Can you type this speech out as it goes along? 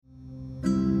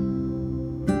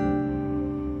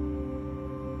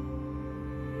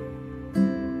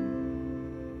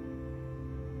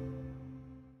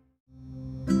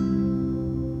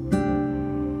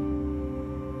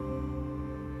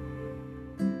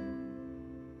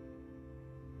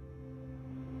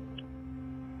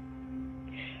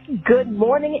Good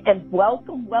morning and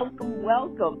welcome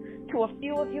to a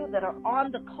few of you that are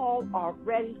on the call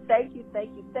already. Thank you, thank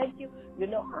you, thank you. You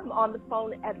know, I'm on the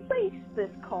phone at least this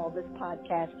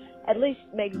podcast, at least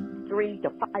maybe 3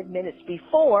 to 5 minutes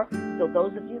before. So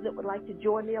those of you that would like to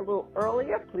join me a little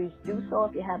earlier, please do so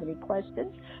if you have any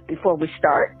questions before we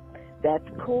start. That's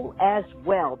cool as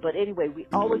well. But anyway, we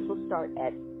always will start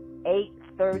at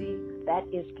 8:30. That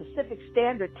is Pacific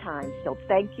Standard Time. So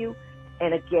thank you.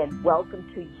 And again, welcome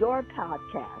to your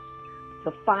podcast,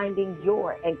 to finding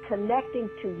your and connecting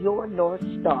to your North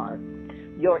Star,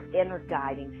 your inner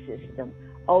guiding system.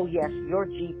 Oh yes, your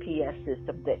GPS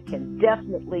system that can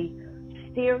definitely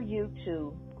steer you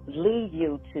to, lead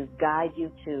you to, guide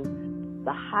you to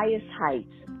the highest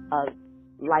heights of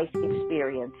life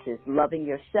experiences, loving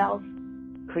yourself,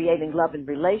 creating loving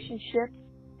relationships,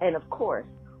 and of course,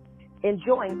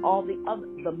 enjoying all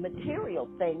the material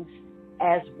things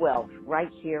as well,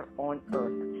 right here on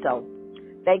Earth. So,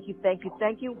 thank you, thank you,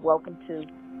 thank you. Welcome to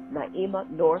Naima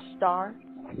North Star.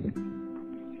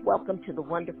 Welcome to the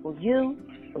wonderful you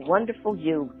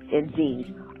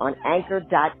indeed, on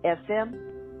Anchor.fm.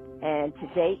 And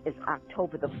today is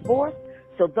October the 4th.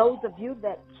 So those of you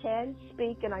that can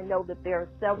speak, and I know that there are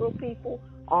several people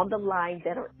on the line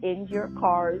that are in your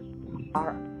cars,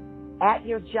 are at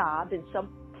your job, and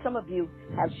some of you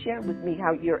have shared with me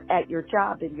how you're at your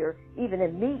job and you're even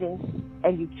in meetings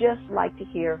and you just like to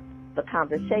hear the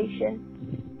conversation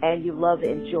and you love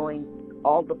enjoying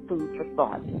all the food for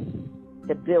thought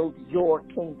to build your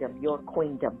kingdom, your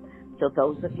queendom. So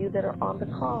those of you that are on the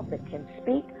call that can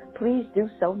speak, please do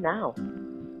so now.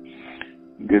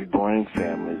 Good morning,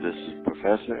 family. This is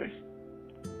Professor.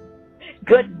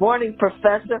 Good morning,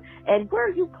 Professor. And where are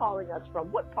you calling us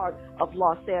from? What part of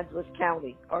Los Angeles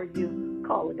County are you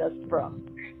calling us from?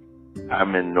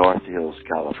 I'm in North Hills,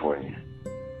 California.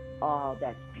 Oh,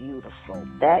 that's beautiful.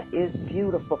 That is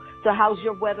beautiful. So how's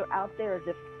your weather out there? Is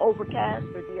it overcast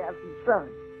or do you have some sun?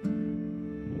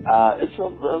 It's a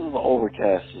little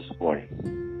overcast this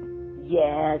morning.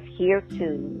 Yes, here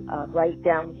too. Right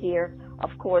down here.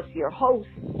 Of course, your host,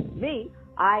 me,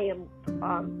 I am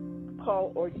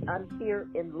I'm here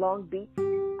in Long Beach.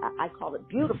 I call it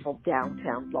beautiful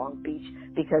downtown Long Beach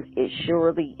because it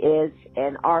surely is.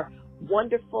 And our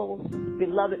wonderful,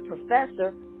 beloved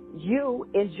professor, you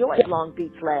enjoyed Long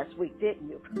Beach last week, didn't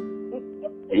you?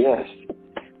 Yes.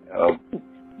 The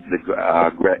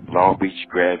Long Beach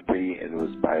Grand Prix, and it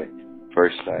was my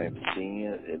first time seeing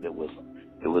it, and it was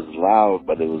loud,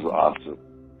 but it was awesome.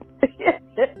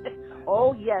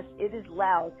 Oh yes, it is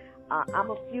loud.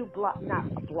 I'm a few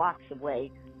not blocks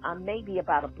away. I'm maybe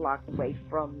about a block away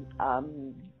from,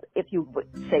 if you would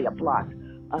say a block.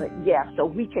 So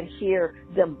we can hear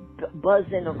them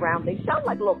buzzing around. They sound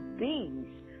like little bees,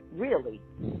 really.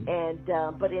 And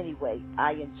but anyway,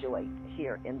 I enjoy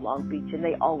here in Long Beach, and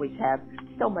they always have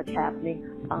so much happening.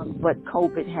 But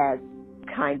COVID has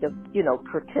kind of,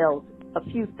 curtailed a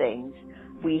few things.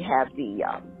 We have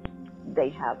they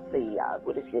have the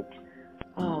what is it?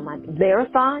 Oh my,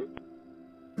 marathon.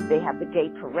 They have the gay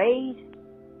parade,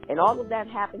 and all of that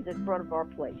happens in front of our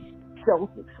place. So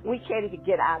we can't even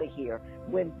get out of here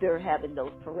when they're having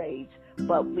those parades,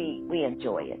 but we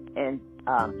enjoy it. And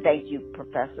thank you,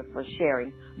 Professor, for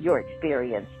sharing your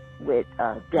experience with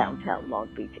downtown Long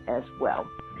Beach as well.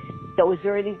 So is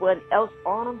there anyone else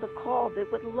on the call that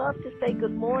would love to say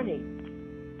good morning?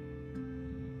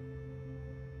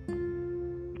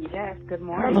 Yes, good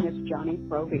morning, Miss Johnny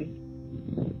Proby.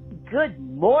 Good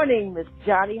morning, Miss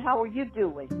Johnny. How are you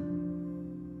doing?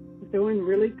 Doing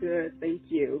really good, thank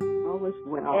you. All is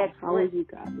well. Excellent. How are you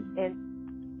guys?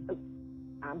 And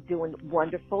I'm doing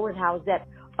wonderful. And how's that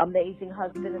amazing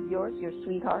husband of yours, your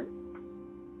sweetheart?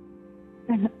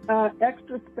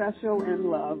 Extra special and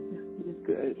loved. He's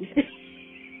good.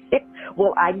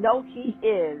 Well, I know he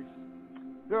is.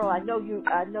 Girl, I know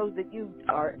that you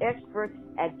are expert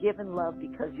at giving love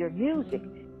because your music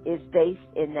is based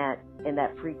in that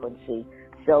frequency.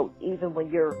 So even when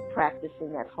you're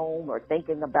practicing at home or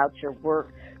thinking about your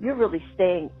work, you're really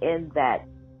staying in that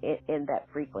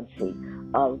frequency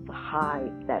of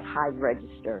that high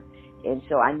register. And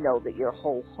so I know that your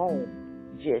whole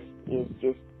home is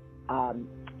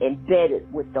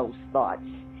embedded with those thoughts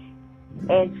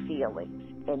and feelings.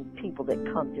 And people that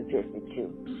come to visit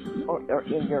you or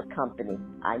in your company,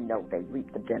 I know they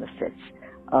reap the benefits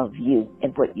of you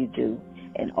and what you do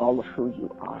and all of who you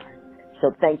are.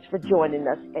 So thanks for joining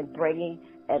us and bringing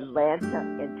Atlanta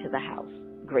into the house.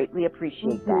 Greatly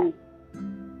appreciate that.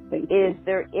 Is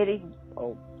there any...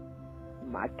 Oh,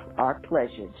 our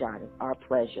pleasure, Johnny, our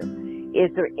pleasure.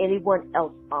 Is there anyone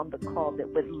else on the call that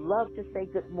would love to say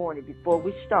good morning before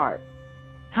we start?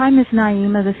 Hi, Miss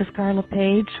Naima. This is Carla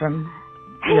Page from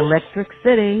the Electric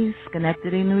City,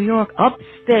 Schenectady, New York,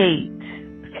 upstate.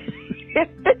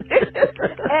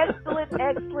 Excellent.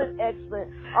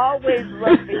 Always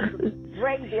love to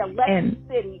bring the Electric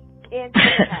City into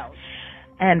the house.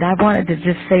 And I wanted to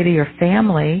just say to your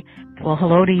family, well,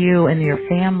 hello to you and your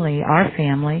family, our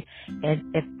family.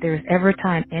 And if there's ever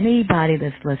time anybody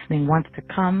that's listening wants to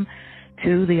come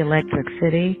to the Electric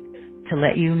City, to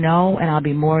let you know, and I'll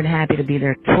be more than happy to be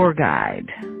their tour guide.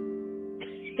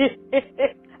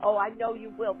 Oh, I know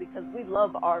you will, because we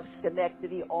love our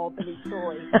Schenectady, Albany,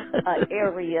 Troy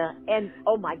area. And,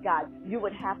 oh, my God, you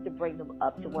would have to bring them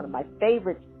up to one of my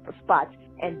favorite spots,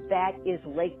 and that is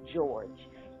Lake George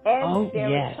and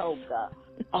Saratoga.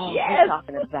 Yes. Oh, we're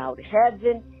talking about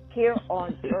heaven here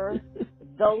on earth.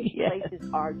 Those places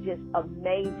are just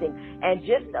amazing. And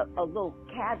just a little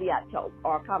caveat to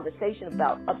our conversation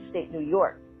about upstate New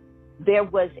York. There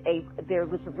was a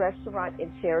restaurant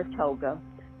in Saratoga.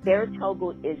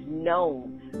 Saratoga is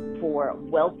known for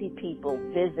wealthy people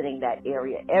visiting that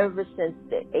area ever since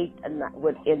in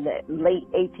the late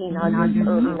 1800s,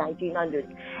 early 1900s.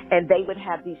 And they would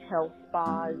have these health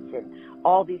spas and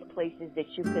all these places that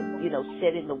you could,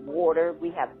 sit in the water.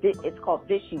 It's called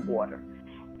Vichy water.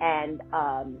 And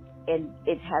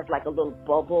it has like a little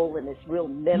bubble, and it's real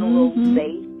mineral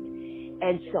based.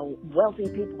 And so wealthy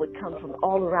people would come from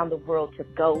all around the world to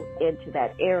go into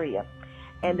that area.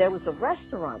 And there was a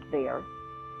restaurant there,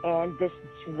 and this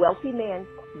wealthy man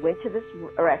went to this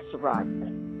restaurant,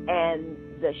 and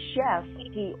the chef,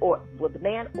 the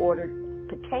man ordered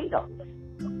potatoes,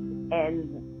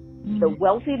 and the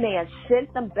wealthy man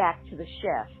sent them back to the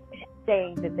chef,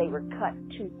 saying that they were cut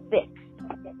too thick.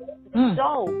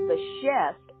 So the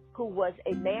chef, who was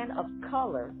a man of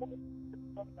color,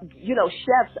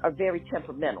 chefs are very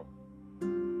temperamental,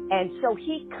 and so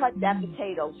he cut that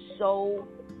potato so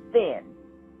thin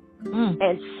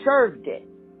and served it,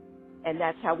 and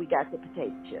that's how we got the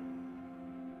potato chip.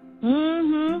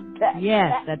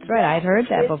 Yes, that's right. I'd heard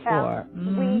that before.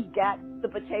 We got the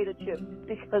potato chip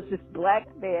because this black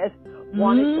man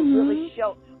wanted to really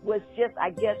was just, I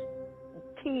guess,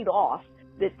 teed off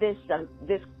that this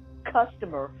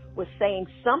customer was saying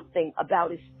something about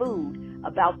his food,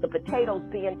 about the potatoes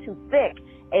being too thick,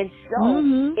 and so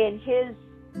in him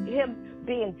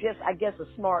being just, I guess, a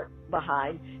smart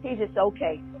behind, he just,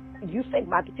 okay, you think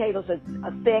my potatoes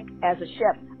are thick as a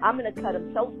chef, I'm going to cut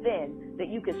them so thin that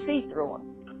you can see through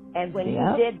them. And when he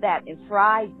did that and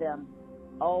fried them,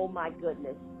 oh my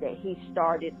goodness, that he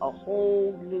started a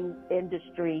whole new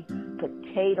industry,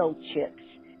 potato chips.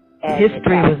 And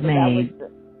history was made.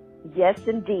 Yes,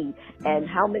 indeed. And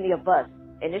how many of us,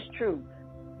 and it's true,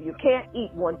 you can't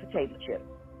eat one potato chip.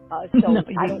 So no,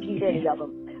 I don't eat any of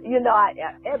them.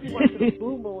 Every once in a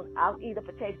blue moon, I'll eat a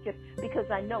potato chip because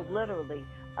I know literally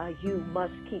you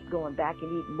must keep going back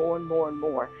and eat more and more and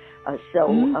more. I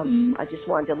just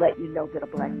wanted to let you know that a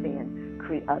black man,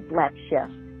 a black chef,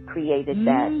 created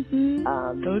that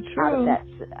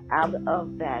out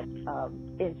of that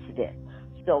incident.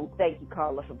 So thank you,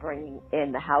 Carla, for bringing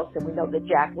in the house. And we know that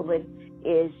Jacqueline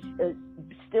is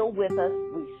still with us.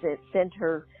 We sent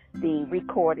her the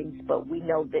recordings, but we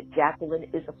know that Jacqueline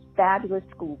is a fabulous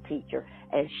school teacher,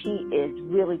 and she is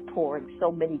really pouring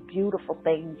so many beautiful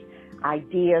things,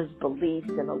 ideas, beliefs,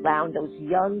 and allowing those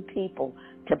young people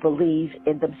to believe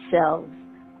in themselves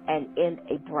and in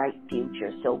a bright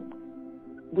future. So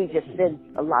we just send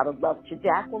a lot of love to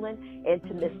Jacqueline and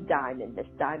to Miss Diamond. Miss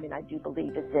Diamond, I do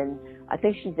believe, I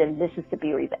think she's in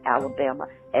Mississippi or either Alabama.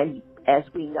 And as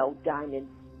we know, Diamond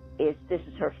this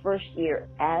is her first year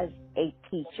as a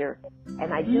teacher.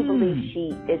 And I do believe she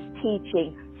is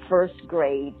teaching first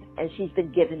grade. And she's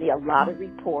been giving me a lot of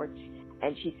reports.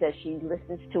 And she says she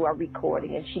listens to our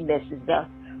recording and she misses us.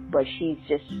 But she's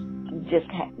just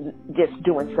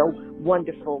doing so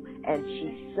wonderful. And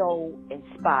she's so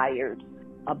inspired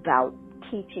about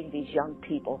teaching these young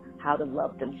people how to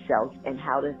love themselves and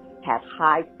how to have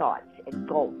high thoughts and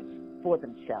goals for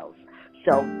themselves.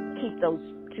 So keep those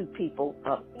two people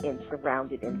up and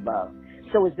surrounded in love.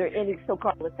 So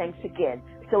Carla, thanks again.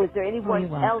 So is there anyone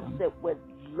else that would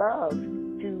love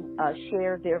to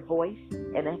share their voice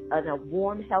and a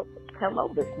warm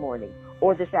hello this morning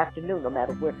or this afternoon, no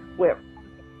matter where,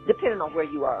 depending on where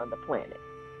you are on the planet?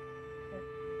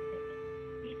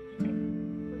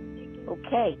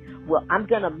 Okay, well, I'm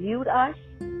going to mute us,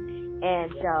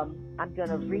 and I'm going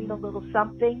to read a little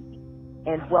something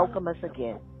and welcome us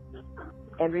again.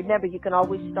 And remember, you can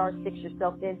always star 6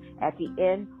 yourself in at the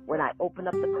end when I open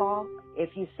up the call. If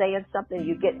you're saying something and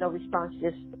you get no response,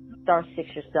 just star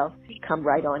 6 yourself. Come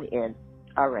right on in.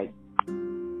 All right.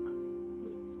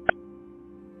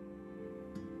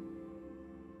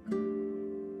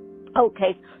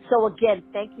 Okay, so again,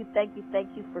 thank you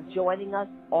for joining us,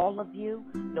 all of you.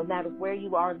 No matter where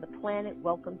you are on the planet,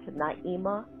 welcome to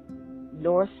Naima,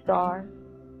 North Star,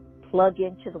 Plug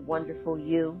Into the Wonderful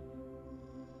You.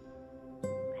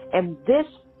 And this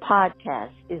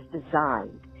podcast is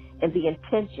designed, and the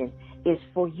intention is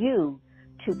for you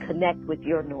to connect with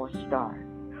your North Star,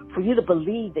 for you to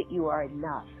believe that you are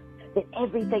enough, that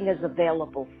everything is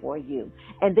available for you,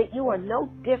 and that you are no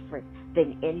different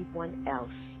than anyone else.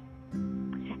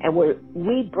 And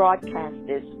we broadcast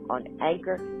this on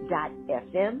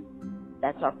Anchor.fm.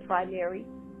 That's our primary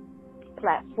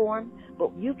platform.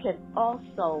 But you can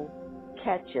also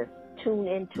catch us, tune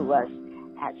into us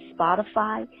at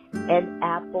Spotify and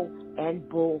Apple and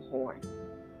Bullhorn.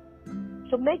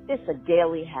 So make this a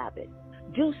daily habit.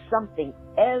 Do something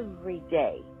every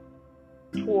day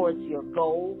towards your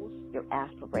goals, your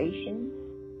aspirations,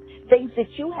 things that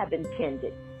you have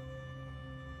intended,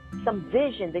 some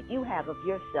vision that you have of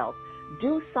yourself.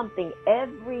 Do something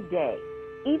every day,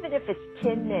 even if it's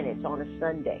 10 minutes on a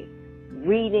Sunday,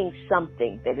 reading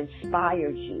something that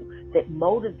inspires you, that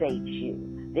motivates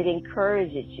you, that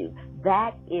encourages you.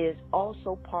 That is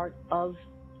also part of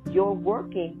your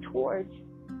working towards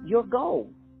your goal.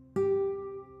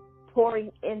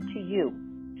 Pouring into you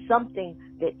something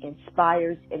that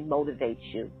inspires and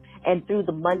motivates you. And through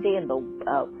the Monday and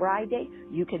the Friday,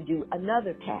 you can do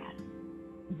another task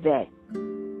that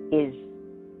is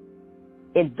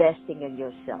investing in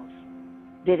yourself,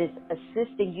 that is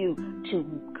assisting you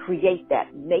to create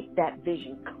that, make that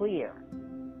vision clear,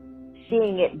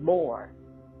 seeing it more,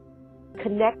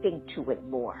 connecting to it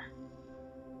more,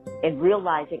 and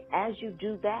realizing as you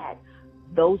do that,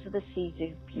 those are the seeds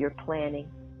you're planting.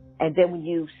 And then when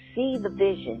you see the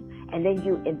vision, and then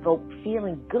you invoke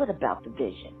feeling good about the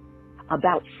vision,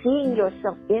 about seeing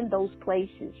yourself in those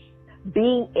places,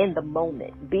 being in the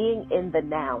moment, being in the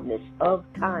nowness of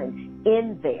time,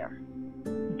 in there,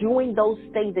 doing those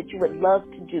things that you would love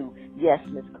to do. Yes,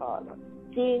 Miss Carla.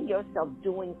 Seeing yourself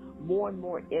doing more and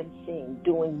more emceeing,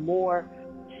 doing more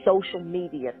social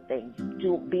media things,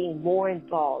 being more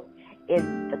involved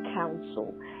in the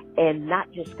council, and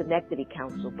not just Schenectady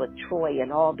Council, but Troy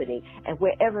and Albany, and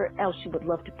wherever else you would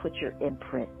love to put your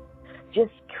imprint.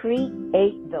 Just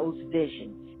create those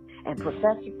visions. And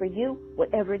Professor, for you,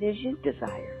 whatever it is you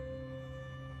desire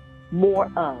more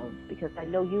of, because I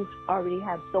know you already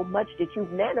have so much that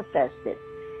you've manifested.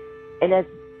 And as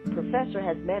Professor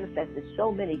has manifested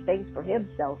so many things for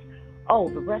himself,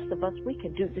 the rest of us, we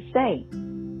can do the same.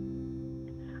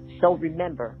 So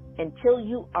remember, until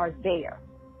you are there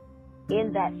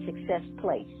in that success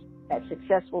place, that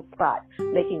successful spot,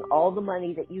 making all the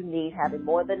money that you need, having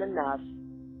more than enough,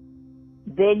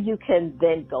 then you can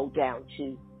then go down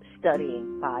to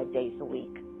studying 5 days a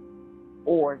week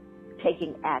or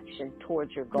taking action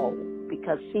towards your goal.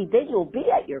 Because, see, then you'll be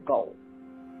at your goal.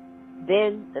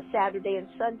 Then the Saturday and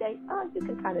Sunday, you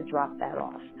can kind of drop that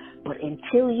off. But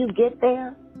until you get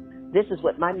there, this is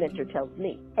what my mentor tells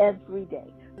me. Every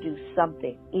day, do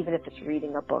something, even if it's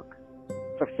reading a book.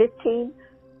 For 15,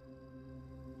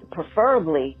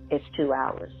 preferably it's 2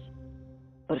 hours.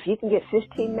 But if you can get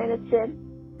 15 minutes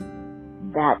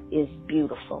in, that is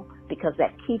beautiful, because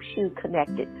that keeps you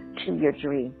connected to your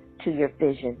dream, to your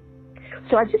vision.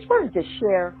 So I just wanted to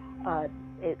share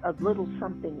a little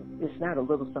something. It's not a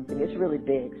little something. It's really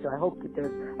big. So I hope that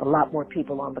there's a lot more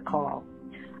people on the call.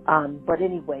 But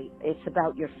anyway, it's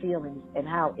about your feelings and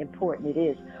how important it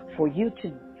is for you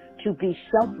to be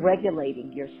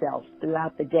self-regulating yourself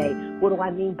throughout the day. What do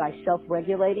I mean by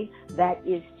self-regulating? That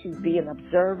is to be an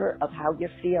observer of how you're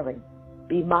feeling.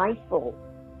 Be mindful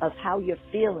of how you're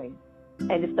feeling.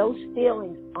 And if those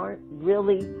feelings aren't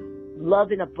really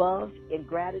love and above in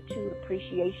gratitude,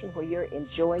 appreciation, where you're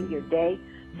enjoying your day,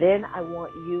 then I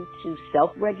want you to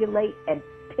self-regulate and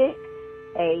pick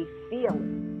a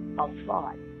feeling, a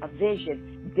thought, a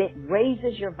vision that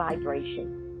raises your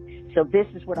vibration. So this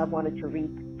is what I wanted to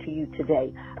read to you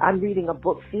today. I'm reading a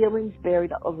book, Feelings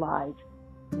Buried Alive,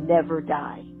 Never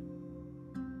Die.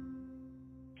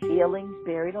 Feelings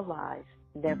Buried Alive,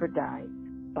 Never Die,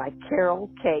 by Carol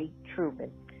K. Truman.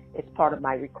 It's part of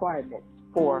my requirements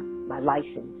for my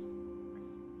license.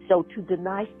 So to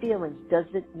deny feelings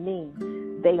doesn't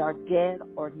mean they are dead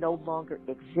or no longer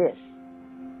exist.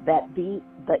 That the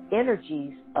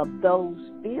energies of those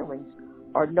feelings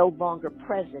are no longer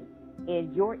present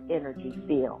in your energy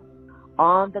field.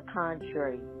 On the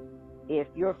contrary, if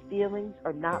your feelings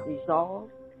are not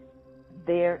resolved,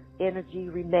 their energy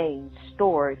remains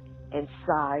stored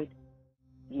inside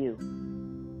you.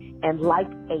 And like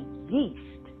a yeast,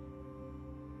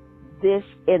 this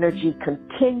energy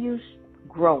continues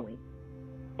growing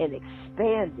and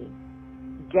expanding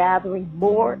gathering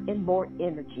more and more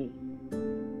energy,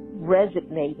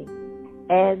 resonating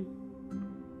and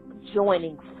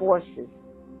joining forces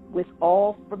with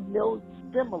all familiar,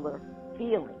 similar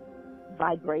feeling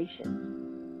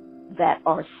vibrations that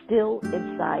are still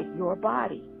inside your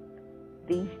body.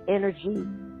 These energies,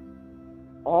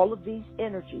 all of these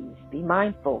energies, be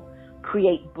mindful,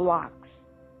 create blocks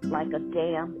like a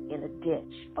dam in a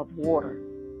ditch of water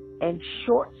and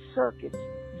short circuits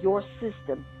your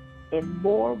system in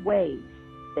more ways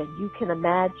than you can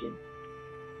imagine.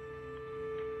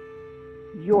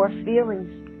 Your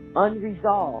feelings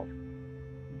unresolved,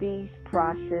 these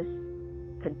process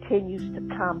continues to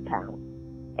compound,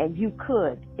 and you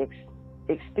could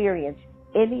experience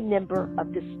any number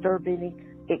of disturbing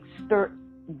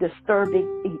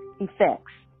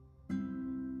effects.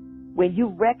 When you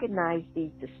recognize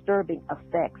these disturbing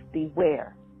effects,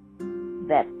 beware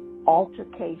that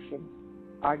altercations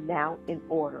are now in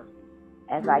order.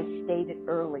 As I stated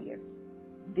earlier,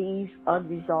 these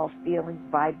unresolved feelings,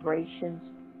 vibrations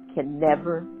can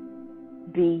never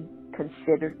be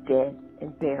considered dead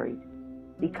and buried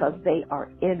because they are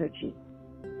energy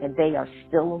and they are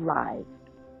still alive,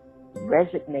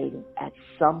 resonating at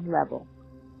some level.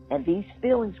 And these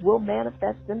feelings will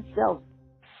manifest themselves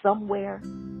somewhere,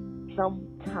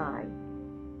 sometime.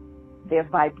 Their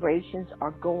vibrations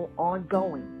are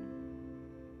ongoing.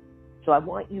 So I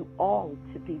want you all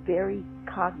to be very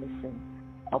cognizant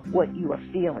of what you are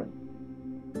feeling,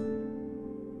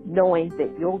 knowing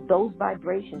that those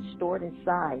vibrations stored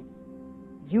inside,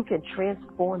 you can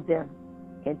transform them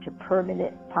into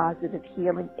permanent positive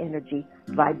healing energy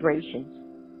vibrations.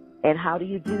 And how do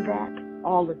you do that?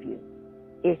 All of you.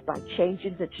 It's by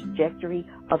changing the trajectory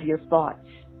of your thoughts.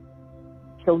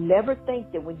 So never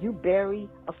think that when you bury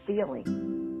a feeling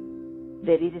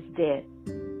that it is dead.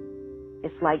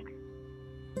 It's like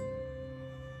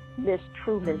Miss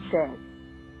Truman said,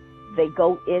 they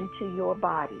go into your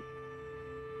body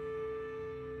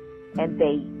and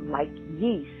they, like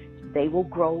yeast, they will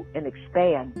grow and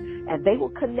expand, and they will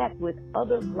connect with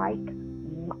other like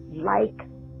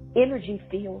energy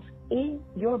fields in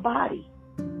your body.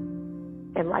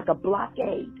 And like a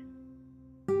blockade,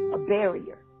 a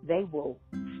barrier, they will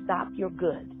stop your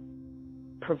good,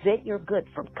 prevent your good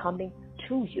from coming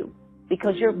to you,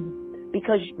 because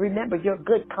remember, your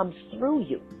good comes through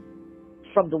you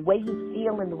from the way you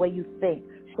feel and the way you think.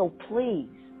 So please,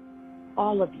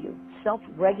 all of you,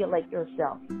 self-regulate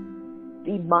yourself.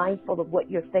 Be mindful of what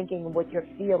you're thinking and what you're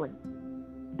feeling.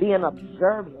 Be an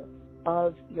observer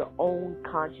of your own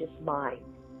conscious mind,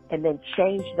 and then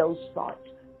change those thoughts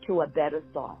to a better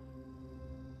thought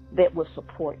that will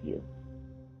support you.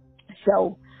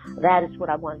 So that is what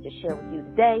I wanted to share with you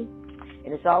today,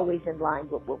 and it's always in line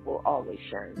with what we're always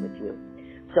sharing with you.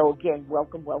 So again,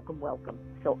 welcome, welcome, welcome.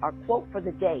 So our quote for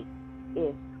the day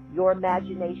is, your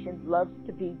imagination loves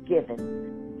to be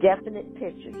given definite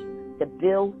pictures to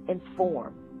build and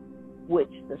form,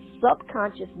 which the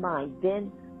subconscious mind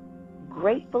then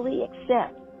gratefully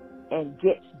accepts and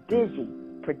gets busy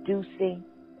producing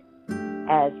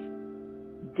as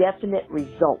definite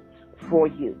results for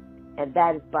you. And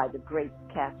that is by the great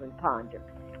Catherine Ponder.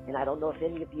 And I don't know if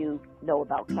any of you know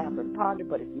about Catherine Ponder,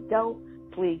 but if you don't,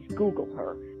 please Google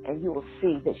her, and you will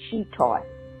see that she taught,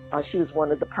 she was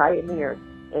one of the pioneers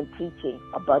in teaching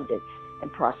abundance and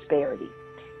prosperity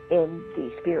in the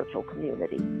spiritual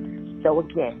community. So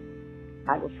again,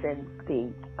 I will send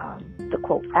the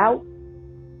quote out.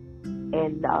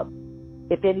 And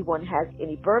if anyone has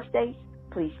any birthdays,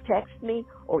 please text me,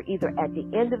 or either at the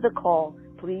end of the call,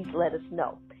 please let us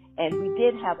know. And we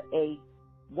did have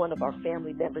one of our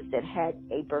family members that had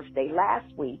a birthday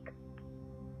last week,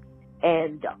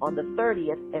 and on the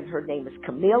 30th, and her name is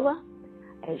Camilla,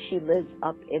 and she lives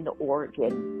up in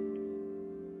Oregon.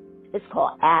 It's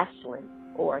called Ashland,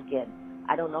 Oregon.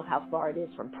 I don't know how far it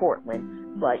is from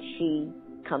Portland, but she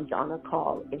comes on a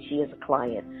call, and she is a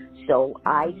client. So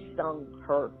I sung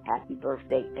her happy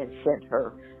birthday and sent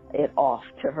her it off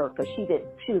to her, because she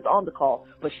was on the call,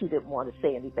 but she didn't want to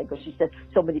say anything, because she said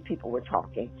so many people were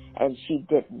talking and she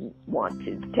didn't want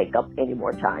to take up any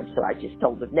more time. So I just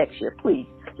told her, next year, please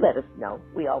let us know.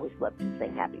 We always love to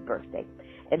sing happy birthday.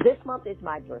 And this month is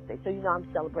my birthday, so I'm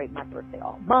celebrating my birthday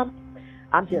all month.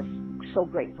 I'm just so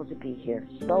grateful to be here,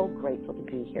 so grateful to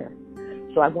be here.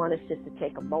 So I want us just to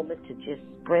take a moment to just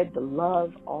spread the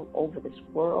love all over this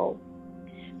world,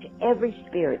 to every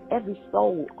spirit, every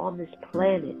soul on this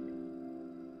planet.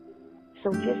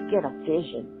 So just get a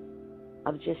vision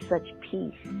of just such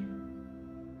peace.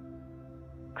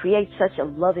 Create such a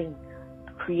loving,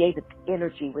 creative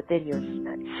energy within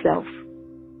yourself.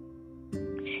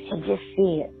 and just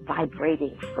see it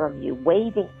vibrating from you,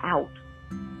 waving out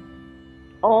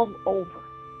all over,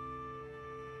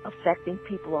 affecting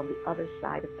people on the other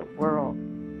side of the world.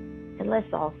 And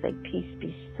let's all say, peace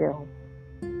be still.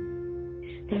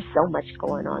 There's so much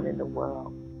going on in the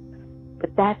world.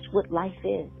 But that's what life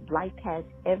is. Life has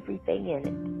everything in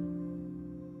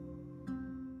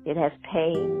it. It has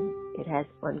pain. It has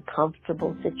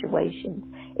uncomfortable situations.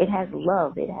 It has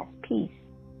love. It has peace.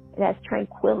 It has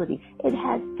tranquility. It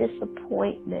has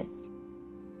disappointment.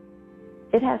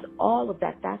 It has all of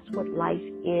that. That's what life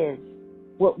is.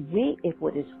 What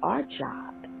is our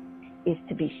job is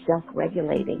to be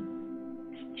self-regulating,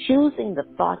 choosing the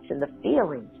thoughts and the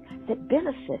feelings that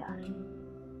benefit us,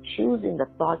 choosing the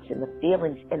thoughts and the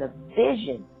feelings in a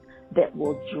vision that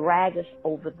will drag us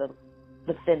over the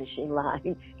finishing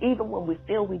line, even when we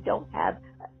feel we don't have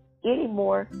any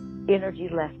more energy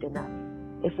left in us.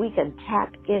 If we can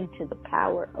tap into the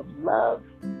power of love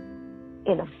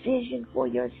in a vision for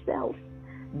yourself,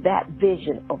 that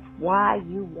vision of why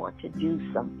you want to do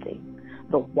something,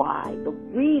 the why, the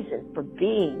reason for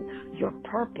being, your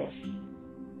purpose.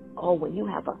 Oh, when you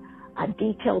have a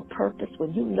detailed purpose,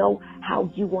 when you know how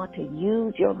you want to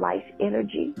use your life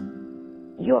energy,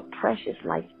 your precious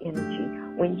life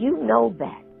energy, when you know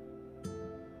that,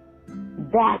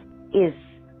 that is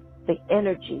the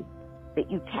energy that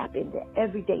you tap into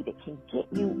every day that can get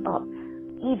you up,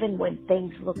 even when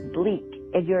things look bleak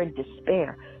and you're in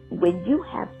despair. When you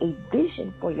have a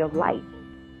vision for your life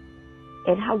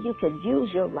and how you can use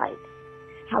your life,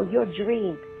 how your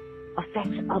dream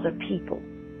affects other people,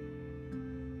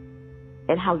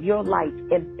 and how your life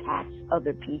impacts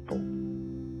other people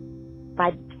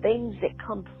by things that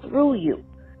come through you,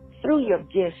 through your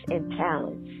gifts and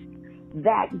talents,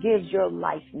 that gives your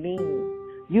life meaning.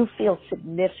 You feel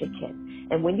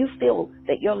significant. And when you feel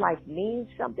that your life means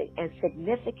something and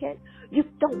significant, you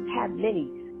don't have many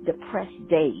depressed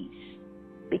days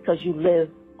because you live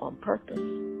on purpose.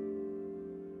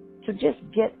 So just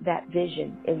get that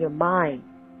vision in your mind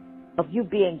of you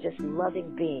being just a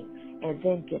loving being, and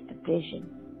then get the vision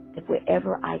that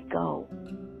wherever I go,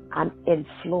 I'm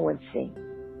influencing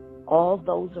all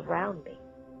those around me.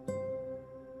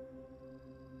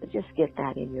 So just get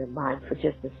that in your mind for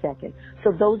just a second.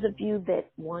 So those of you that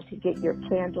want to get your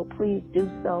candle, please do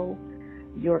so.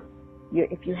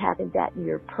 If you haven't that in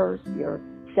your purse, your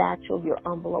satchel, your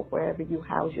envelope, wherever you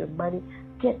house your money,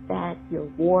 get that, your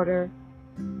water,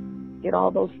 get all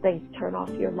those things, turn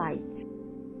off your lights,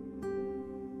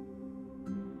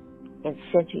 and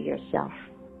center yourself.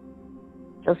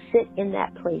 So sit in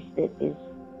that place that is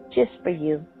just for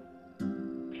you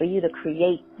to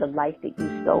create the life that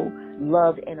you so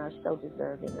love and are so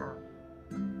deserving of.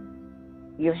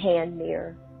 Your hand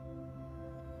mirror,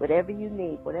 whatever you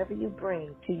need, whatever you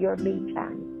bring to your me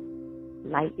time,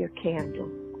 light your candle,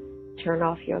 turn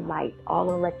off your light, all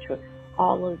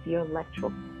of your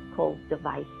electrical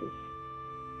devices,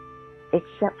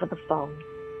 except for the phone.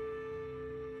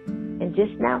 And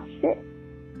just now sit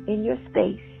in your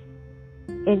space,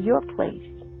 in your place,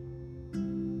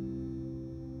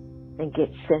 and get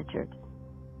centered.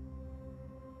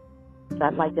 So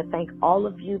I'd like to thank all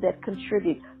of you that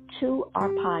contribute to our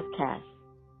podcast.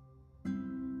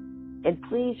 And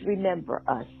please remember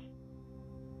us.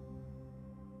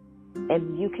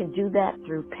 And you can do that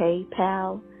through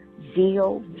PayPal,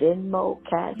 Zelle, Venmo,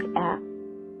 Cash App,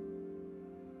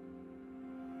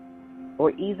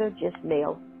 or either just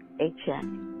mail a check.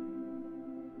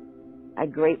 I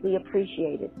greatly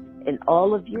appreciate it. And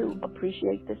all of you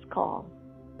appreciate this call.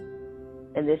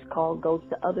 And this call goes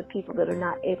to other people that are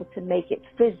not able to make it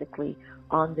physically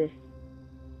on this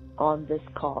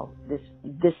call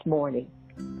this morning.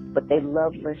 But they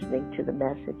love listening to the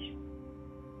message.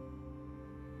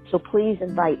 So please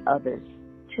invite others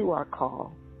to our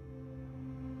call.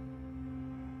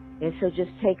 And so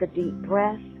just take a deep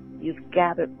breath. You've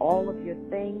gathered all of your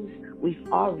things.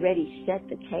 We've already set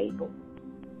the table.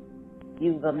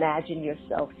 You've imagined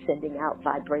yourself sending out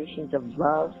vibrations of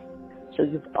love. So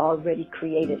you've already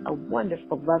created a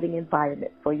wonderful, loving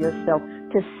environment for yourself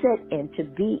to sit in, to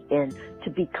be in, to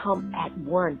become at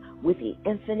one with the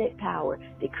infinite power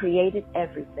that created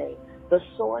everything, the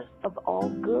source of all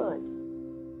good.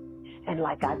 And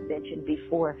like I've mentioned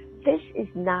before, this is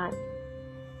not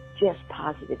just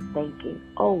positive thinking.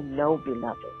 Oh no,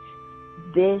 beloveds.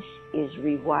 This is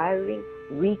rewiring,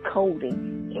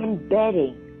 recoding,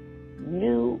 embedding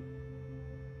new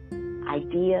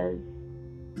ideas,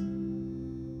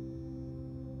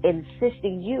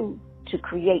 insisting you to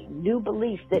create new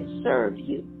beliefs that serve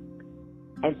you,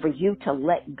 and for you to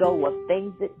let go of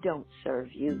things that don't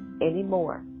serve you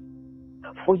anymore.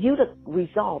 for you to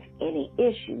resolve any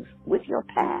issues with your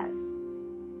past,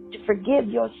 to forgive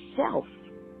yourself,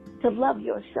 to love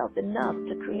yourself enough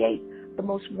to create the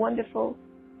most wonderful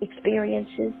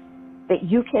experiences that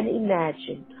you can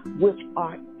imagine, which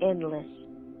are endless.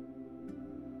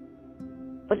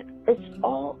 But it's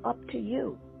all up to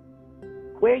you,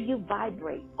 where you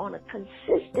vibrate on a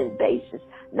consistent basis,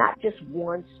 not just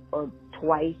once or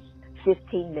twice,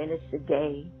 15 minutes a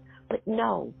day, but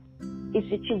no, is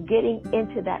that you getting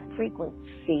into that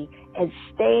frequency and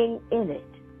staying in it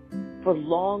for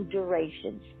long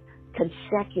durations,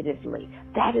 consecutively.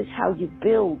 That is how you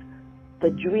build the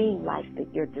dream life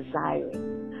that you're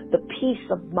desiring, the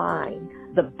peace of mind,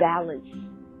 the balanced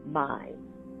mind,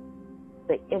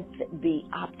 the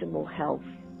optimal health,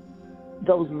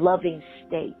 those loving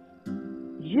states.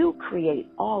 You create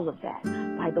all of that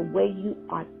by the way you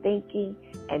are thinking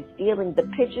and feeling, the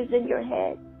pictures in your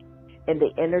head and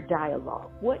the inner dialogue.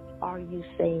 What are you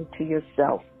saying to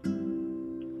yourself?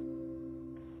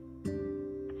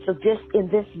 So just in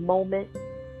this moment,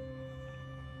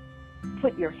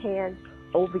 put your hands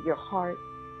over your heart.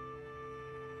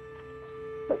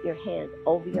 Put your hands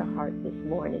over your heart this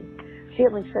morning,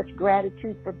 feeling such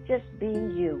gratitude for just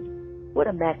being you. What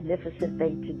a magnificent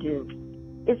thing to do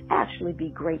is actually be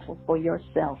grateful for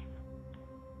yourself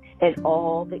and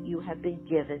all that you have been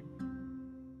given.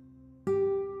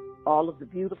 All of the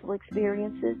beautiful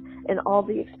experiences and all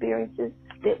the experiences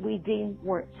that we deem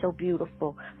weren't so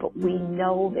beautiful. But we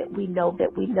know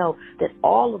that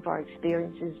all of our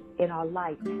experiences in our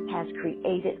life has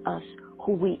created us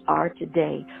who we are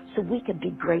today. So we can be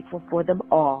grateful for them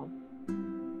all.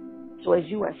 So as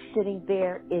you are sitting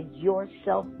there in your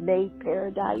self-made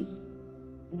paradise,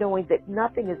 knowing that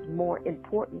nothing is more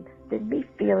important than me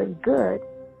feeling good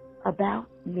about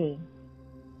me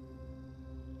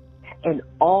and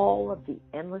all of the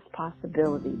endless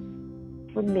possibilities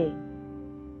for me,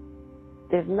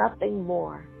 there's nothing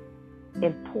more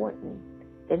important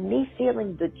than me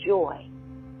feeling the joy,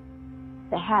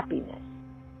 the happiness,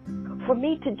 for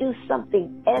me to do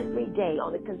something every day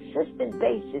on a consistent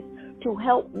basis to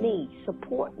help me,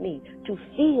 support me, to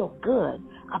feel good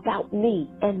about me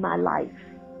and my life.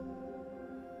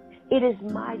 It is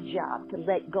my job to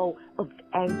let go of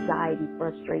anxiety,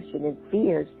 frustration, and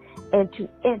fears and to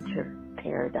enter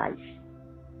paradise,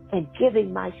 and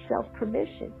giving myself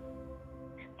permission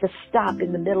to stop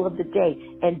in the middle of the day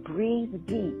and breathe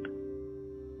deep.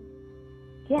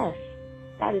 Yes,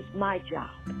 that is my job,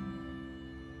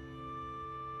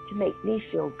 to make me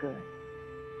feel good,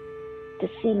 to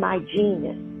see my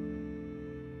genius,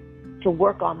 to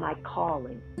work on my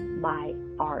calling, my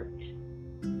art,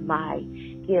 my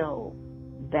skill.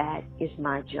 That is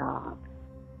my job.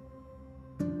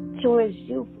 So as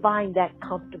you find that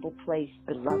comfortable place,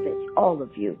 beloveds, all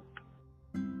of you,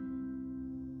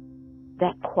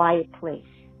 that quiet place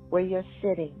where you're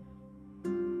sitting,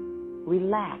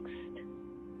 relaxed,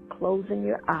 closing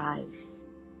your eyes,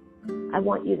 I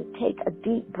want you to take a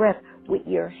deep breath with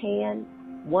your hand,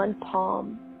 one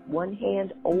palm, one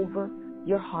hand over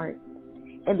your heart,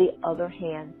 and the other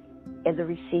hand in the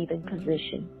receiving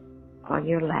position on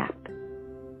your lap.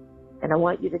 And I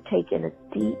want you to take in a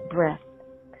deep breath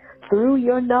through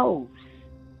your nose.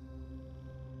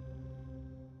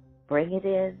 Bring it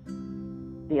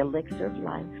in, the elixir of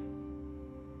life,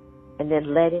 and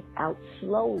then let it out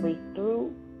slowly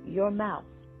through your mouth.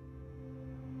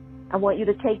 I want you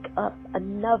to take up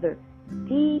another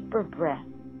deeper breath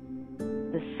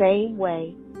the same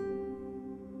way,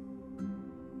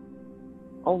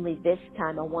 only this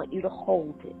time I want you to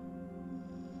hold it.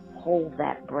 Hold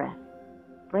that breath.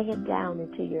 Bring it down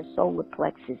into your solar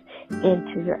plexus,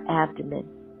 into your abdomen.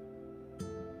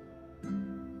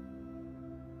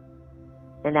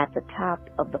 And at the top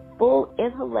of the full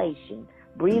inhalation,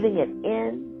 breathing it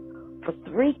in for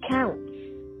 3 counts.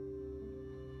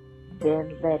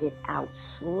 Then let it out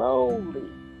slowly,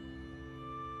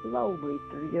 slowly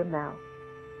through your mouth.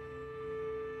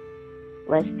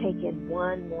 Let's take in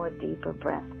one more deeper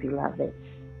breath, beloveds.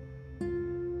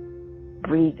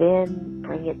 Breathe in,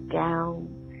 bring it down.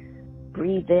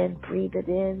 Breathe in, breathe it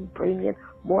in, bring in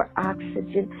more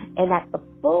oxygen. And at the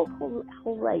full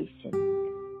inhalation,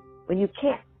 when you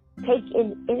can't take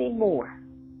in any more,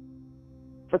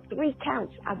 for 3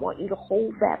 counts, I want you to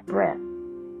hold that breath.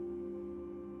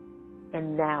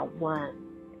 And now 1,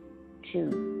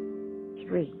 2,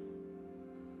 3.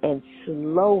 And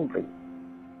slowly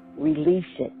release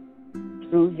it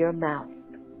through your mouth.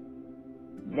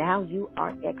 Now you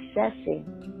are accessing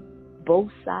both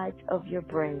sides of your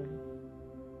brain.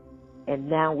 And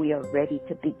now we are ready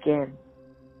to begin.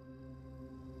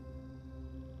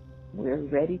 We're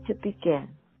ready to begin.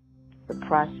 the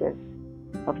process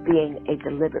of being a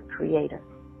deliberate creator.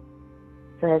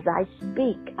 So as I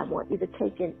speak, I want you to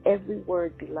take in every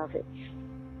word, beloved.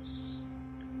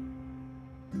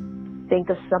 Think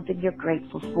of something you're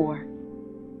grateful for.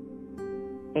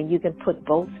 And you can put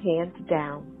both hands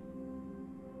down.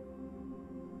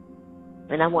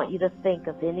 And I want you to think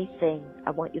of anything.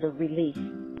 I want you to release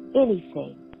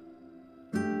anything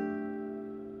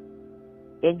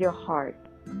in your heart,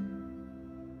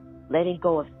 letting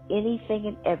go of anything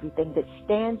and everything that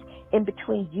stands in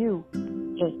between you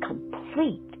and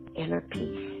complete inner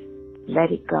peace.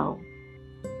 Let it go.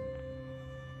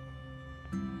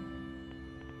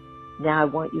 Now I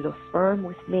want you to affirm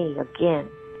with me again.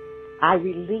 I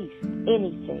release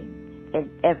anything and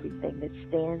everything that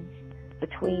stands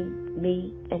between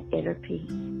me and inner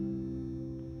peace.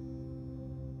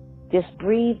 Just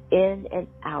breathe in and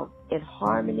out in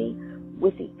harmony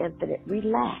with the infinite.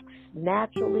 Relax,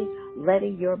 naturally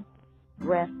letting your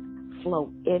breath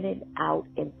flow in and out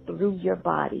and through your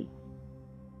body.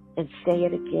 And say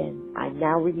it again. I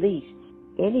now release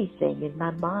anything in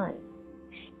my mind,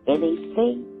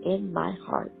 anything in my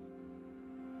heart,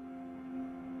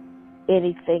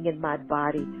 anything in my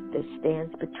body that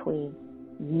stands between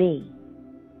me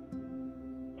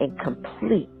and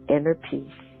complete inner peace.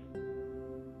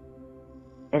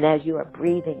 And as you are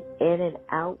breathing in and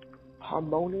out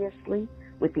harmoniously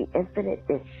with the infinite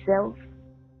itself,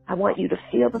 I want you to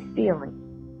feel the feeling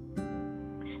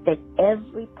that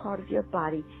every part of your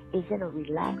body is in a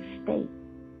relaxed state.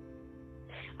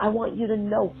 I want you to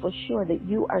know for sure that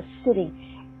you are sitting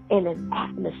in an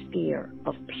atmosphere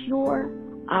of pure,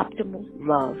 optimal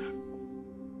love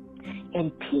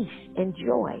and peace and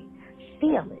joy.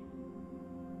 Feel it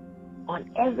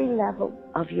on every level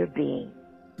of your being.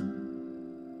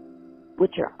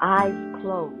 With your eyes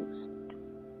closed,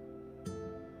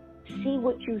 see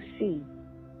what you see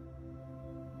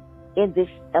in this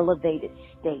elevated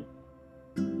state.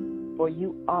 For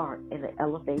you are in an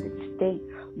elevated state.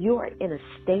 You are in a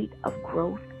state of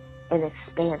growth and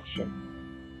expansion.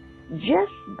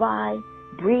 Just by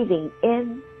breathing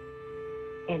in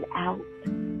and out,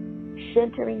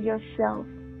 centering yourself,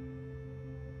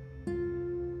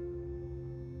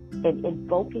 and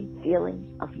invoking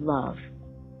feelings of love.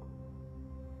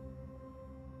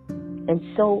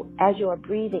 And so as you are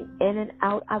breathing in and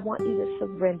out, I want you to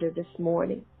surrender this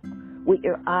morning with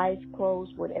your eyes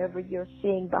closed, whatever you're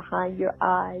seeing behind your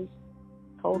eyes,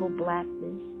 total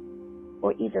blackness,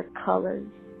 or either colors,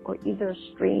 or either a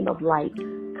stream of light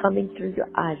coming through your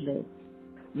eyelids.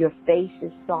 Your face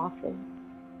is softened,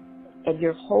 and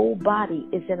your whole body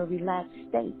is in a relaxed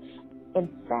state. In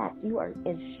fact, you are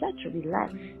in such a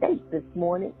relaxed state this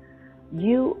morning,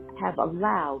 you have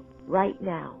allowed right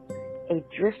now a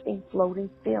drifting, floating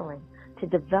feeling to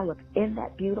develop in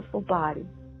that beautiful body.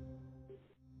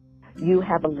 You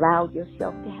have allowed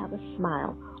yourself to have a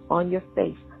smile on your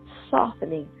face,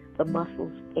 softening the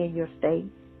muscles in your face.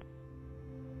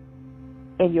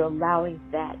 And you're allowing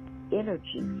that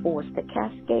energy force to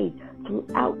cascade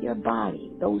throughout your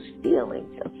body. Those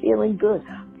feelings of feeling good,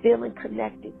 feeling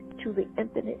connected to the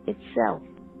infinite itself.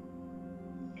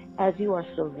 As you are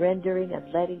surrendering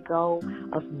and letting go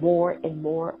of more and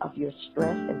more of your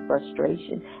stress and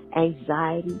frustration,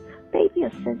 anxiety, maybe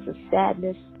a sense of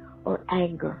sadness or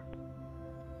anger.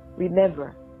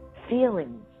 Remember,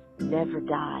 feelings never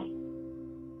die.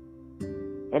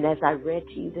 And as I read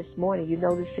to you this morning, you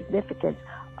know the significance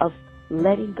of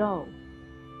letting go.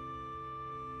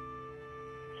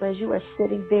 So as you are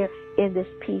sitting there in this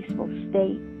peaceful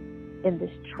state, in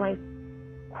this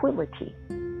tranquility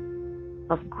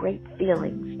of great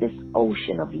feelings, this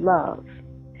ocean of love,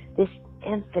 this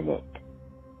infinite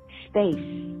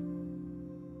space,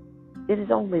 it is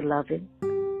only loving.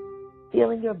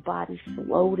 Feeling your body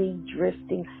floating,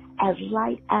 drifting, as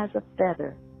light as a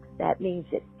feather. That means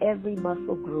that every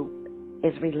muscle group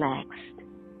is relaxed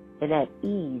and at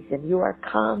ease, and you are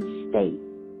calm state.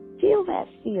 Feel that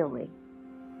feeling.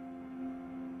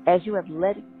 As you have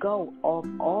let go of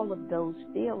all of those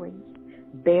feelings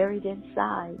buried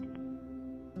inside,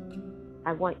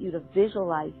 I want you to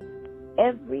visualize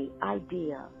every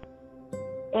idea,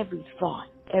 every thought,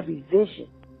 every vision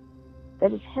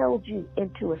that has held you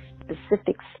into a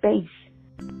specific space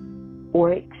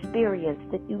or experience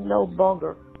that you no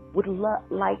longer would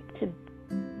like to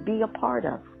be a part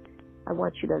of. I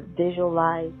want you to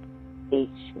visualize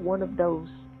each one of those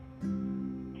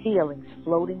feelings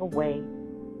floating away,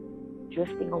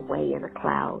 drifting away in a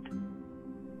cloud.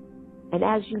 And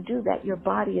as you do that, your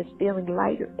body is feeling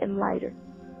lighter and lighter.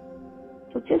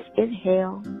 So just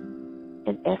inhale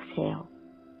and exhale,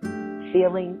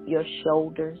 feeling your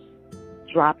shoulders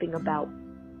dropping about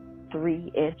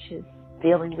 3 inches,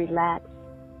 feeling relaxed.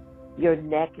 Your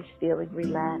neck is feeling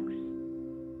relaxed.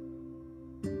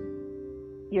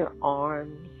 Your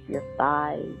arms, your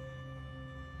thighs,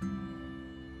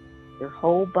 your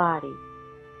whole body.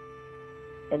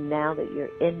 And now that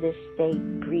you're in this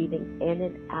state, breathing in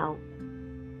and out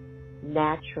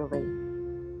naturally,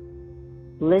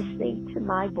 listening to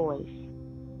my voice.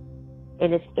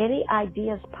 And if any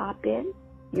ideas pop in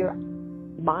your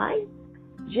mind,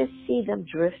 just see them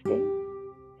drifting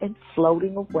and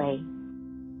floating away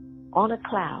on a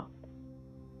cloud,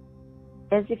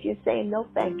 as if you're saying, no,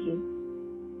 thank you.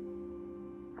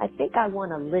 I think I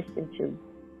want to listen to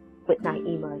what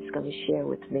Naima is going to share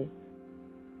with me.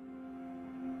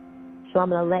 So I'm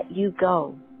going to let you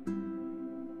go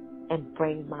and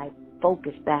bring my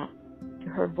focus back to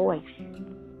her voice.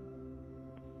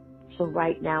 So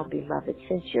right now, beloved,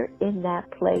 since you're in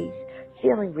that place,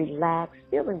 feeling relaxed,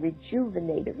 feeling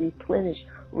rejuvenated, replenished,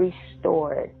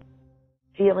 restored,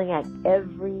 feeling at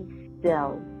every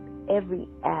cell, every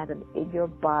atom in your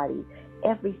body,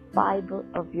 every fiber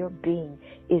of your being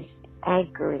is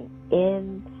anchoring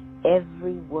in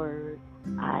every word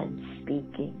I'm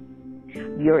speaking.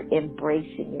 You're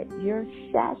embracing it. You're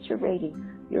saturating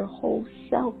your whole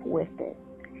self with it.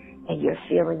 And you're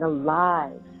feeling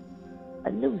alive, a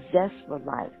new zest for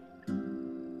life.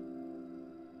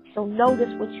 So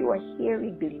notice what you are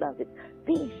hearing, beloved.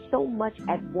 Being so much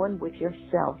at one with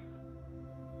yourself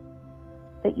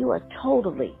that you are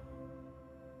totally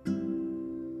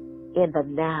in the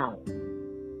now.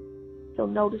 So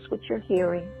notice what you're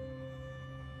hearing.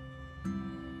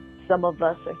 Some of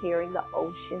us are hearing the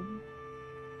ocean.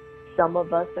 Some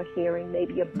of us are hearing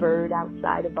maybe a bird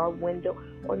outside of our window,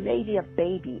 or maybe a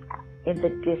baby in the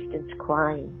distance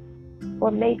crying, or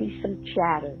maybe some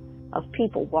chatter of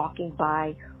people walking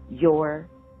by your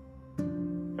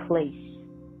place,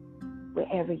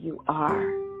 wherever you are.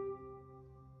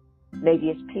 Maybe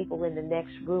it's people in the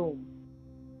next room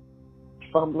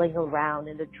fumbling around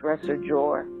in the dresser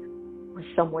drawer, or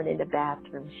someone in the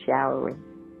bathroom showering,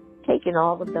 taking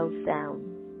all of those sounds.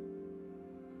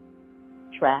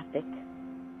 Traffic.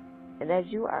 And as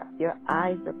your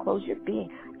eyes are closed, you're being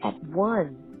at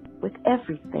one with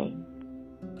everything.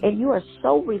 And you are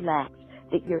so relaxed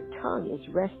that your tongue is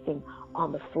resting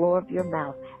on the floor of your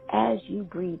mouth as you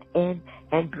breathe in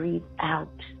and breathe out.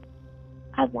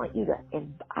 I want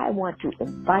to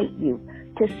invite you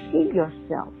to see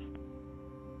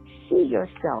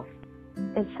yourself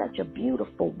in such a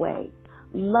beautiful way,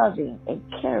 loving and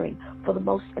caring for the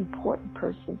most important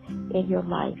person in your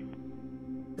life.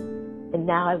 And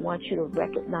now I want you to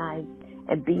recognize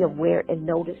and be aware and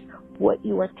notice what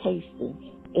you are tasting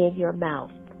in your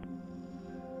mouth.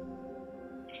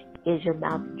 Is your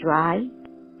mouth dry?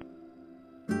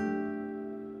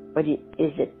 Or is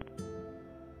it,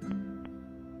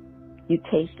 you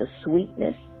taste a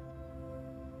sweetness,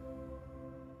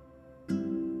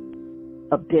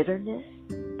 a bitterness,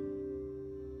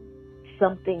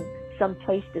 some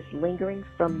taste is lingering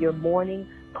from your morning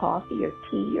coffee or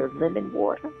tea or lemon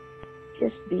water?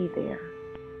 Just be there.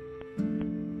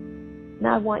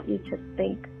 Now I want you to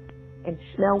think and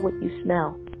smell what you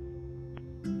smell.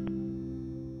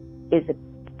 Is it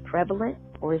prevalent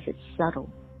or is it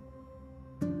subtle?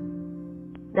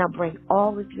 Now bring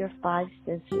all of your 5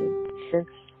 senses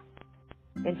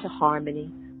into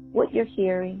harmony. What you're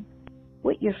hearing,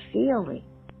 what you're feeling.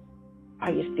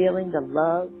 Are you feeling the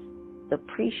love, the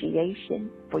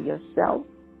appreciation for yourself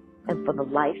and for the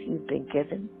life you've been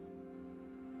given?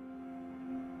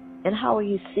 And how are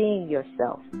you seeing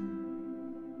yourself?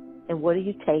 And what are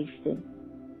you tasting?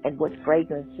 And what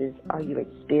fragrances are you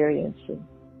experiencing?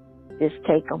 Just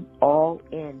take them all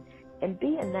in and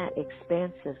be in that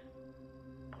expansive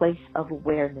place of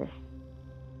awareness,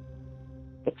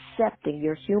 accepting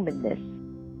your humanness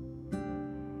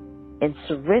and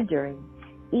surrendering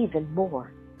even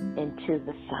more into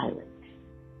the silence.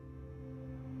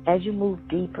 As you move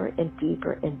deeper and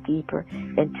deeper and deeper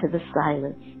into the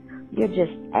silence, you're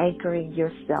just anchoring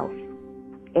yourself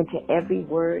into every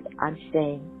word I'm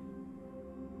saying,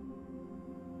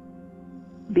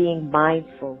 being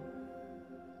mindful.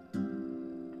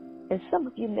 And some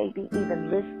of you may be even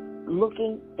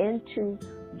looking into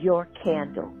your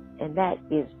candle, and that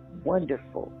is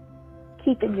wonderful.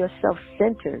 Keeping yourself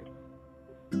centered,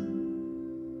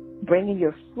 bringing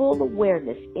your full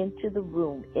awareness into the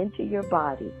room, into your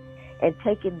body, and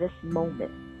taking this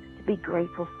moment to be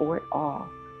grateful for it all.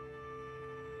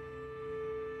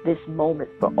 This moment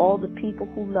for all the people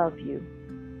who love you,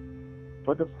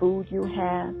 for the food you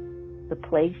have, the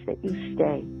place that you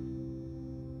stay.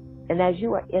 And as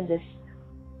you are in this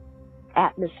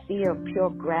atmosphere of pure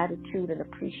gratitude and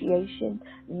appreciation.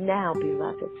 Now,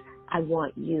 beloveds, I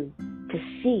want you to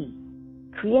see,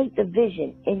 create the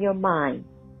vision in your mind,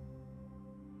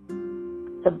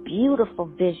 the beautiful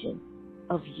vision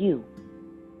of you.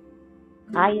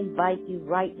 I invite you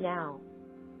right now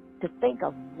to think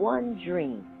of one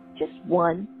dream, just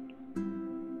one,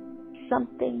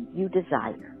 something you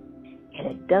desire. And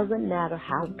it doesn't matter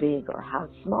how big or how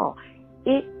small.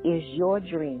 It is your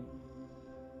dream.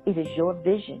 It is your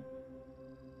vision.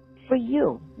 For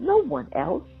you, no one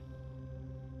else.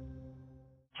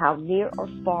 How near or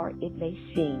far it may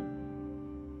seem.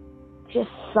 Just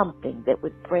something that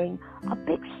would bring a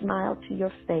big smile to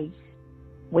your face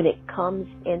when it comes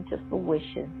into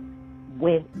fruition,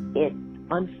 when it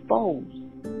unfolds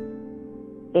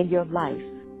in your life,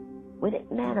 when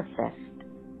it manifests.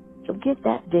 So get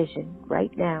that vision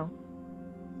right now.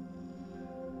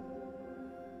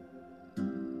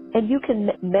 And you can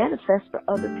manifest for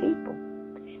other people.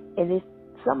 And if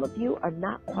some of you are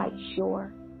not quite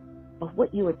sure of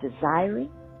what you are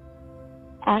desiring,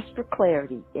 ask for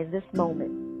clarity in this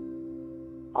moment.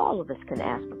 All of us can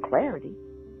ask for clarity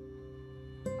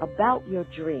about your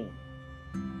dream.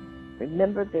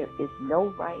 Remember, there is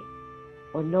no right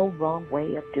or no wrong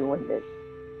way of doing this.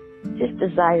 Just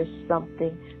desire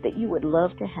something that you would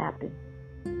love to happen.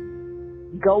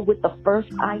 Go with the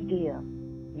first idea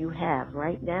you have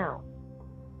right now.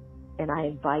 And I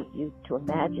invite you to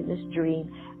imagine this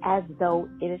dream as though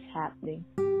it is happening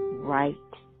right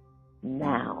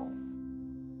now.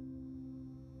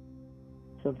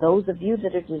 So those of you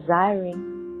that are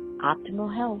desiring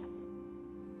optimal health,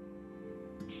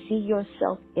 see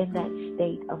yourself in that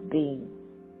state of being.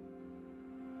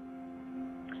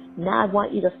 Now I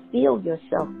want you to feel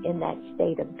yourself in that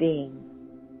state of being.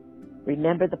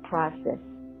 Remember the process.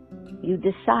 You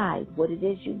decide what it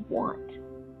is you want.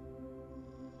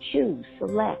 Choose,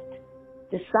 select.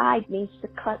 Decide means to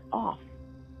cut off.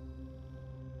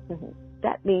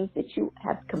 That means that you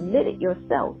have committed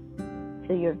yourself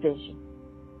to your vision,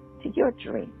 to your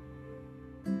dream.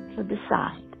 So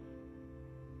decide.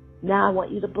 Now I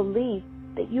want you to believe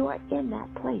that you are in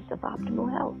that place of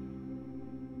optimal health.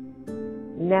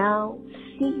 Now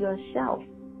see yourself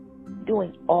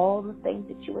doing all the things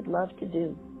that you would love to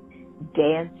do.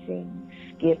 Dancing,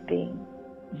 skipping,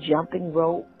 jumping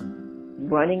rope,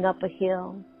 running up a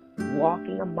hill,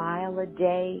 walking a mile a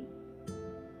day.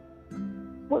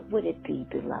 What would it be,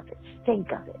 beloveds?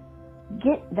 Think of it.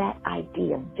 Get that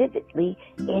idea vividly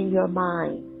in your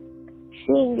mind.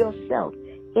 Seeing yourself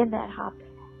in that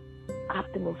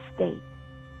optimal state.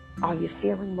 Are you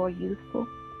feeling more youthful?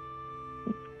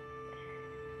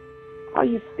 Are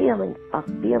you feeling a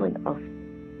feeling of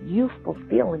youthful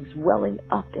feelings welling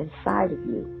up inside of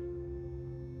you?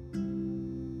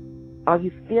 Are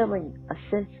you feeling a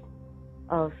sense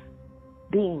of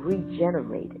being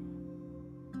regenerated,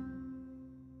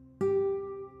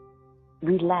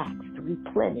 relaxed,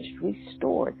 replenished,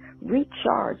 restored,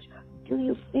 recharged? Do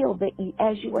you feel that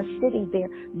as you are sitting there,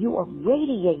 you are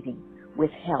radiating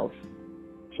with health?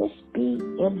 Just be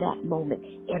in that moment.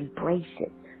 Embrace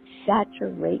it.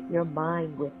 Saturate your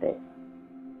mind with it.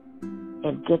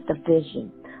 And get the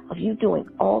vision of you doing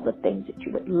all the things that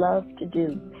you would love to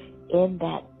do in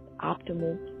that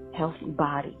optimal, healthy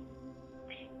body.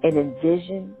 And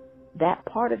envision that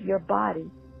part of your body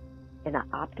in an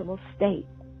optimal state.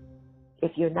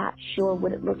 If you're not sure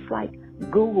what it looks like,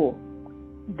 Google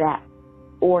that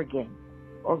organ,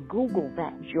 or Google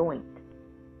that joint,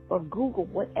 or Google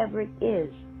whatever it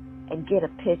is, and get a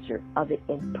picture of it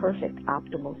in perfect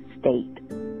optimal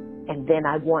state. And then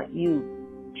I want you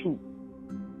to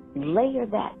layer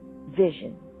that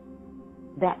vision,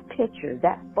 that picture,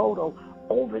 that photo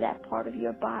over that part of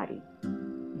your body.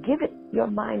 Give it your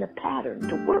mind a pattern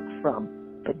to work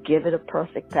from, but give it a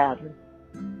perfect pattern.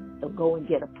 So go and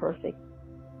get a perfect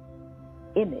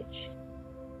image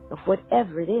of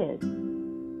whatever it is.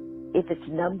 If it's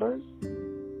numbers,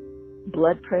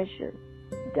 blood pressure,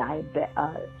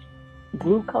 diabetes,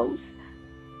 glucose,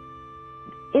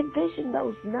 envision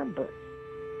those numbers,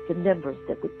 the numbers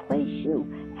that would place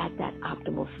you at that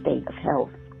optimal state of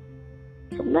health.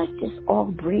 So let's just all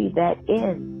breathe that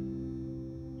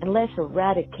in, and let's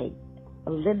eradicate,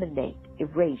 eliminate,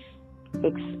 erase,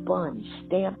 expunge,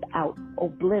 stamp out,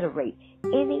 obliterate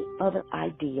any other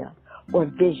idea or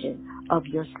vision of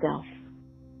yourself.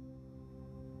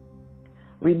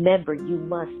 Remember, you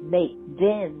must make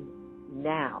then,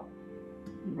 now,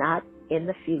 not in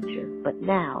the future, but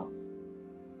now,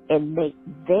 and make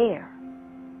there,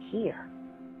 here,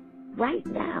 right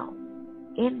now,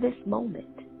 in this moment.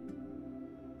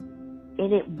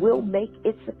 And it will make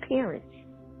its appearance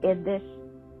in this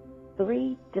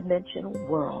three-dimensional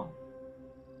world.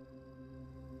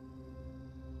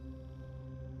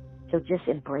 So just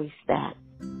embrace that.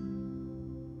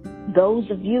 Those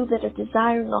of you that are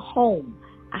desiring a home,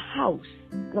 a house,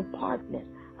 an apartment,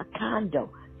 a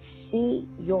condo, see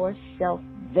yourself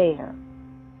there,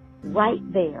 right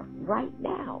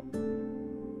now,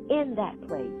 in that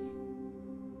place.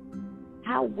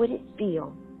 How would it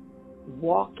feel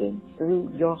walking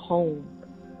through your home?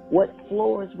 What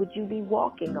floors would you be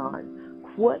walking on?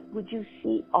 What would you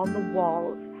see on the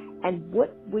walls? And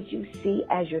what would you see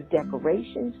as your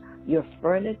decorations, your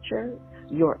furniture,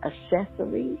 your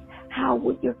accessories? How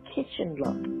would your kitchen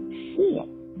look? See it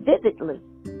vividly,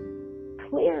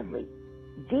 clearly,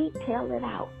 detail it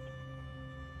out.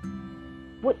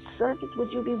 What surface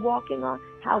would you be walking on?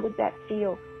 How would that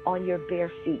feel on your bare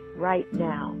feet right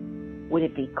now? Would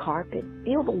it be carpet?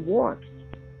 Feel the warmth.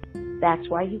 That's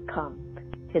why you come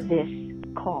to this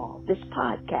call, this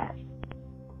podcast,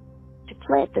 to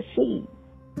plant the seeds,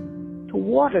 to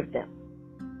water them,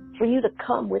 for you to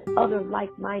come with other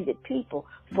like-minded people,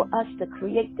 for us to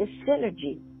create this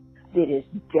synergy that is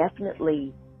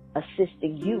definitely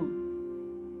assisting you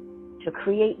to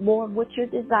create more of what you're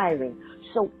desiring.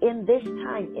 So in this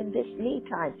time, in this me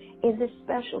time, in this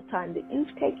special time that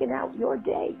you've taken out your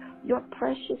day, your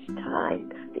precious time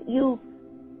that you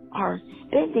are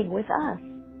spending with us,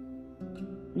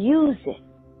 use it.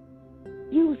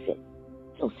 Use it.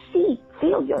 So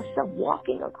feel yourself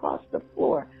walking across the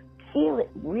floor. Feel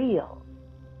it real.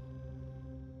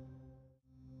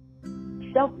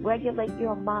 Self-regulate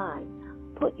your mind.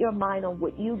 Put your mind on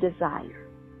what you desire.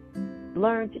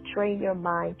 Learn to train your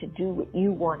mind to do what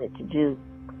you want it to do.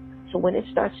 So when it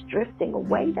starts drifting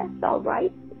away, that's all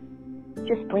right.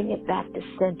 Just bring it back to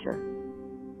center.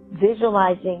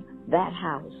 Visualizing that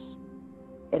house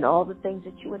and all the things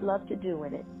that you would love to do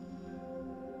in it.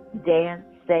 Dance,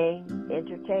 sing,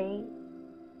 entertain,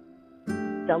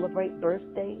 celebrate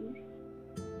birthdays,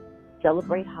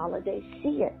 celebrate holidays.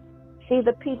 See it. See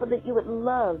the people that you would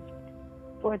love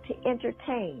for to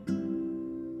entertain,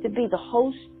 to be the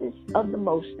hostess of the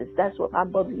mostest. That's what my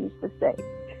mother used to say.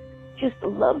 She used to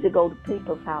love to go to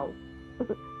people's house,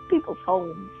 people's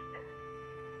homes,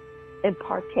 and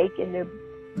partake in their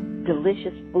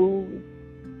delicious food,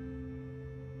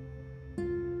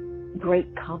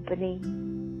 great company,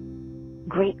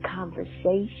 great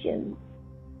conversation.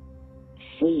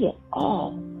 See it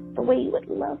all the way you would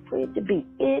love for it to be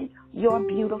in your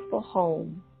beautiful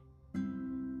home.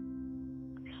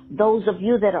 Those of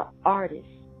you that are artists,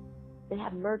 that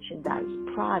have merchandise,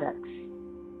 products,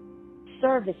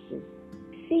 services,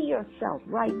 see yourself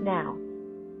right now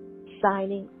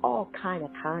signing all kind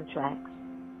of contracts.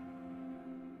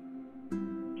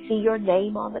 See your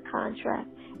name on the contract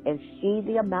and see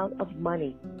the amount of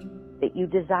money that you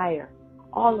desire.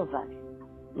 All of us,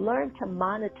 learn to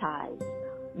monetize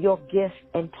your gifts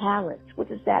and talents. What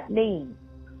does that mean?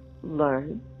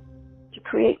 Learn to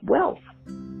create wealth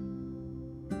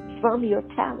from your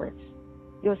talents,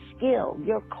 your skill,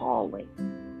 your calling,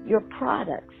 your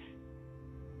products.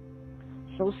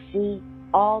 So see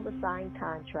all the signed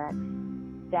contracts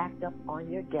stacked up on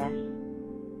your desk.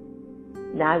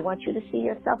 Now I want you to see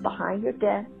yourself behind your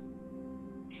desk,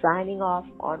 signing off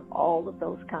on all of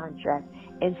those contracts,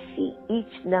 and see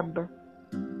each number,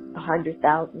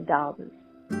 $100,000,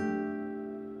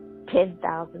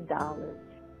 $10,000,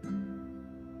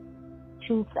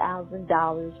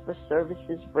 $2,000 for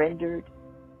services rendered.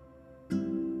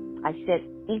 I sent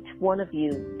each one of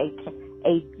you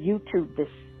a YouTube this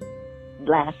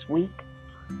last week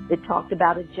that talked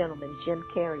about a gentleman, Jim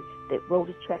Carrey, that wrote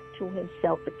a check to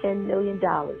himself for $10 million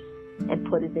and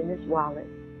put it in his wallet.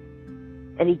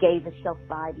 And he gave himself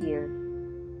 5 years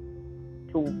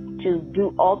to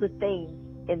do all the things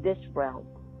in this realm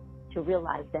to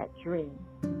realize that dream.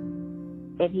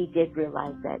 And he did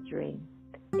realize that dream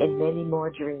and many more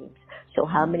dreams. So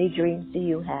how many dreams do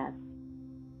you have?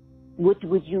 What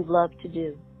would you love to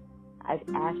do? I've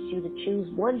asked you to choose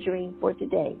one dream for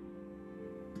today.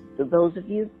 So those of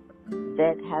you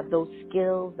that have those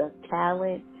skills, the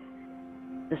talent,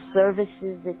 the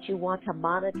services that you want to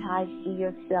monetize, see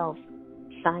yourself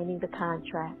signing the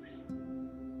contracts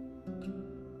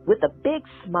with a big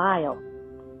smile,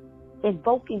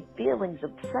 invoking feelings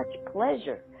of such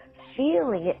pleasure,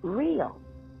 feeling it real.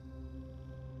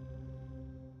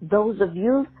 Those of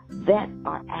you that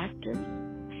are actors,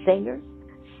 singers,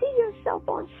 see yourself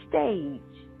on stage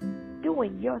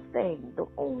doing your thing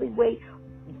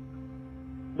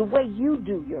the way you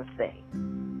do your thing,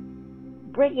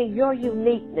 bringing your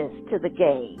uniqueness to the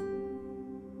game,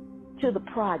 to the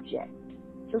project.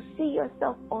 So see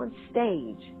yourself on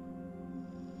stage,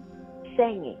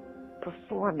 singing,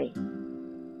 performing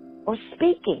or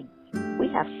speaking. We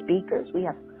have speakers, we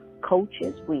have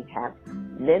coaches, we have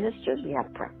ministers, we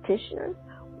have practitioners.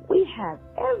 We have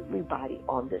everybody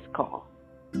on this call.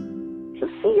 So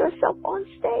see yourself on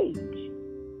stage,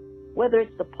 whether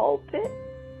it's the pulpit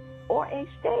or a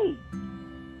stage.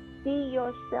 See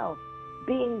yourself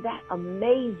being that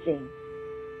amazing,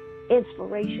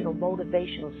 inspirational,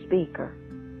 motivational speaker.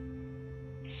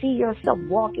 See yourself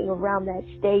walking around that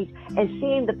stage and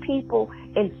seeing the people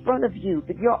in front of you,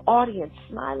 your audience,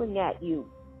 smiling at you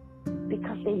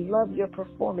because they love your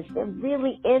performance. They're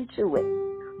really into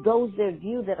it. Those of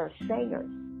you that are singers,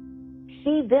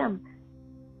 see them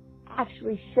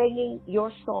actually singing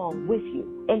your song with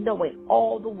you and knowing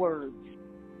all the words.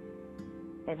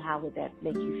 And how would that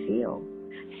make you feel?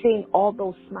 Seeing all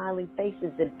those smiling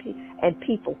faces and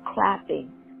people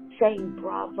clapping, saying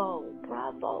bravo,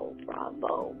 bravo,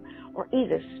 bravo, or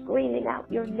either screaming out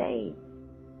your name,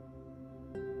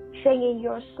 singing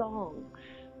your songs.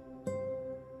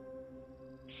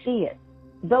 See it.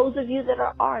 Those of you that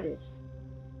are artists,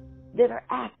 that are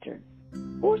actors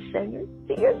or singers,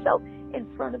 see yourself in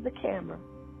front of the camera,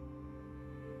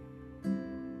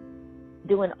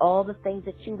 doing all the things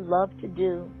that you love to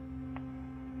do,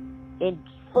 and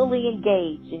fully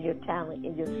engaged in your talent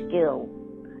and your skill,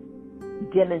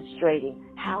 demonstrating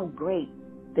how great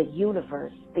the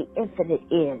universe, the infinite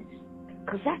is.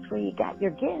 Because that's where you got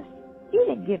your gift. You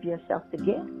didn't give yourself the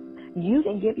gift. You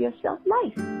didn't give yourself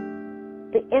life.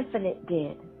 The infinite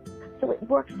did. So it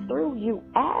works through you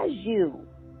as you.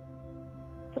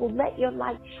 So let your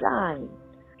light shine.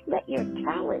 Let your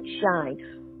talent shine.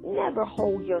 Never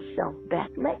hold yourself back.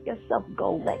 Let yourself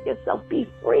go. Let yourself be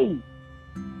free.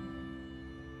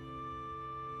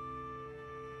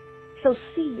 So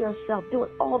see yourself doing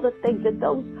all the things that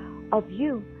those of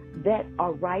you that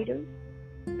are writers,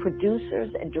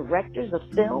 producers, and directors of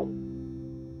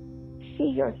film, see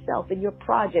yourself in your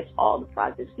projects, all the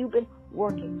projects you've been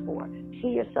working for. See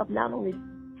yourself not only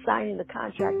signing the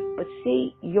contract, but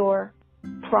see your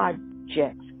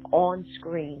projects on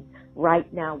screen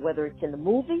right now, whether it's in the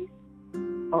movies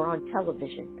or on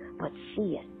television. But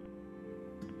see it.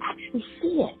 Actually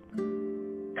see it.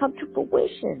 Come to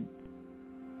fruition.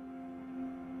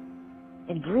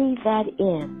 And breathe that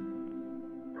in.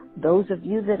 Those of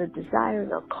you that are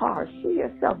desiring a car, see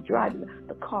yourself driving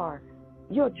the car,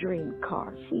 your dream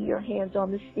car. See your hands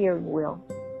on the steering wheel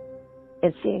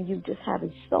and seeing you just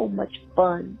having so much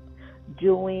fun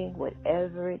doing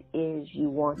whatever it is you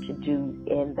want to do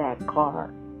in that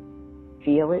car.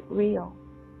 Feel it real.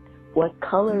 What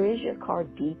color is your car?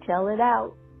 Detail it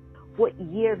out. What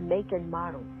year, make, and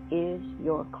model is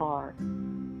your car?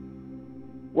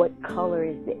 What color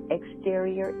is the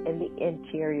exterior and the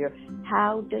interior?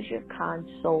 How does your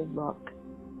console look?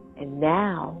 And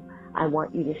now I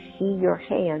want you to see your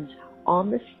hands on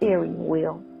the steering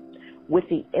wheel with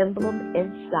the emblem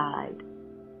inside.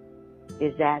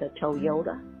 Is that a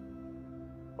Toyota?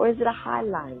 Or is it a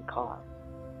Highline car?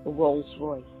 A Rolls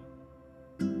Royce?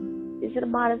 Is it a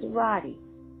Maserati?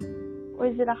 Or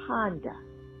is it a Honda?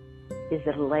 Is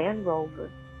it a Land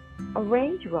Rover? A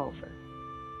Range Rover?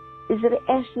 Is it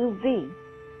an SUV?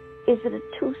 Is it a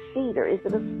two-seater? Is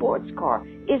it a sports car?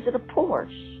 Is it a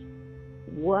Porsche?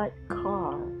 What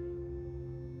car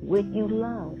would you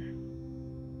love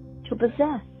to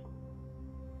possess?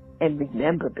 And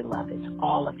remember, beloveds,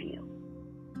 all of you,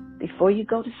 before you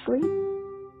go to sleep,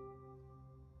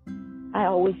 I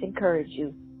always encourage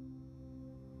you,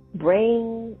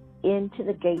 bring into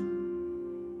the gate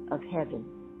of heaven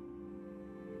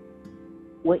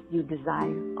what you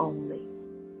desire only.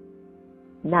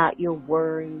 Not your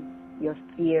worries, your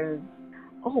fears.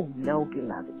 Oh no,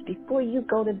 beloveds. Before you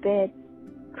go to bed,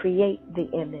 create the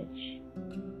image.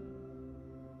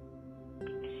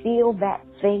 Feel that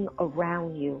thing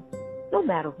around you, no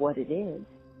matter what it is.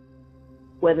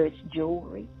 Whether it's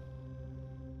jewelry,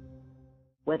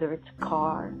 whether it's a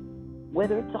car,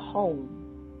 whether it's a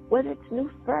home, whether it's new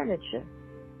furniture,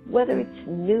 whether it's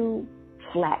new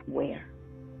flatware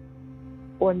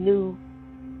or new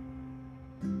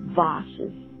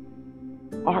vases,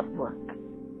 artwork,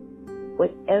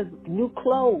 whatever, new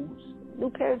clothes,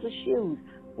 new pairs of shoes,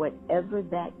 whatever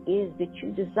that is that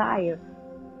you desire,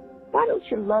 why don't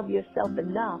you love yourself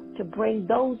enough to bring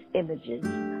those images,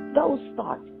 those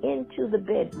thoughts into the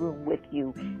bedroom with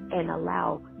you and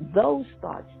allow those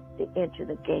thoughts to enter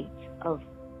the gates of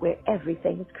where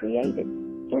everything is created,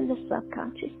 in the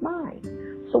subconscious mind.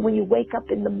 So when you wake up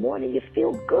in the morning, you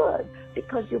feel good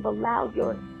because you've allowed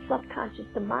your subconscious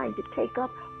mind to take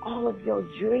up all of your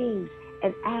dreams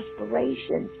and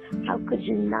aspirations. How could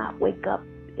you not wake up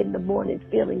in the morning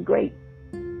feeling great?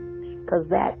 because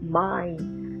that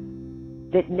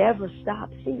mind that never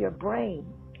stops, see, your brain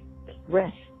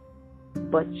rests,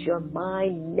 but your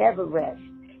mind never rests.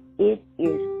 It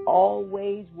is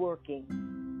always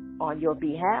working on your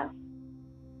behalf,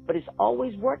 but it's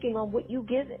always working on what you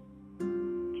give it.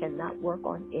 Cannot work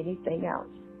on anything else.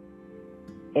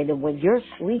 And then when you're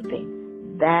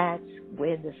sleeping, that's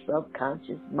when the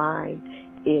subconscious mind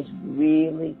is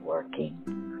really working,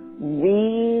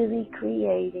 really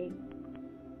creating.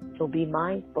 So be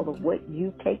mindful of what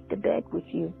you take to bed with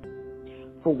you.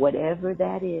 For whatever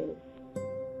that is,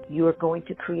 you are going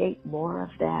to create more of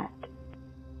that.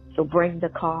 So bring the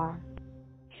car,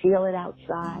 feel it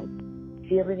outside,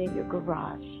 feel it in your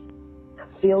garage,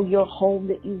 feel your home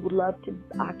that you would love to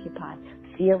occupy,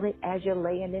 feel it as you're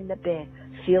laying in the bed,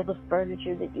 feel the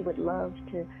furniture that you would love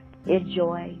to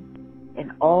enjoy,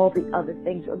 and all the other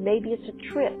things. Or maybe it's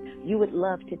a trip you would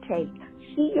love to take.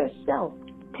 See yourself,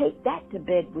 take that to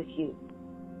bed with you.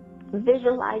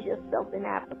 Visualize yourself in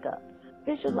Africa.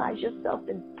 Visualize yourself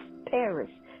in Paris.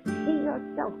 See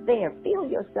yourself there. Feel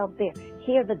yourself there.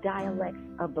 Hear the dialects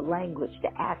of the language, the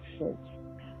accents.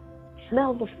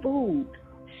 Smell the food.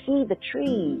 See the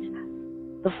trees,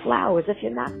 the flowers. If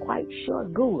you're not quite sure,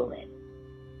 Google it.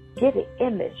 Get an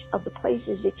image of the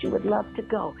places that you would love to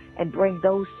go and bring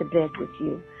those to bed with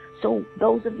you. So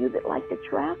those of you that like to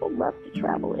travel, love to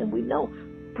travel, and we know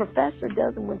Professor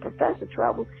does, and when Professor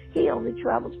travels, he only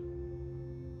travels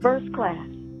first class,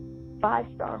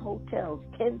 5-star hotels,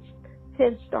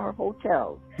 10-star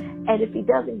hotels. And if he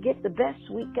doesn't get the best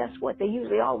suite, guess what? They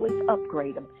usually always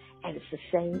upgrade them. And it's the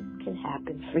same can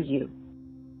happen for you.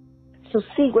 So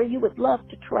see where you would love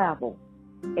to travel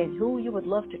and who you would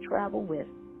love to travel with.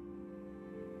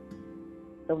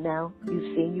 So now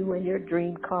you've seen you in your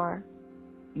dream car.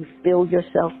 You feel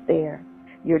yourself there.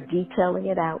 You're detailing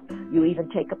it out. You even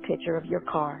take a picture of your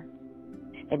car.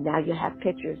 And now you have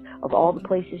pictures of all the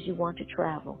places you want to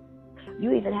travel.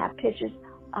 You even have pictures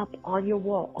up on your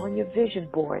wall, on your vision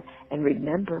board. And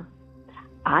remember,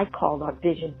 I call our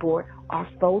vision board our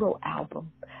photo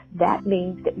album. That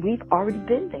means that we've already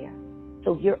been there.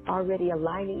 So you're already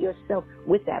aligning yourself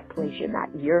with that place. You're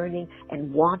not yearning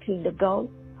and wanting to go.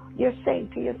 You're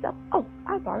saying to yourself, oh,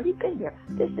 I've already been there.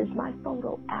 This is my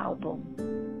photo album.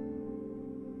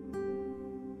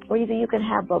 Or either you can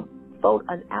have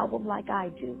an album like I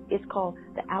do. It's called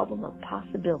the Album of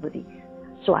Possibilities.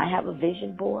 So I have a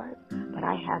vision board, but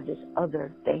I have this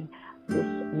other thing, this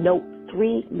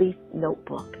 3-leaf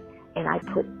notebook. And I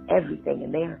put everything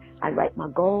in there. I write my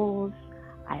goals.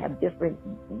 I have different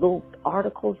little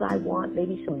articles I want,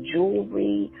 maybe some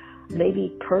jewelry,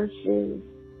 maybe purses,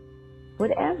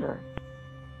 whatever.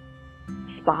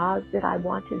 Spas that I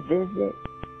want to visit.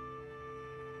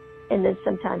 And then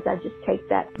sometimes I just take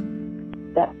that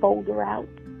folder out,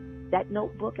 that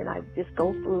notebook, and I just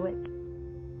go through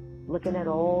it, looking at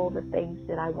all the things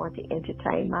that I want to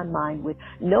entertain my mind with,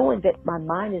 knowing that my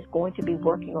mind is going to be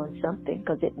working on something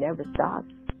because it never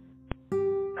stops.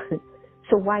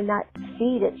 So why not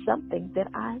feed it something that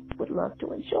I would love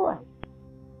to enjoy?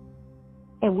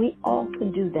 And we all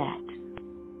can do that.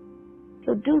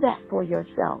 So do that for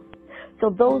yourself. So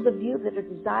those of you that are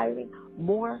desiring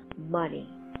more money,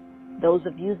 those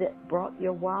of you that brought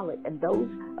your wallet, and those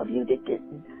of you that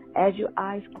didn't, as your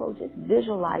eyes close, just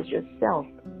visualize yourself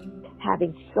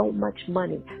having so much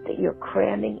money that you're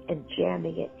cramming and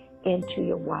jamming it into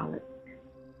your wallet,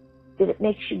 that it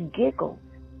makes you giggle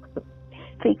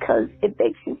because it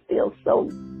makes you feel so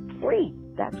free.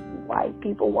 That's why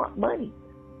people want money,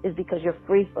 is because you're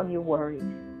free from your worries.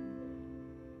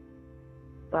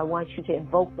 So I want you to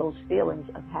invoke those feelings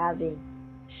of having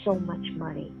so much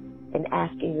money and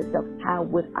asking yourself, how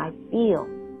would I feel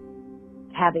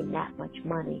having that much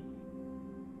money?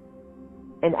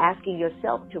 And asking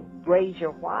yourself to raise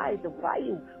your whys of why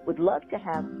you would love to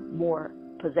have more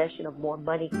possession of more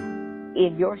money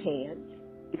in your hands,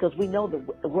 because we know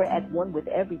that we're at one with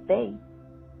everything.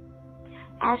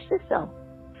 Ask yourself,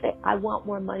 say, I want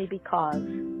more money because,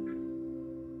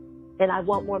 and I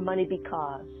want more money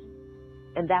because.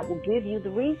 And that will give you the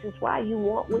reasons why you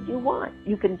want what you want.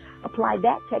 You can apply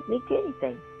that technique to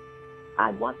anything.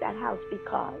 I want that house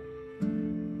because.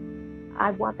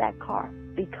 I want that car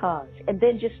because. And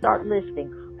then just start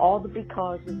listing all the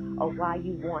becauses of why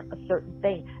you want a certain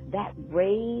thing. That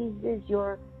raises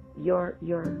your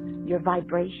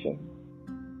vibration,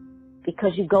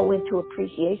 because you go into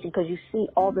appreciation, because you see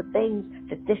all the things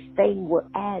that this thing will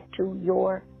add to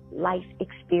your life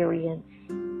experience.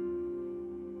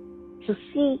 So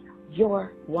see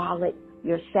your wallet,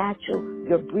 your satchel,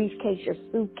 your briefcase, your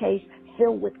suitcase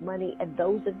filled with money. And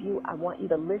those of you, I want you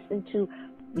to listen to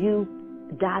you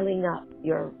dialing up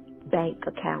your bank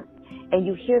account, and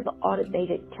you hear the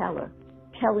automated teller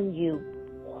telling you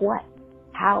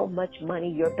how much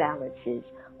money your balance is.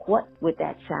 What would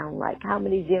that sound like? How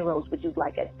many zeros would you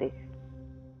like at the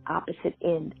opposite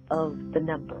end of the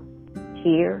number?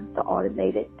 Hear the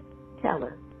automated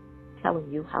teller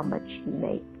telling you how much you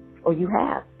make or you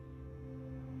have.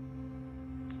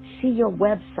 See your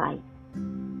website.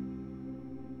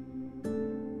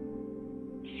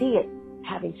 See it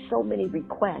having so many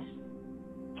requests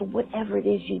for whatever it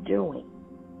is you're doing.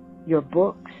 Your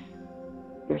books,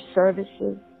 your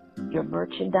services, your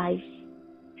merchandise.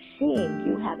 Seeing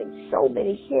you having so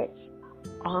many hits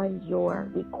on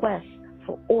your requests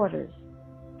for orders,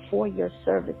 for your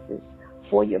services,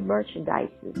 for your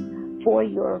merchandises, for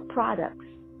your products,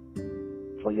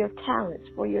 for your talents,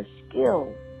 for your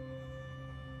skills.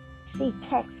 See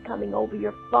text coming over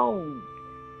your phone,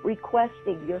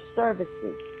 requesting your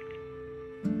services.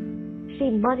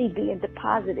 See money being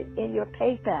deposited in your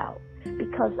PayPal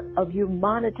because of you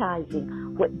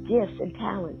monetizing what gifts and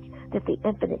talents that the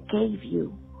Infinite gave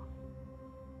you.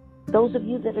 Those of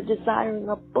you that are desiring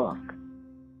a book,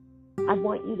 I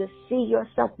want you to see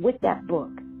yourself with that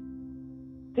book.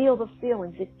 Feel the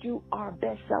feelings that you are a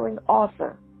best-selling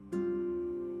author,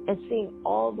 and seeing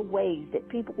all the ways that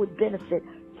people would benefit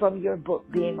from your book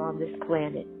being on this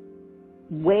planet,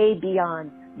 way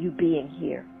beyond you being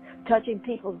here, touching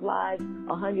people's lives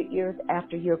 100 years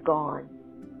after you're gone.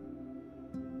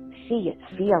 See it,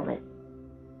 feel it,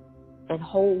 and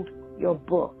hold your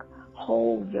book,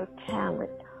 hold your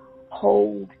talent,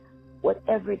 hold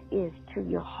whatever it is to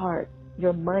your heart,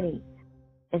 your money,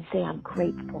 and say, I'm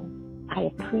grateful. I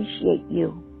appreciate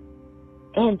you.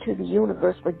 And to the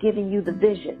universe for giving you the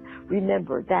vision.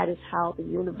 Remember, that is how the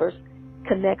universe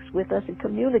connects with us and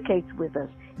communicates with us,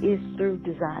 is through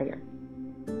desire.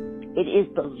 It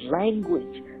is the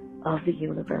language of the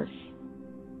universe.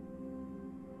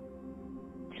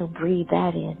 So breathe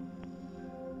that in.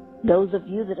 Those of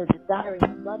you that are desiring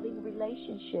a loving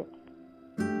relationship,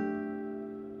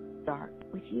 start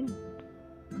with you.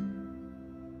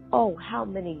 Oh, how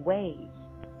many ways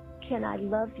can I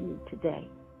love you today?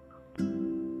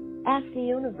 Ask the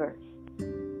universe,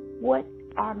 what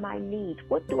are my needs?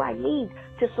 What do I need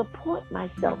to support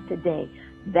myself today?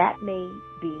 That may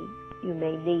be, you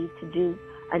may need to do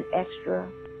an extra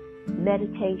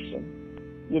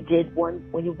meditation. You did one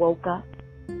when you woke up.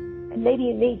 And maybe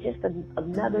you need just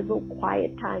another little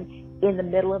quiet time in the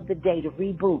middle of the day to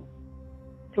reboot,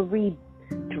 to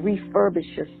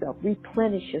refurbish yourself,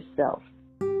 replenish yourself.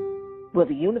 Well,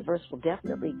 the universe will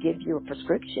definitely give you a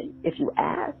prescription if you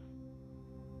ask.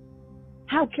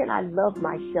 How can I love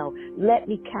myself? Let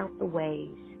me count the ways.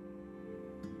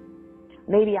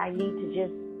 Maybe I need to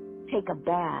just take a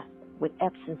bath with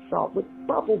Epsom salt, with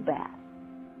bubble bath,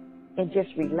 and just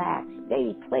relax.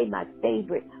 Maybe play my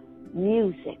favorite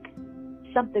music,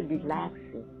 something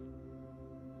relaxing.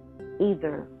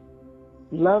 Either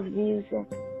love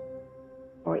music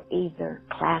or either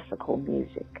classical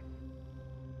music.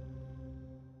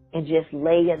 And just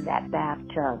lay in that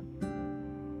bathtub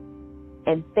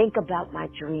and think about my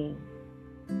dream.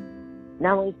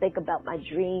 Not only think about my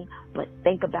dream, but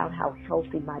think about how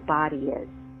healthy my body is.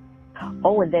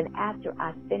 Oh, and then after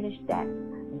I finish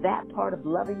that part of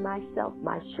loving myself,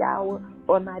 my shower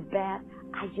or my bath,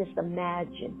 I just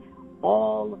imagine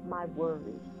all of my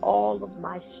worries, all of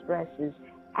my stresses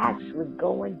actually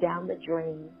going down the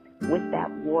drain with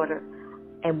that water.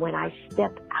 And when I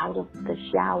step out of the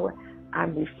shower,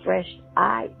 I'm refreshed.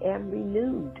 I am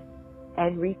renewed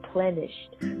and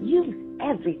replenished. Use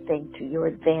everything to your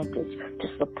advantage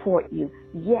to support you.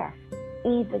 Yes,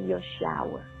 even your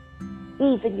shower,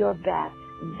 even your bath.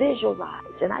 Visualize,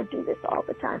 and I do this all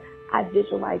the time. I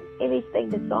visualize anything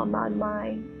that's on my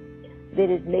mind that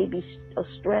is maybe a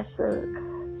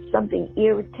stressor, something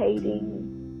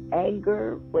irritating,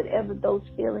 anger, whatever those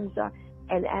feelings are.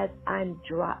 And as I'm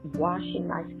washing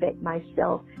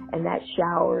myself and that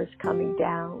shower is coming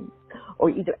down, or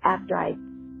either after I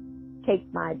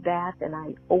take my bath and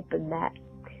I open that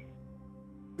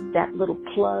little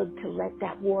plug to let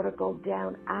that water go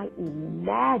down, I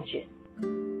imagine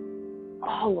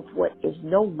all of what is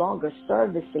no longer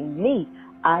servicing me.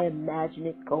 I imagine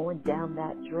it going down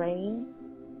that drain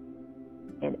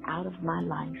and out of my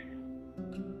life,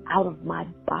 out of my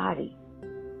body.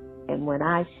 And when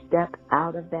I step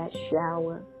out of that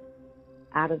shower,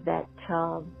 out of that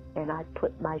tub, and I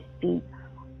put my feet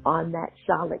on that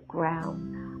solid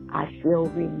ground, I feel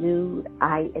renewed.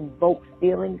 I invoke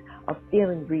feelings of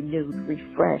feeling renewed,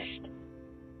 refreshed,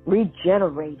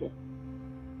 regenerated.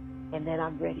 And then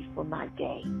I'm ready for my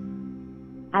day.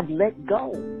 I've let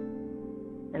go,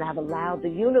 and I've allowed the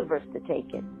universe to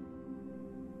take it.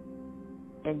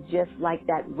 And just like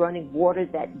that running water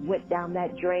that went down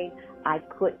that drain, I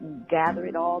couldn't gather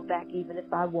it all back even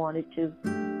if I wanted to,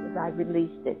 because I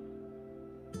released it.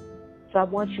 So I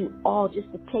want you all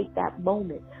just to take that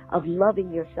moment of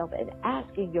loving yourself and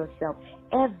asking yourself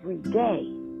every day,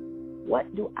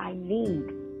 what do I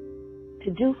need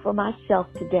to do for myself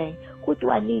today? What do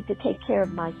I need to take care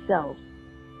of myself?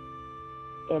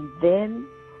 And then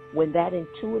when that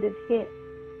intuitive hits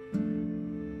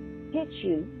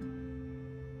you,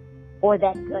 or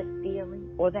that gut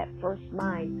feeling, or that first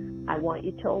mind, I want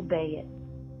you to obey it.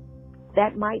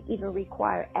 That might even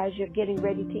require, as you're getting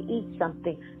ready to eat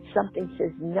something, something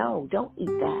says, no, don't eat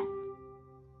that.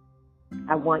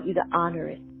 I want you to honor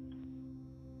it.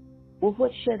 Well,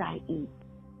 what should I eat?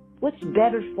 What's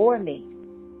better for me?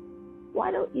 Why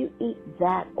don't you eat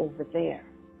that over there?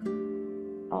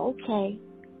 Okay.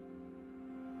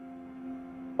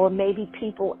 Or maybe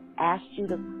people asked you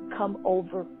to come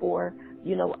over for,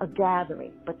 a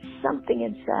gathering, but something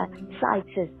inside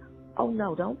says, oh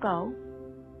no, don't go.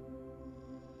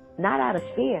 Not out of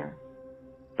fear,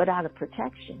 but out of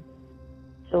protection.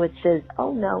 So it says,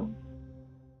 oh no,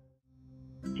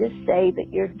 just say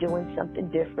that you're doing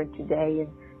something different today and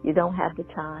you don't have the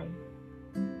time.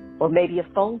 Or maybe a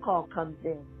phone call comes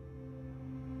in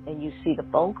and you see the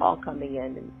phone call coming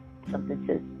in and something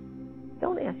says,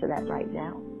 don't answer that right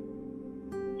now.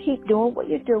 Keep doing what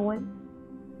you're doing,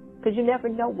 because you never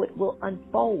know what will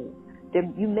unfold.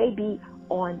 You may be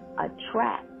on a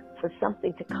track for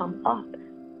something to come up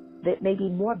that may be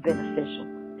more beneficial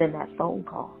than that phone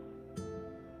call.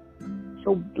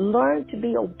 So learn to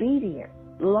be obedient.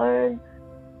 Learn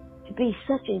to be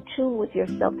such in tune with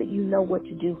yourself that you know what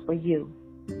to do for you.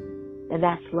 And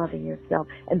that's loving yourself.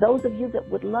 And those of you that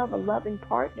would love a loving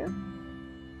partner,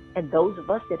 and those of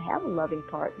us that have a loving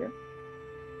partner,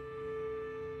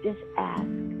 just ask,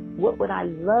 what would I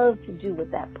love to do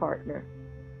with that partner?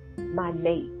 My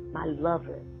mate, my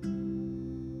lover,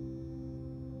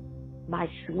 my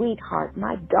sweetheart,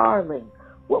 my darling.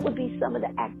 What would be some of the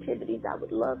activities I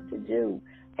would love to do?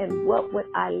 And what would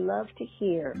I love to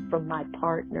hear from my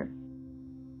partner?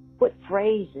 What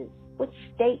phrases, what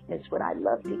statements would I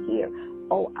love to hear?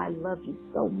 Oh, I love you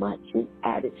so much. You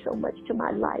added so much to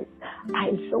my life. I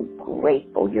am so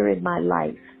grateful you're in my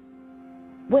life.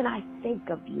 When I think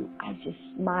of you, I just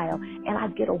smile and I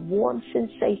get a warm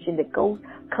sensation that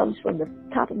comes from the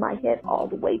top of my head all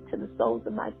the way to the soles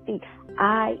of my feet.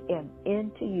 I am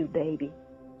into you, baby.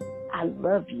 I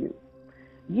love you.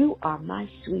 You are my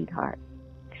sweetheart.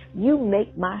 You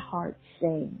make my heart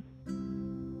sing.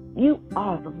 You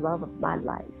are the love of my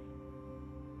life.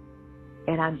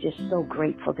 And I'm just so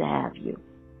grateful to have you.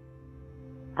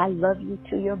 I love you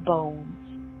to your bones.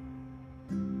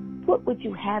 What would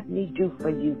you have me do for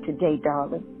you today,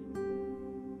 darling?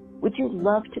 Would you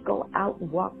love to go out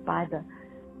and walk by the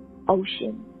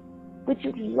ocean? Would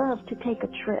you love to take a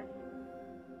trip?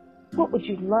 What would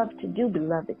you love to do,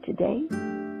 beloved, today?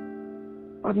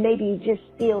 Or maybe you just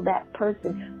feel that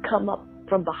person come up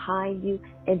from behind you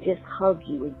and just hug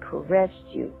you and caress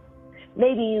you.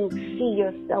 Maybe you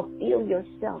feel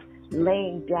yourself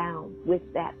laying down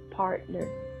with that partner,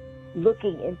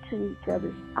 looking into each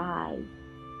other's eyes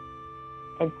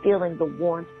and feeling the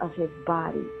warmth of his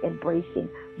body, embracing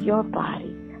your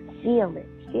body. Feel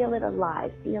it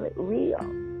alive, feel it real.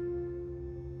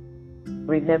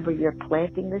 Remember, you're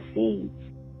planting the seeds.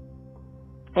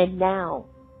 And now,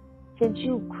 since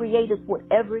you created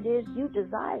whatever it is you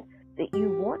desire that you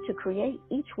want to create,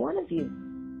 each one of you,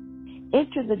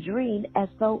 enter the dream as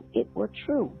though it were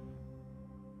true.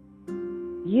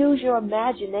 Use your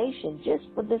imagination just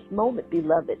for this moment,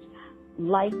 beloveds,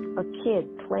 like a kid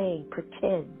playing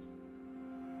pretend.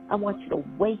 I want you to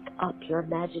wake up your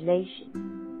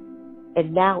imagination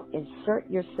and now insert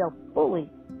yourself fully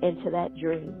into that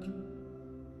dream.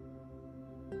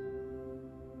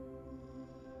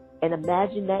 And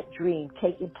imagine that dream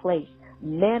taking place,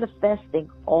 manifesting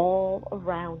all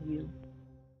around you.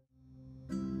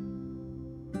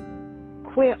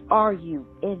 Where are you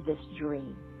in this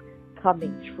dream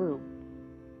coming true?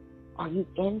 Are you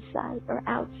inside or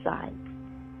outside?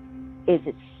 Is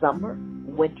it summer,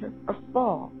 winter, or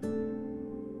fall?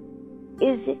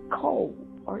 Is it cold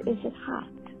or is it hot?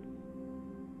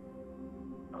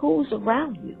 Who's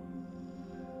around you?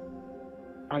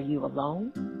 Are you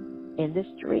alone in this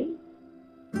dream?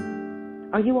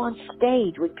 Are you on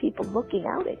stage with people looking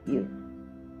out at you?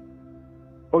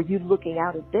 Or you looking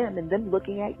out at them and them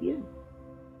looking at you?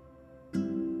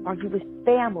 Are you with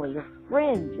family or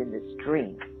friends in this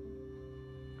dream?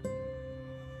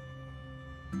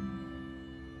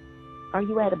 Are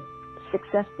you at a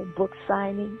successful book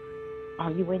signing?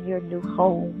 Are you in your new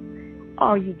home?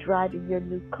 Are you driving your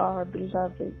new car,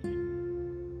 beloved?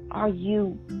 Are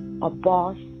you a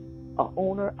boss, a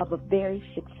owner of a very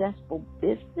successful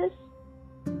business?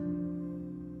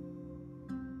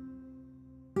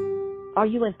 Are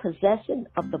you in possession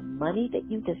of the money that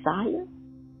you desire?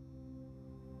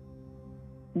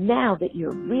 Now that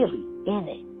you're really in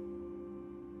it,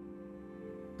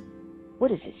 what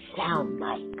does it sound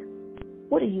like?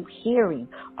 What are you hearing?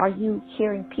 Are you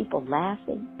hearing people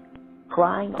laughing,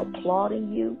 crying,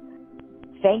 applauding you,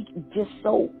 just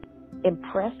so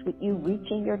impressed with you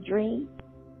reaching your dream?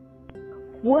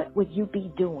 What would you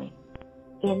be doing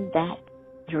in that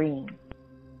dream?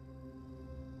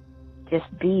 Just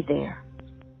be there.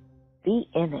 Be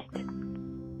in it.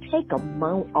 Take a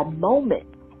moment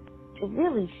to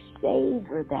really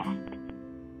savor that.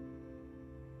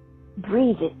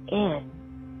 Breathe it in.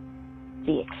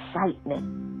 The excitement,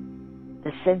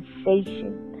 the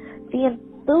sensation, the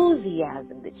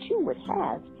enthusiasm that you would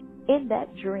have in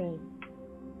that dream.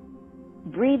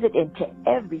 Breathe it into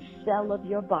every cell of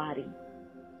your body.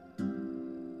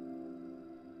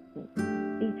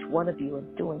 Each one of you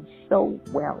is doing so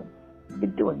well. You're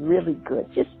doing really good.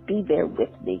 Just be there with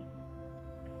me.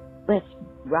 Let's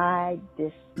ride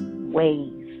this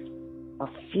wave of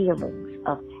feelings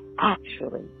of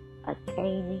actually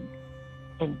attaining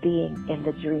and being in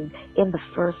the dream in the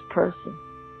first person.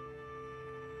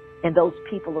 And those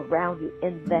people around you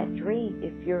in that dream,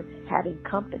 if you're having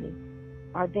company,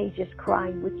 are they just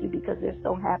crying with you because they're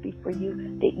so happy for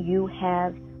you that you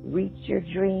have reached your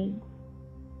dream?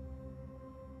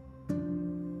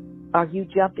 Are you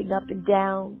jumping up and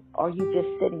down? Or are you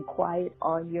just sitting quiet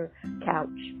on your couch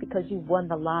because you won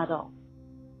the lotto?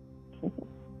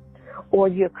 Or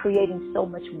you're creating so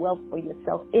much wealth for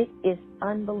yourself. It is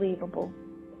unbelievable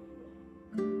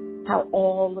how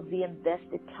all of the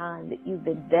invested time that you've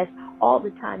invested, all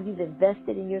the time you've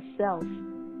invested in yourself,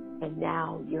 and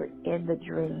now you're in the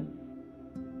dream,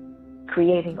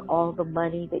 creating all the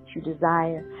money that you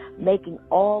desire, making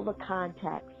all the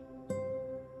contacts,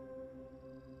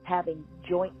 having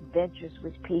joint ventures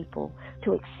with people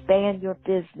to expand your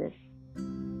business,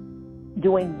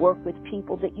 doing work with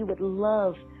people that you would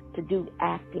love to do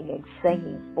acting and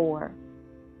singing for.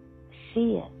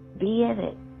 See it. Be in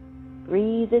it.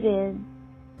 Breathe it in.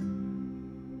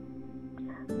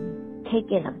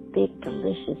 Take in a big,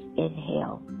 delicious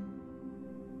inhale.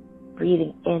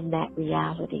 Breathing in that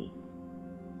reality.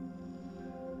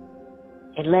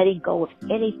 And letting go of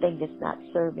anything that's not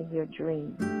serving your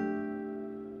dream.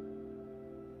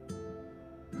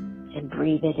 And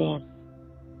breathe it in.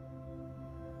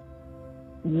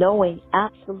 Knowing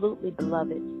absolutely,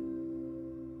 beloved,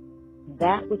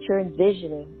 that which you're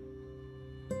envisioning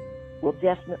will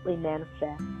definitely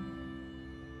manifest,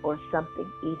 or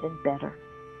something even better.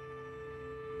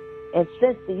 And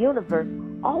since the universe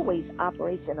always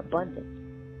operates in abundance,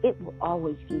 it will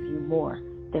always give you more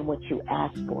than what you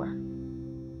ask for.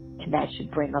 And that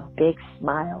should bring a big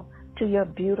smile to your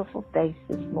beautiful face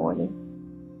this morning.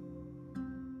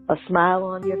 A smile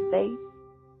on your face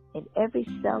in every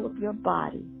cell of your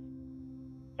body,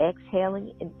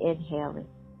 exhaling and inhaling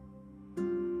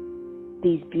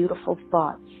these beautiful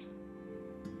thoughts.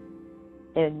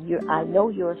 And I know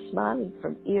you're smiling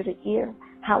from ear to ear.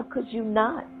 How could you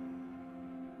not?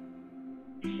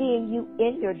 Seeing you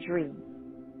in your dream,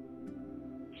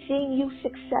 seeing you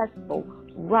successful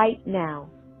right now,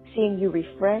 seeing you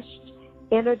refreshed,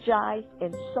 energized,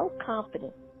 and so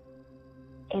confident,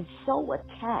 and so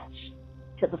attached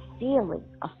to the feeling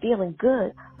of feeling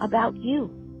good about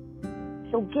you.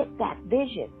 So get that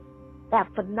vision, that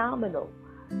phenomenal,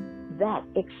 that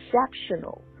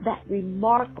exceptional, that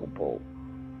remarkable,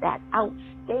 that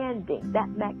outstanding, that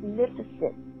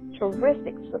magnificent,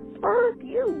 terrific, superb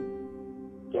you.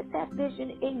 Get that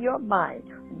vision in your mind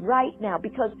right now,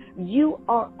 because you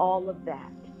are all of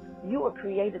that. You are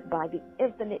created by the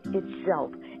infinite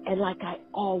itself. And like I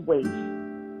always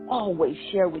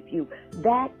share with you,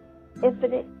 that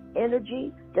infinite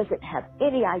energy doesn't have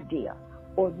any idea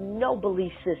or no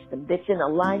belief system that's in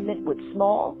alignment with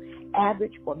small,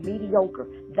 average, or mediocre.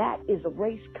 That is a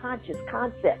race conscious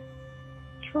concept.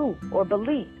 Truth or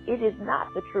belief, it is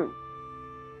not the truth.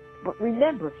 But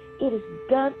remember, it is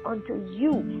done unto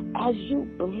you as you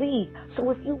believe.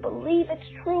 So if you believe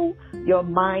it's true, your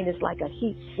mind is like a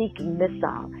heat-seeking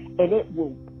missile, and it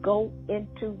will go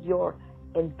into your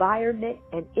environment,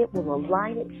 and it will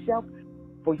align itself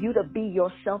for you to be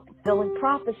your self-fulfilling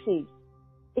prophecy.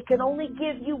 It can only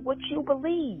give you what you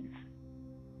believe.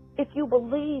 If you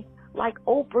believe like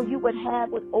Oprah, you would have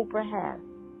what Oprah has.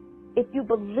 If you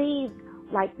believe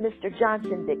like Mr.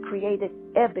 Johnson that created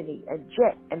Ebony and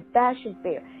Jet and Fashion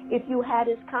Fair. If you had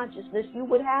his consciousness, you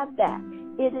would have that.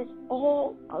 It is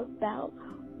all about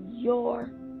your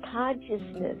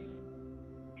consciousness.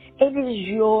 It is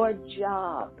your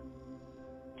job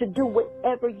to do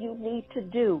whatever you need to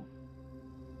do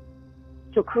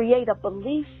to create a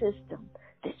belief system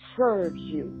that serves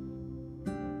you.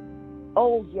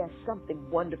 Oh, yes, something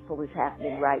wonderful is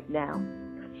happening right now.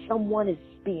 Someone is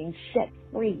being set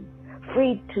free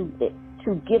to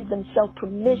give themselves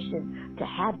permission to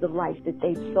have the life that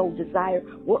they so desire.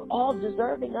 We're all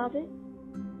deserving of it.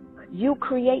 You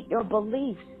create your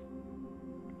beliefs,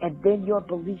 and then your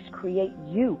beliefs create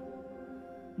you.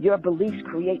 Your beliefs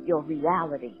create your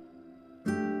reality.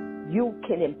 You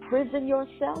can imprison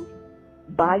yourself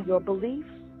by your beliefs,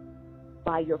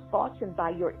 by your thoughts, and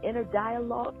by your inner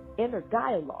dialogue.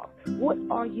 What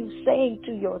are you saying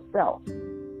to yourself?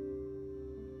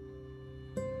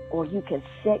 Or you can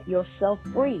set yourself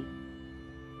free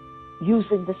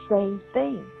using the same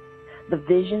thing. The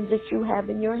visions that you have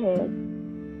in your head,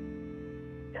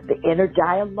 the inner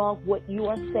dialogue, what you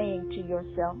are saying to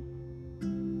yourself,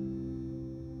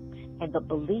 and the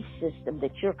belief system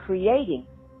that you're creating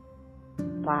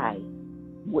by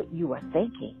what you are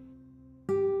thinking.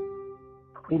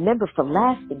 Remember, for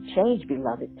lasting change,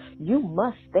 beloved, you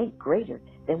must think greater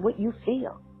than what you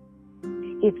feel.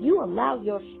 If you allow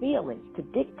your feelings to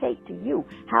dictate to you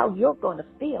how you're going to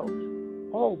feel,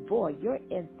 oh boy, you're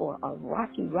in for a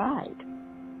rocky ride.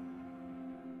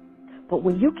 But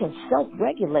when you can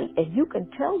self-regulate and you can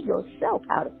tell yourself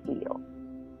how to feel,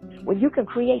 when you can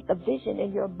create the vision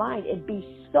in your mind and be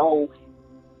so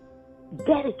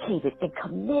dedicated and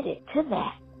committed to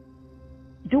that,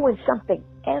 doing something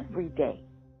every day,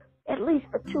 at least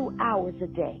for 2 hours a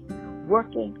day,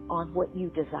 working on what you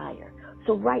desire.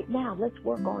 So right now, let's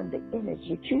work on the image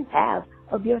that you have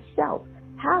of yourself.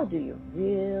 How do you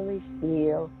really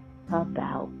feel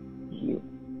about you?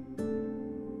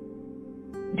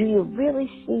 Do you really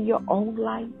see your own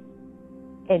light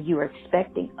and you're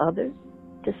expecting others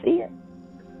to see it?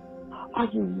 Are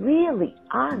you really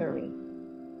honoring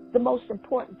the most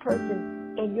important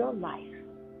person in your life?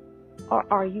 Or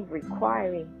are you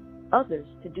requiring others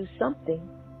to do something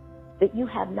that you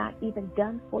have not even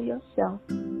done for yourself?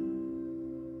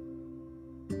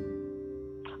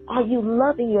 Are you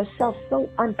loving yourself so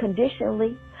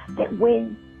unconditionally that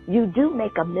when you do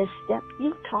make a misstep,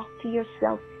 you talk to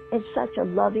yourself in such a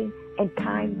loving and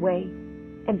kind way,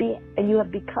 and you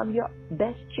have become your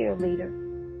best cheerleader,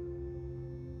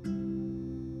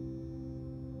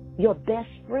 your best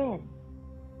friend?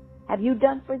 Have you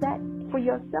done for that for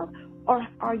yourself? Or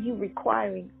are you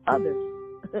requiring others?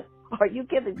 Are you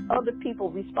giving other people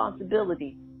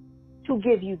responsibility to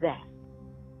give you that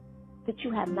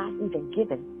you have not even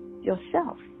given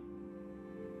yourself?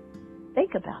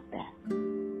 Think about that.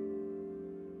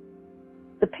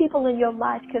 The people in your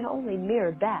life can only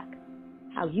mirror back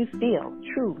how you feel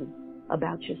truly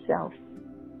about yourself.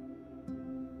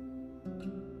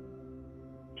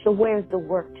 So where's the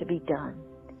work to be done?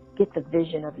 Get the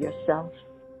vision of yourself.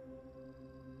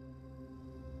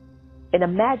 And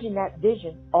imagine that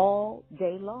vision all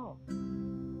day long.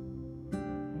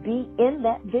 Be in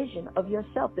that vision of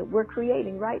yourself that we're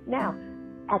creating right now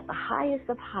at the highest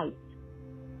of heights.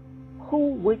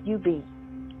 Who would you be?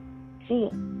 See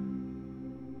it.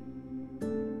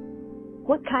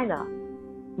 What kind of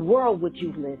world would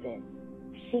you live in?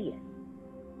 See it.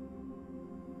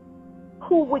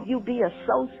 Who would you be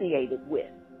associated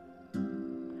with?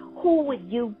 Who would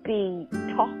you be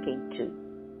talking to?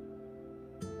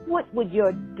 What would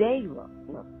your day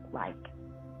look like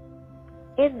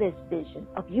in this vision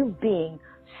of you being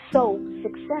so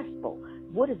successful?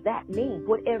 What does that mean?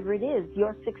 Whatever it is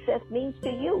your success means to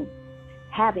you.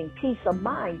 Having peace of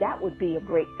mind, that would be a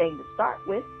great thing to start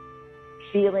with.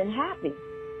 Feeling happy,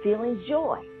 feeling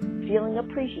joy, feeling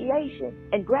appreciation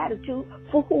and gratitude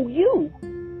for who you.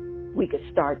 We could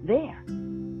start there.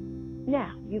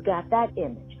 Now, you got that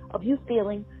image of you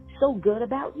feeling so good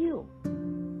about you.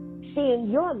 Seeing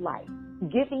your life,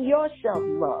 giving yourself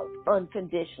love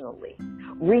unconditionally,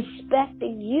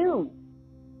 respecting you,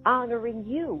 honoring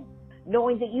you,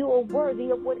 knowing that you are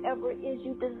worthy of whatever it is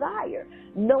you desire,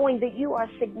 knowing that you are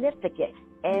significant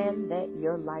and that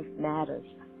your life matters.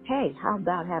 Hey, how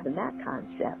about having that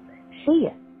concept? See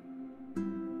it.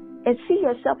 And see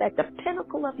yourself at the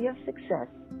pinnacle of your success.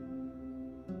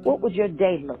 What would your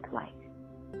day look like?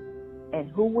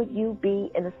 And who would you be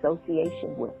in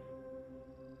association with?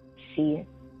 See it,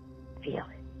 feel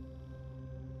it.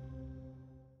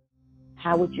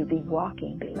 How would you be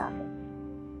walking, beloved?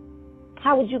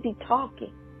 How would you be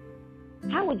talking?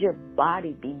 How would your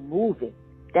body be moving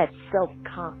that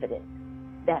self-confidence,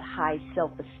 that high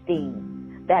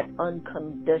self-esteem, that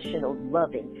unconditional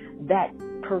loving, that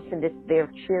person that's their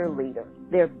cheerleader,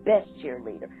 their best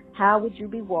cheerleader. How would you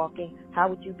be walking? How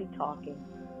would you be talking?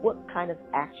 What kind of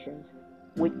actions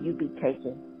would you be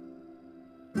taking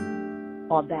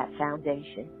on that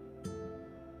foundation?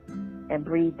 And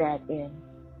breathe that in.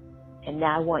 And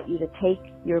now I want you to take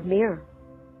your mirror.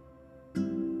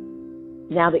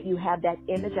 Now that you have that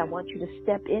image, I want you to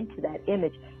step into that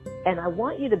image. And I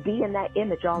want you to be in that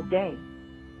image all day.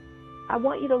 I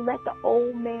want you to let the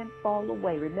old man fall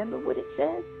away. Remember what it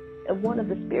says in one of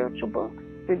the spiritual books,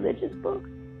 religious books?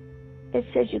 It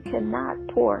says you cannot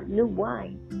pour new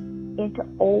wine into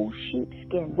old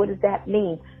sheepskin. What does that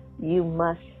mean? You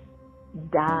must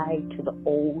die to the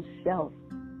old self.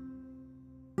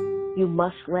 You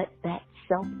must let that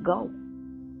self go.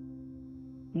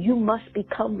 You must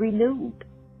become renewed.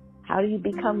 How do you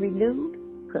become renewed?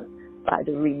 By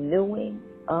the renewing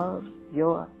of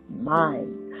your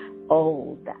mind.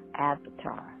 Oh, the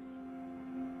avatar.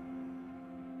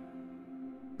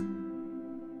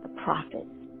 The prophet.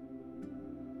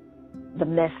 The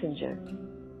messenger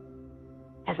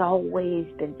has always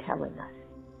been telling us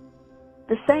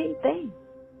the same thing.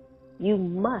 You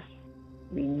must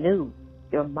renew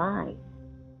your mind.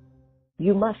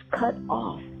 You must cut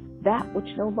off that which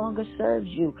no longer serves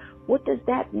you. What does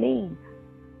that mean?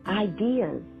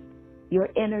 Ideas, your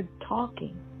inner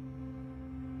talking.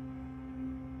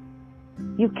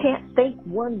 You can't think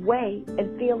one way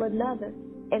and feel another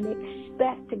and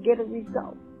expect to get a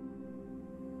result.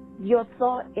 Your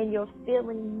thought and your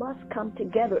feeling must come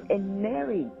together and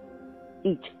marry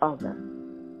each other.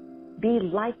 Be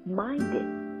like-minded.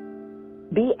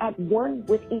 Be at one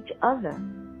with each other.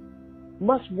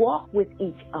 Must walk with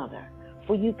each other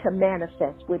for you to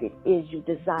manifest what it is you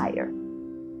desire.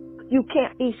 You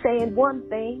can't be saying one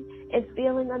thing and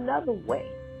feeling another way.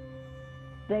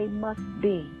 They must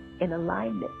be in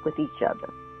alignment with each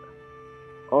other.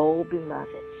 Oh, beloved,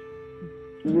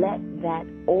 let that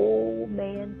old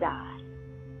man die.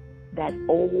 That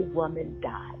old woman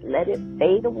die. Let it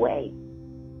fade away.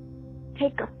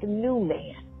 Take up the new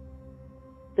man,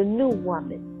 the new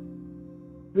woman,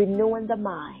 renewing the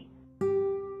mind,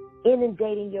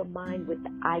 inundating your mind with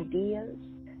the ideas,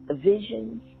 the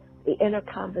visions, the inner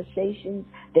conversations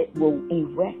that will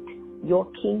erect your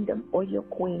kingdom or your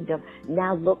queendom.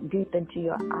 Now look deep into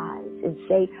your eyes and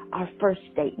say our first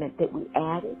statement that we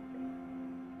added.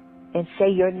 And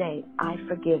say your name. I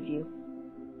forgive you.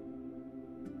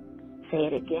 Say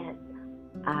it again.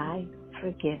 I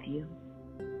forgive you.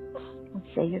 And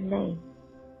say your name.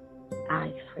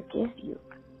 I forgive you.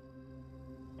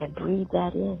 And breathe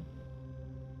that in.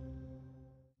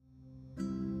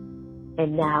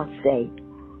 And now say,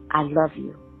 I love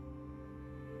you.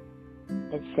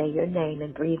 And say your name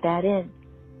and breathe that in.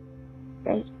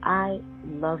 Say, I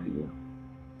love you.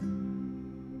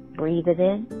 Breathe it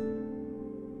in.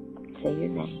 Say your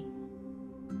name.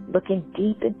 Looking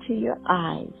deep into your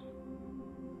eyes.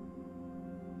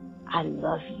 I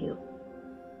love you.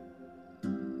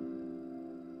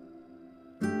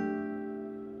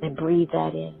 And breathe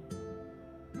that in.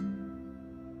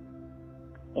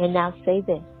 And now say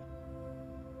this.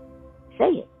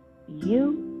 Say it.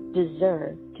 You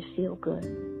deserve to feel good.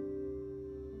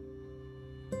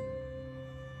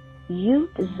 You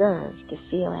deserve to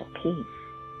feel at peace.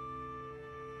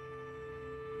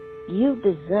 You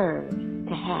deserve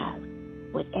to have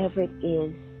whatever it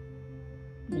is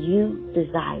you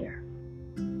desire.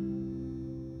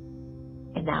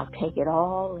 And now take it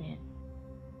all in.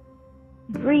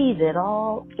 Breathe it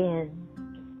all in.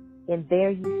 And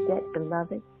there you sit,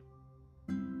 beloved,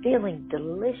 feeling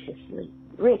deliciously,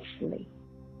 richly,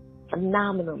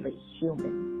 phenomenally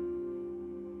human.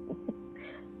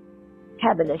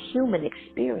 Having a human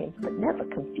experience, but never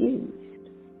confused.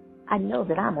 I know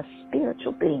that I'm a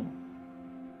spiritual being.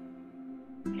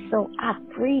 So I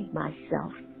freed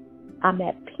myself. I'm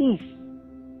at peace.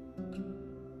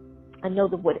 I know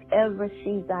that whatever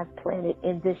seeds I've planted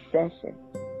in this session,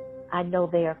 I know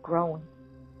they are growing.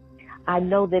 I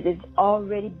know that it's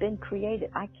already been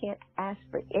created. I can't ask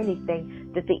for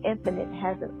anything that the infinite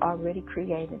hasn't already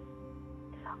created.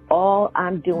 All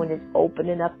I'm doing is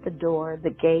opening up the door,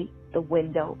 the gate, the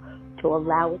window, to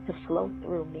allow it to flow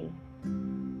through me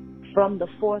from the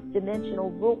fourth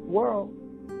dimensional world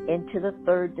into the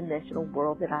third dimensional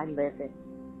world that I live in.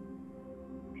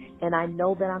 And I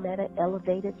know that I'm at an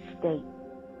elevated state.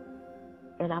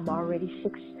 And I'm already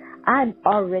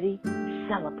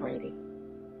celebrating.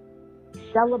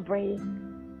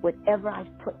 Celebrating whatever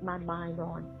I've put my mind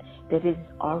on, that it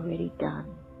is already done.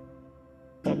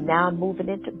 And now I'm moving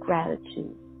into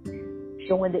gratitude.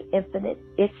 showing the infinite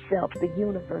itself, the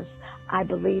universe, I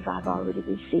believe I've already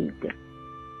received it.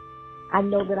 I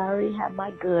know that I already have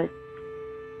my good.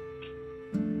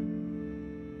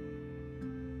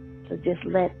 So just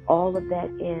let all of that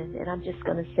in. And I'm just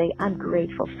going to say I'm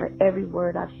grateful for every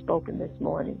word I've spoken this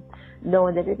morning,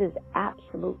 knowing that it is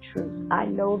absolute truth. I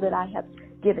know that I have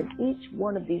given each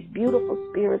one of these beautiful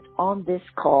spirits on this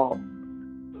call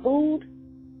food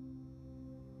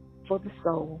for the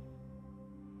soul.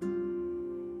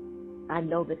 I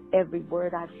know that every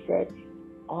word I've said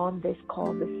on this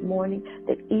call this morning,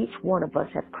 that each one of us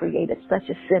have created such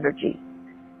a synergy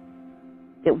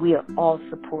that we are all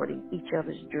supporting each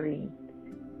other's dreams,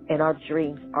 and our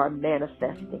dreams are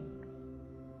manifesting.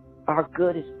 Our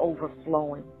good is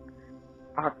overflowing.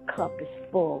 Our cup is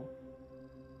full.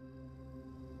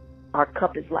 Our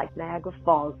cup is like Niagara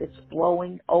Falls. It's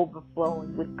flowing,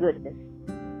 overflowing with goodness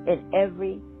in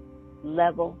every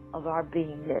level of our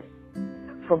beingness,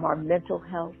 from our mental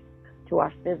health to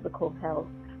our physical health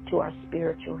to our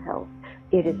spiritual health.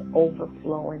 It is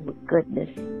overflowing with goodness.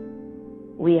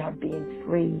 We are being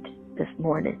freed this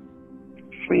morning,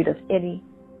 freed of any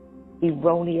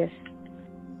erroneous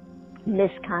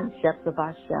misconcepts of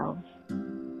ourselves,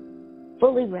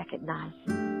 fully recognizing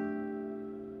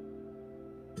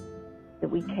that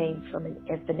we came from an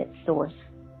infinite source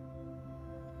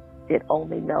that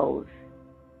only knows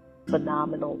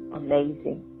phenomenal,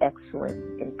 amazing,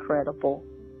 excellent, incredible,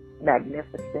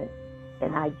 magnificent,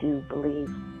 and I do believe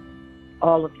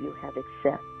all of you have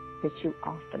accepted that you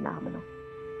are phenomenal,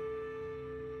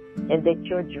 and that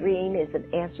your dream is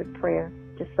an answered prayer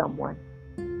to someone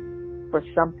for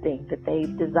something that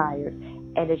they've desired,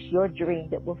 and it's your dream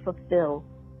that will fulfill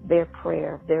their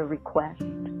prayer, their request.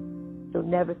 So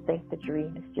never think the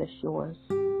dream is just yours.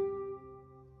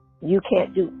 You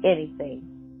can't do anything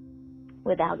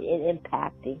without it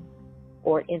impacting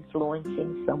or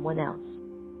influencing someone else.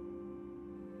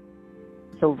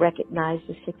 So recognize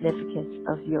the significance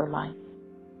of your life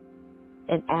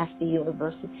and ask the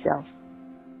universe itself,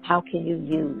 how can you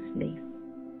use me?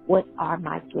 What are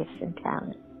my gifts and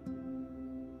talents?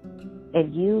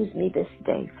 And use me this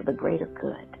day for the greater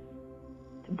good,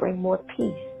 to bring more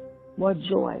peace, more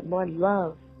joy, more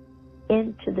love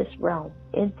into this realm,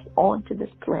 onto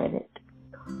this planet.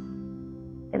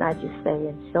 And I just say,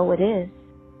 and so it is.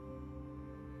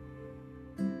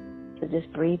 So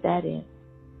just breathe that in.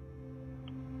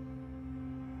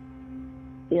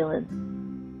 Feeling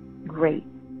great.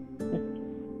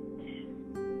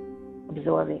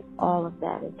 Absorbing all of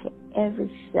that into every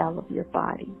cell of your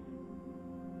body.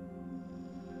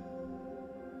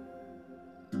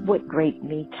 What great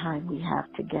me time we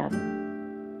have together.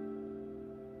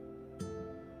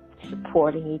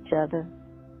 Supporting each other.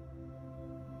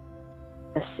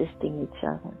 Assisting each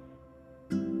other.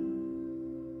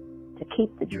 To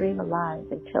keep the dream alive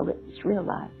until it's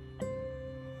realized.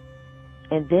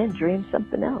 And then dream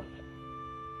something else.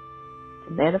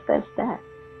 To manifest that.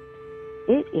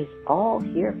 It is all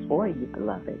here for you,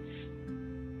 beloveds.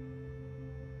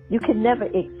 You can never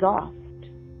exhaust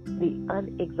the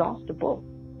unexhaustible,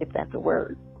 if that's a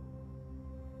word.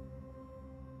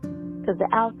 Because the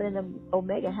Alpha and the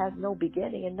Omega has no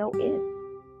beginning and no end.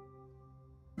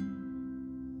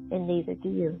 And neither do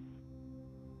you.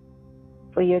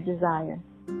 For your desire,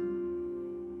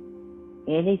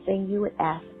 anything you would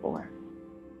ask for,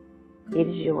 it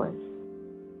is yours.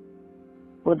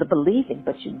 For the believing,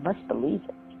 but you must believe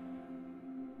it.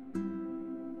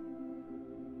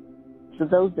 So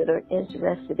those that are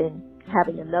interested in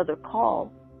having another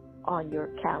call on your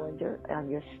calendar, on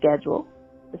your schedule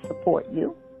to support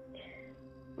you,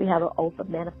 we have an Oath of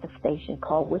Manifestation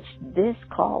call, which this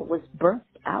call was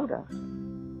birthed out of.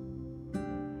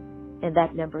 And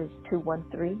that number is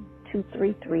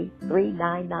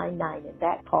 213-233-3999. And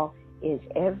that call is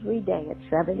every day at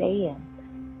 7 a.m.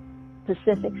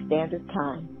 Pacific Standard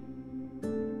Time.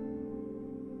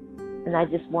 And I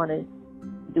just want to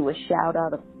do a shout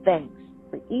out of thanks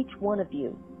for each one of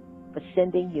you for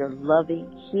sending your loving,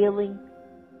 healing,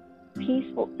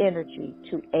 peaceful energy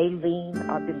to Aileen,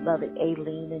 our beloved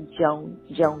Aileen and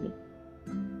Joni,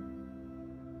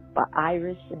 by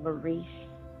Iris and Maurice,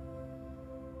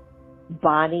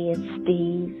 Bonnie and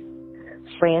Steve,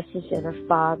 Francis and her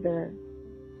father,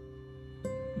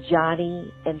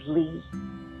 Johnny and Lee,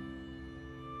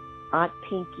 Aunt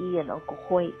Pinky and Uncle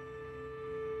Hoyt,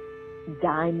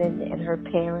 Diamond and her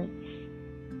parents,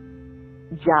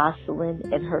 Jocelyn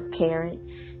and her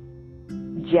parents,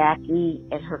 Jackie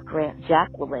and her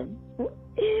Jacqueline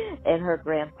and her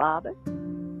grandfather,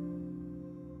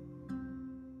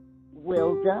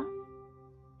 Wilda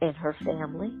and her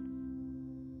family,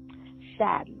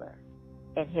 Sadler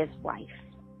and his wife.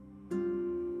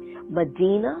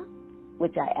 Medina,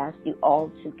 which I ask you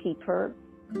all to keep her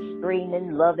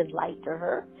streaming love and light to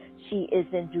her. She is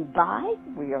in Dubai.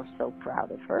 We are so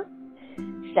proud of her.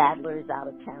 Sadler is out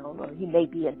of town, or he may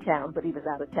be in town, but he was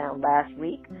out of town last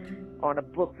week on a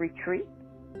book retreat.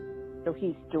 So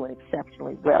he's doing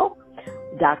exceptionally well.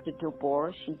 Dr.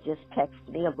 Deborah, she just texted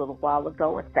me a little while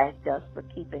ago and thanked us for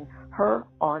keeping her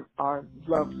on our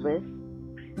love list,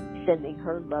 sending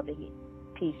her loving,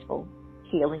 peaceful,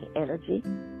 healing energy.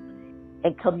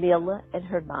 And Camilla and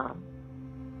her mom,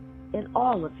 and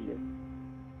all of you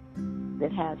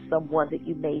that have someone that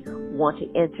you may want to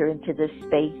enter into this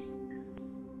space,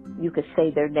 you could say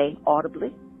their name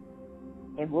audibly,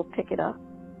 and we'll pick it up.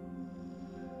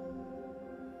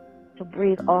 So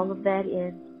breathe all of that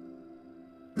in,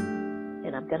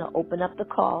 and I'm going to open up the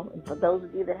call. And for those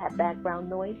of you that have background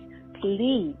noise,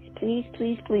 please, please,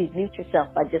 please, please mute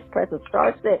yourself by just pressing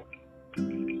 *6.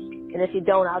 And if you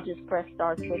don't, I'll just press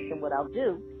 *6, and what I'll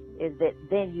do is that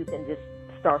then you can just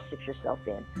 *6 yourself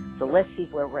in. So let's see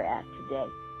where we're at today.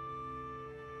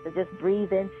 So just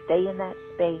breathe in, stay in that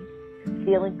space,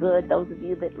 feeling good. Those of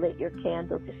you that lit your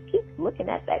candle, just keep looking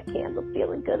at that candle,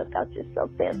 feeling good about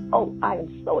yourself, saying, oh, I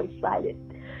am so excited.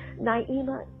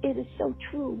 Naima, it is so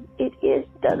true. It is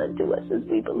done unto us as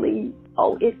we believe.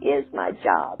 Oh, it is my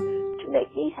job to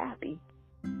make me happy.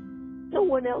 No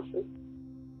one else's.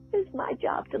 It's my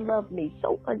job to love me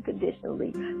so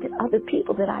unconditionally that other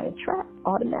people that I attract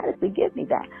automatically give me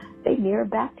that. They mirror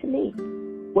back to me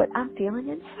what I'm feeling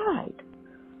inside.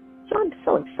 So I'm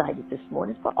so excited this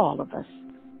morning for all of us.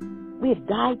 We have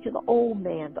died to the old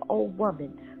man, the old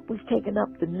woman. We've taken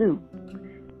up the new.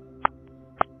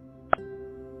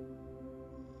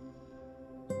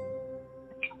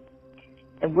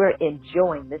 And we're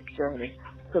enjoying this journey.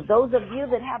 So those of you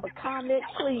that have a comment,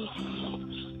 please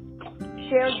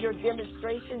share your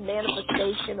demonstration,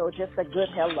 manifestation, or just a good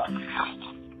hello.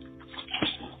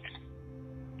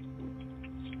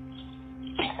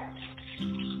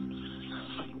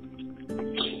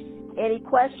 Any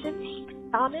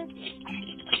questions? Comments?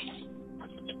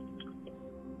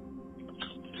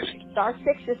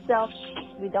 *6 yourself.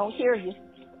 We don't hear you.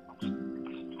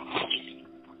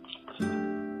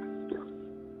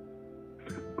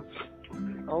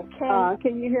 Okay.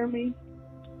 Can you hear me?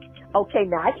 Okay,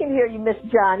 now I can hear you, Miss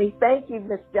Johnny. Thank you,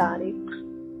 Miss Johnny.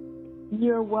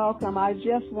 You're welcome. I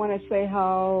just want to say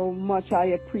how much I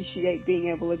appreciate being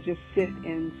able to just sit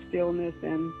in stillness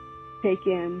and take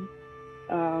in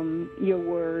your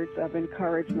words of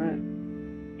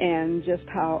encouragement, and just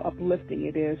how uplifting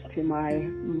it is to my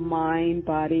mind,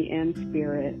 body, and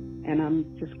spirit. And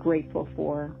I'm just grateful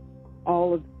for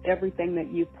everything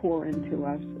that you pour into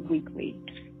us weekly.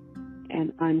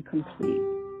 And I'm complete.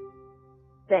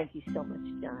 Thank you so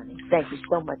much, Johnny. Thank you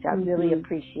so much. I really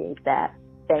appreciate that.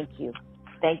 Thank you.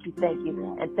 Thank you, thank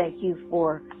you. And thank you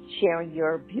for sharing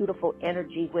your beautiful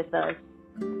energy with us.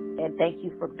 And thank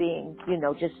you for being,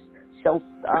 just so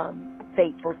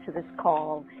faithful to this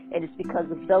call. And it's because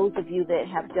of those of you that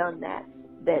have done that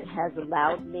has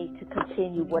allowed me to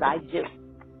continue what I do.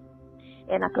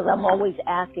 And because I'm always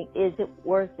asking, is it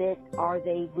worth it? Are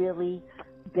they really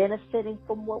benefiting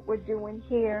from what we're doing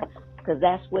here? Because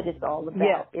that's what it's all about.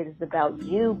 Yes. It is about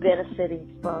you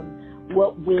benefiting from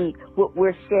what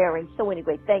we're sharing. So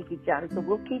anyway, thank you, Johnny. So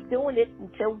we'll keep doing it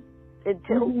until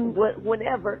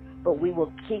whenever. But I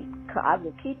will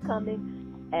keep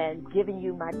coming and giving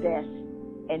you my best,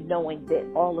 and knowing that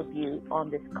all of you on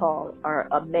this call are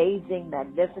amazing,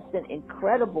 magnificent,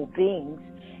 incredible beings,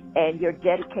 and your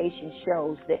dedication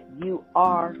shows that you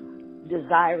are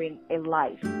desiring a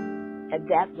life, and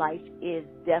that life is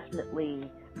definitely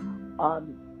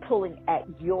pulling at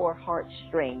your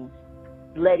heartstrings,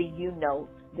 letting you know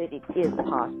that it is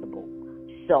possible.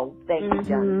 So thank you,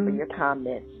 Johnny, for your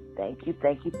comments. Thank you,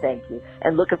 thank you, thank you.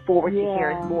 And looking forward to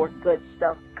hearing more good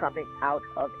stuff coming out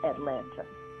of Atlanta.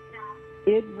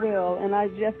 It will, and I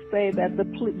just say that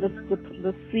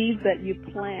the seeds that you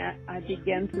plant, I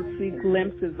begin to see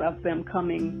glimpses of them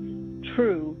coming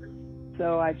true.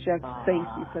 So I just thank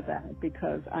you for that,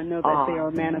 because I know that they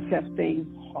are manifesting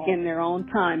in their own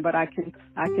time, but I can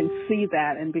see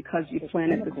that, and because you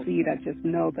planted the seed, I just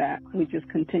know that we just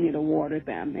continue to water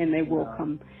them, and they will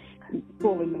come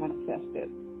fully manifested.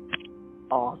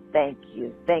 Oh, thank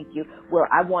you. Thank you. Well,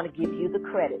 I want to give you the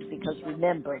credit, because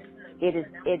remember, it is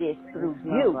through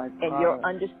you and your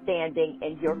understanding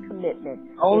and your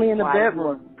commitment. Only in the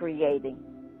bedroom. Creating.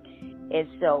 And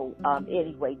so,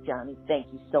 anyway, Johnny, thank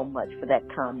you so much for that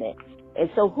comment. And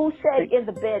so who said in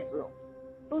the bedroom?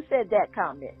 Who said that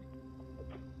comment?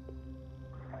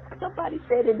 Somebody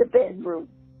said in the bedroom.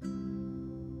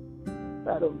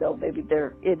 I don't know. Maybe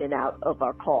they're in and out of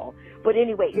our call. But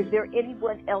anyway, is there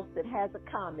anyone else that has a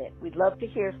comment? We'd love to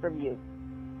hear from you.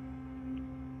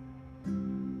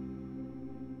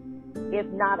 If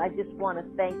not, I just want to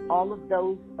thank all of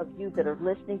those of you that are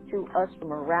listening to us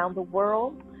from around the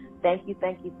world. Thank you,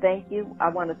 thank you, thank you. I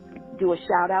want to do a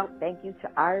shout out. Thank you to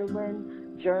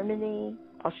Ireland, Germany,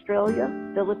 Australia,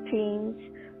 Philippines,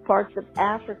 parts of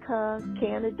Africa,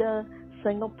 Canada,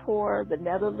 Singapore, the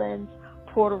Netherlands,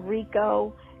 Puerto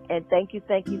Rico, and thank you,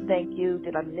 thank you, thank you.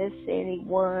 Did I miss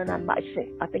anyone? I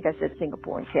think I said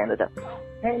Singapore and Canada.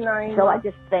 Hey, Naima. So I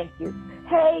just thank you.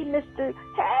 Hey,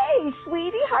 hey,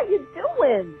 sweetie, how you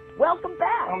doing? Welcome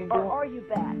back. Or are you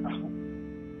back?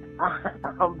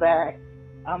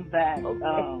 I'm back.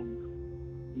 Okay.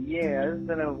 Yeah, it's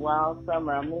been a wild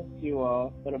summer. I missed you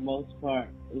all for the most part.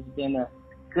 It's been a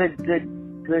good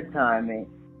timing.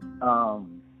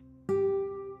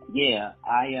 Yeah,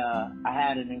 I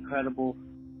had an incredible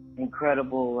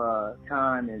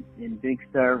time in Big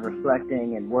Sur,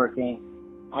 reflecting and working.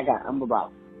 I'm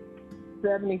about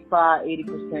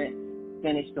 75-80%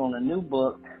 finished on a new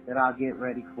book that I'll get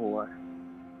ready for,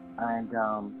 and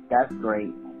that's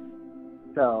great.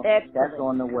 So excellent. That's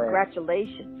on the way.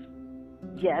 Congratulations.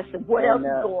 Yes, and what else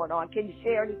is going on? Can you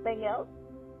share anything else?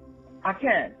 I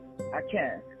can.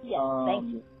 Yes,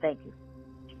 thank you.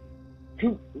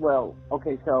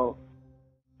 Okay, so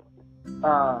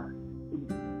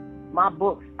my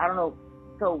books, I don't know,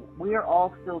 so we're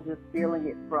all still just feeling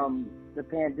it from the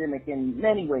pandemic in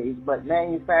many ways, but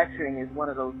manufacturing is one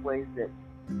of those ways that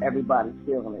everybody's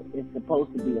feeling it. It's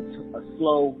supposed to be a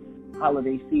slow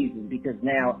holiday season because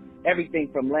now everything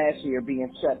from last year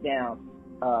being shut down,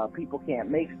 people can't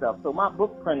make stuff. So my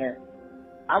book printer,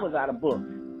 I was out of books,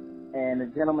 and a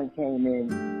gentleman came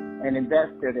in, an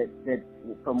investor that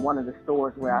from one of the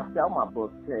stores where I sell my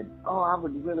books, said, I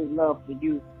would really love for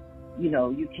you,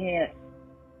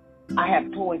 I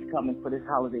have toys coming for this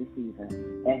holiday season.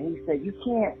 And he said, you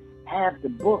can't have the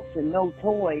books and no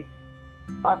toys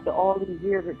after all these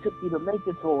years it took you to make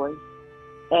the toys.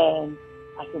 And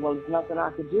I said, well, there's nothing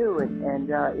I could do, and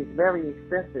it's very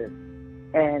expensive.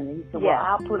 And he said, well,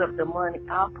 I'll put up the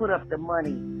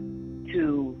money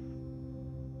to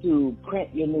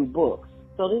print your new books.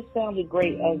 So this sounded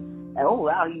great. And oh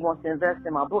wow, he wants to invest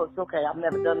in my books. Okay, I've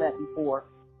never done that before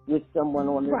with someone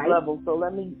on this level. So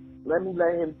let me let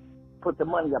him put the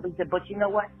money up. He said, but you know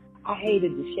what? I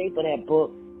hated the shape of that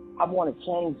book. I want to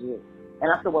change it.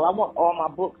 And I said, well, I want all my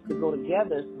books to go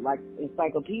together like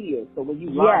encyclopedias. So when you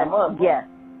line them up, it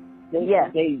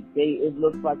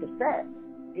looks like a set.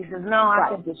 He says, no, I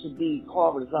think it should be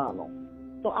horizontal.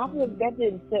 So I think that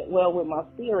didn't sit well with my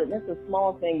spirit. That's a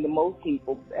small thing to most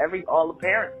people. All the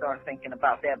parents start thinking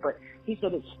about that. But he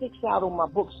said, it sticks out on my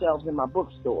bookshelves in my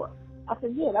bookstore. I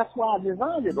said, yeah, that's why I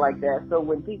designed it like that. So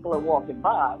when people are walking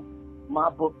by,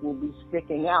 my book will be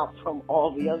sticking out from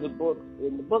all the other books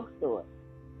in the bookstore.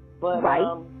 But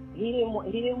he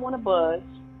didn't want to budge.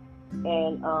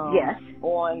 And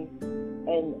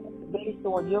based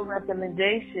on your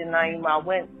recommendation, Naima, I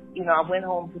went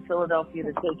home to Philadelphia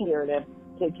to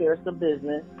take care of some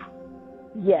business.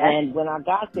 Yes. And when I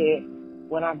got there,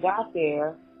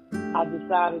 I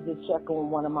decided to check on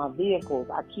one of my vehicles.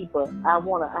 I have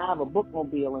a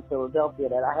bookmobile in Philadelphia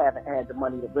that I haven't had the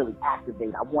money to really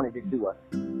activate. I wanted to do a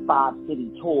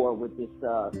 5-city tour with this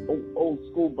old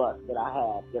school bus that I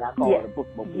have, that I call it a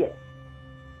bookmobile.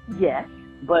 Yes.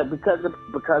 But because of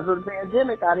the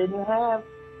pandemic, I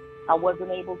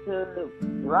wasn't able to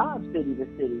drive city to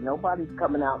city. Nobody's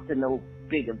coming out to no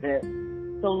big event.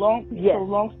 So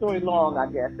long story long, I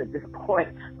guess at this point.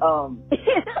 I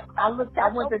went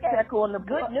to check on the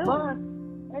bus,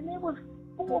 and there was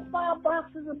 4 or 5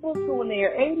 boxes of books on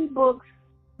there, 80 books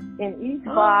in each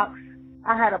box.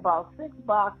 I had about 6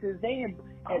 boxes.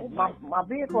 My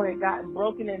vehicle had gotten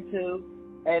broken into,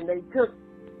 and they took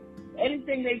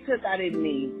anything they took I didn't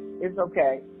need. It's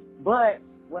okay, but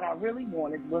what I really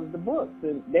wanted was the books,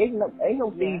 and ain't no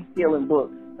thieves stealing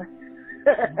books.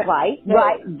 Right.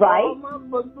 All my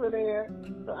books were there,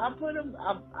 so I put them.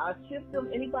 I shipped them.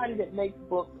 Anybody that makes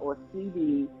books or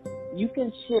CDs, you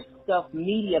can ship stuff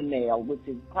media mail, which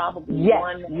is probably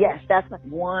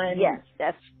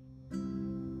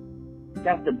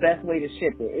that's the best way to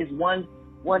ship it. It's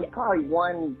probably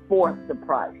 1/4 the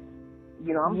price.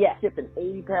 I'm shipping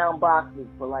 80-pound boxes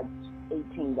for like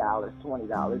 $18,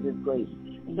 $20. It's great.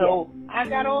 So I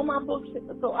got all my books.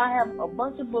 So I have a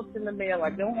bunch of books in the mail.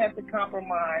 I don't have to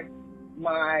compromise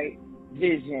my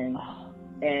vision.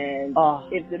 And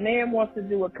if the man wants to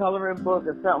do a coloring book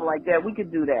or something like that, we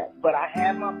could do that. But I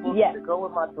have my books to go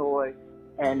with my toys.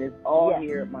 And it's all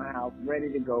here at my house,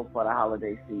 ready to go for the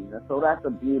holiday season. So that's a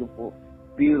beautiful,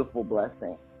 beautiful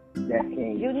blessing that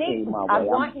came my way.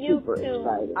 I'm super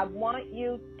excited. I want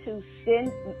you to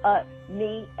send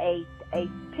me a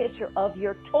picture of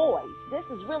your toys. This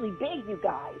is really big, you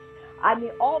guys. I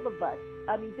mean, all of us.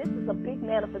 I mean, this is a big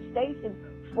manifestation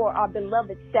for our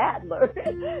beloved Sadler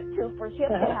for him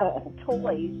to have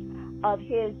toys of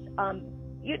his,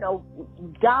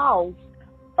 dolls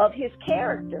of his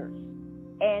characters.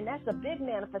 And that's a big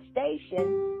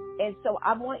manifestation. And so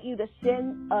I want you to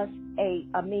send us a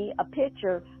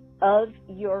picture of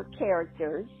your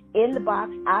characters in the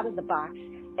box, out of the box,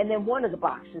 and then one of the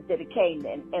boxes that it came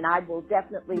in. And I will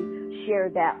definitely share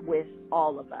that with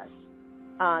all of us.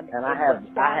 And I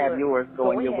have yours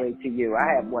going your way to you.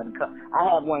 I have one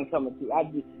coming to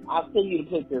you. I'll send you the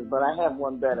pictures, but I have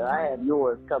one better. I have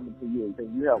yours coming to you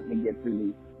because you helped me get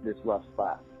through this rough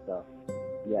spot. So,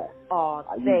 yes. Oh,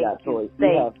 you got toys.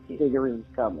 You have figurines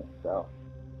coming. So,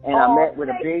 and I met with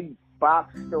a big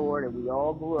box store that we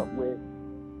all grew up with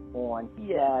on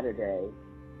Saturday.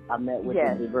 I met with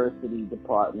the diversity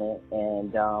department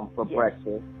and for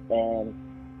breakfast, and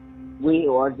we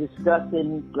are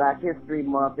discussing Black History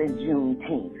Month and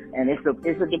Juneteenth, and it's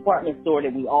a department store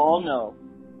that we all know,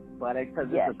 but because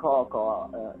it's a call,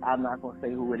 I'm not going to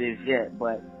say who it is yet,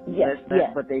 but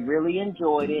but they really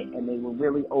enjoyed it, and they were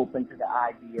really open to the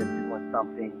idea of doing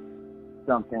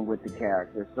something with the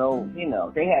characters. So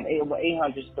they have over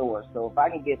 800 stores, so if I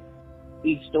can get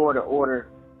each store to order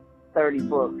 30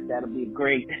 books, that'll be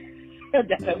great.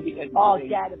 That'll be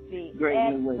great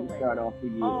new way to start off the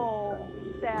year. Oh,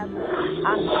 Sadler,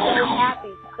 I'm so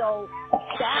happy. So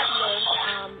Sadler,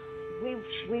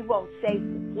 we won't say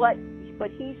what,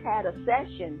 but he's had a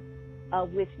session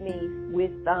with me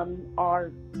with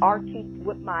our RT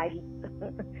with my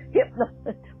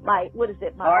my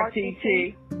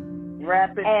RTT,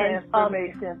 Rapid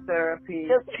Transformation Therapy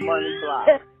Money Block.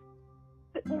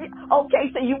 Okay,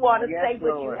 so you want to say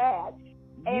what you had.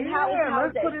 And how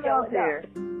let's put it out there.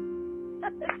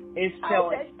 It's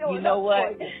showing. You know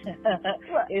what?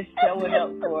 It's showing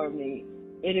up for me.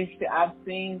 It is. I've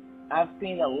seen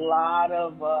a lot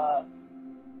of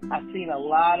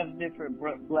different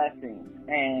blessings,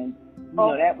 and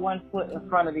that one foot in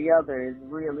front of the other is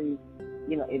really,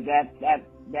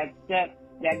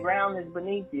 that ground is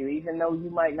beneath you, even though you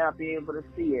might not be able to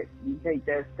see it. You take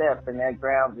that step, and that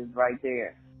ground is right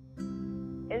there.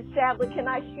 And Sadler, can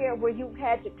I share where you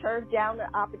had to turn down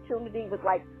an opportunity with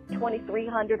like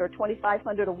 $2,300 or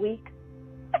 $2,500 a week?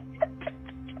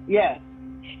 Yes.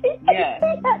 He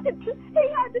had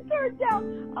to turn down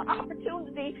an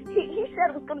opportunity. He said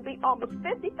it was going to be almost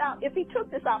 $50,000 if he took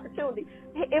this opportunity.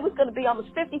 It was going to be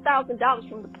almost $50,000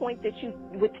 from the point that you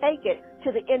would take it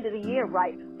to the end of the year,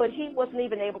 right? But he wasn't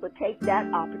even able to take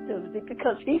that opportunity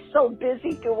because he's so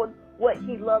busy doing what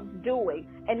he loves doing.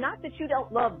 And not that you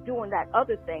don't love doing that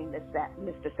other thing,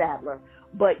 Mr. Sadler,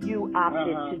 but you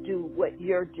opted to do what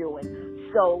you're doing.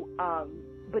 So,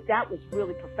 but that was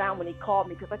really profound when he called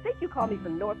me, because I think you called me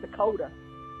from North Dakota.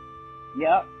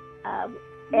 Yep.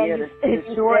 The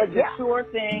sure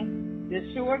thing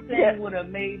would have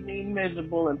made me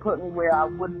miserable and put me where I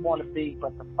wouldn't want to be,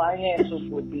 but the financials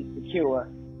would be secure.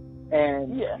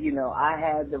 And, I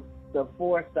had the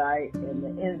foresight and the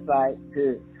insight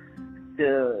to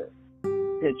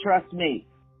trust me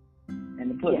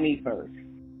and to put me first.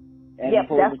 And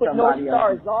that's what North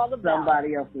Star is all about.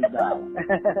 Somebody else's dollar.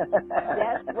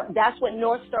 That's what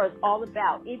North Star is all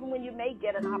about. Even when you may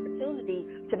get an opportunity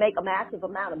to make a massive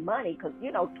amount of money, because,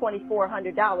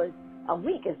 $2,400 a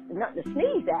week is nothing to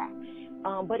sneeze at.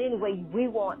 But anyway, we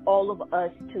want all of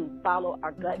us to follow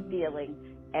our gut feeling.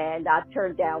 And I've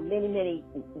turned down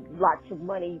lots of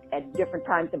money at different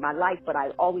times in my life, but I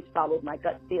always followed my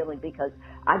gut feeling, because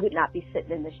I would not be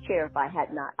sitting in this chair if I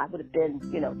had not. I would have been,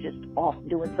 just off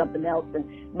doing something else,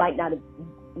 and might not have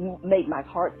made my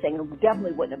heart sing. It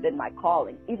definitely wouldn't have been my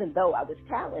calling, even though I was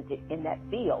talented in that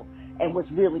field and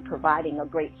was really providing a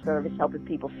great service, helping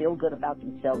people feel good about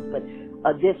themselves. But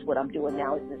what I'm doing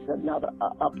now is just another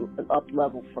up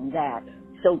level from that.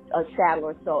 So,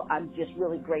 Sadler, I'm just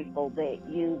really grateful that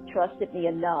you trusted me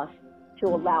enough to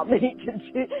allow me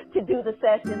to do the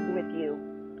sessions with you.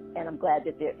 And I'm glad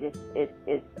that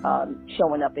it's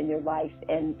showing up in your life.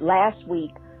 And last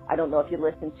week, I don't know if you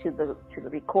listened to the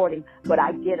recording, but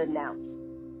I did announce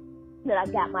that I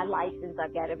got my license, I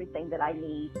got everything that I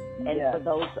need. And for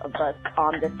those of us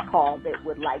on this call that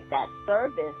would like that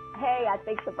service, hey, I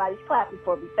think somebody's clapping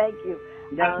for me. Thank you.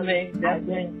 That's me.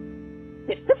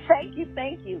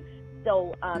 Thank you.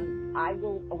 So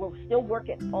we're still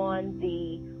working on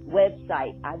the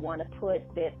website. I want to put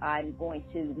that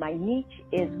my niche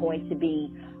is going to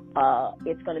be,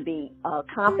 it's going to be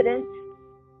confidence,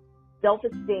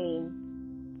 self-esteem,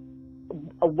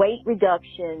 weight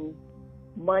reduction,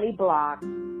 money blocks,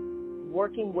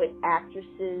 working with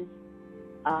actresses,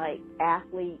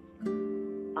 athletes,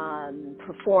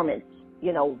 performance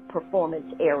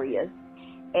areas.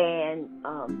 And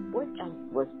what else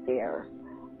was there?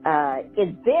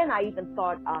 And then I even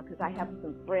thought, because I have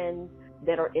some friends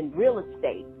that are in real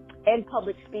estate and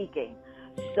public speaking.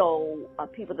 So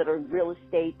people that are in real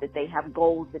estate, that they have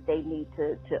goals that they need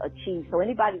to achieve. So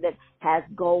anybody that has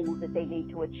goals that they need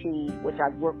to achieve, which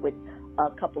I've worked with a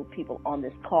couple of people on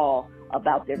this call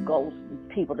about their goals,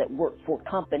 people that work for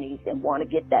companies and want to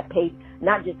get that pay,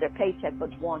 not just their paycheck,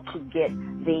 but want to get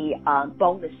the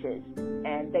bonuses.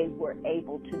 And they were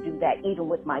able to do that even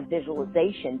with my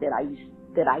visualization that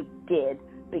I did,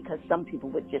 because some people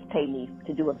would just pay me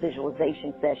to do a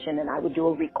visualization session, and I would do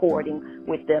a recording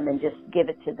with them and just give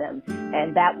it to them,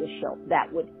 and that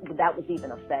was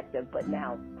even effective. But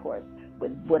now, of course,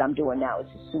 with what I'm doing now, it's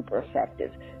just super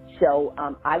effective. So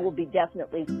I will be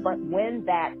definitely, when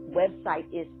that website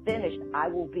is finished, I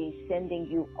will be sending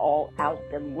you all out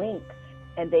the link,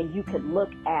 and then you can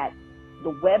look at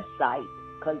the website,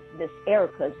 because Miss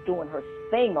Erica is doing her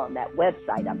thing on that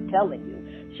website. I'm telling you,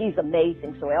 she's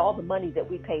amazing. So all the money that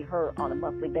we pay her on a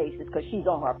monthly basis, because she's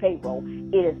on our payroll,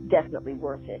 it is definitely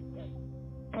worth it.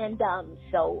 And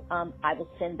so I will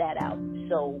send that out.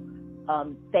 So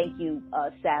thank you,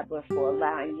 Sadler, for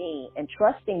allowing me and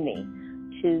trusting me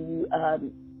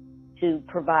to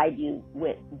provide you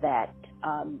with that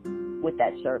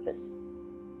service.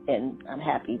 And I'm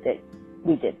happy that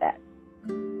we did that.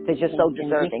 Because you're so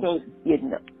deserving.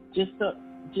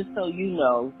 Just so you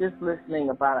know, just listening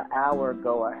about an hour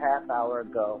ago, a half hour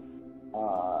ago,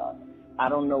 I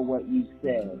don't know what you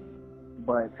said,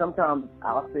 but sometimes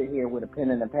I'll sit here with a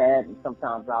pen and a pad, and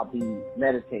sometimes I'll be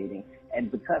meditating. And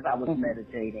because I was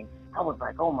meditating, I was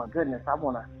like, oh my goodness, I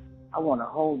want to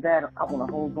hold that. I want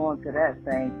to hold on to that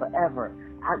thing forever.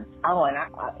 I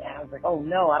was like, oh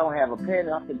no, I don't have a pen.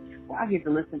 And I said, well, I get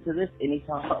to listen to this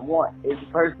anytime I want. It's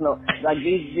personal. Like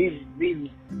these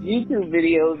YouTube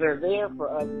videos are there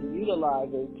for us to utilize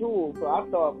as tools. So I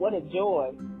thought, what a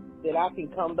joy that I can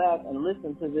come back and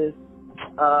listen to this,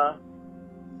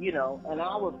 an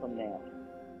hour from now.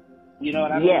 You know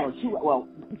what I mean? Yes. Or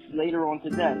later on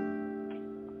today.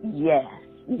 Yes.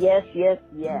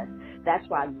 That's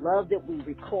why I love that we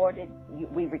recorded.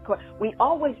 We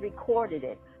always recorded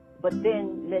it, but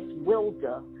then Miss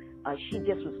Wilda, she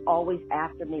just was always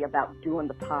after me about doing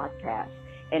the podcast,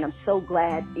 and I'm so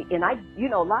glad. And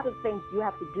a lot of things you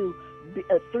have to do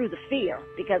through the fear,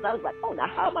 because I was like, oh, now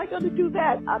how am I going to do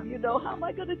that? How am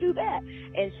I going to do that?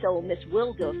 And so Miss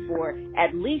Wilda, for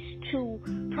at least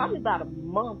probably about a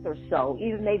month or so,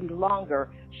 even maybe longer,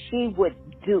 she would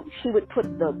put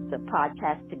the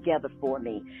podcast together for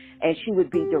me, and she would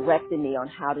be directing me on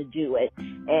how to do it.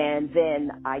 And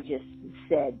then I just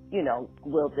said,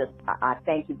 Wilda, I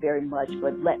thank you very much,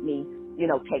 but let me,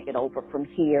 take it over from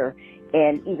here.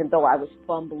 And even though I was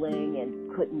fumbling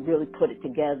and couldn't really put it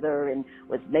together and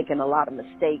was making a lot of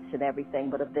mistakes and everything,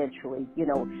 but eventually,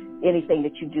 anything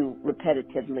that you do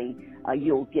repetitively,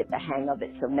 you'll get the hang of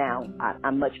it. So now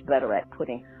I'm much better at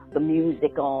putting the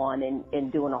music on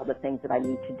and doing all the things that I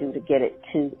need to do to get it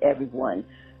to everyone.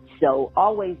 So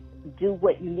always do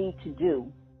what you need to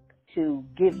do to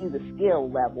give you the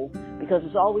skill level, because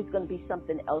there's always going to be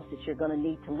something else that you're going to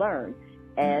need to learn.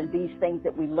 And these things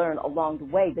that we learn along the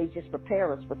way, they just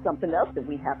prepare us for something else that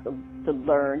we have to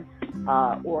learn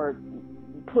or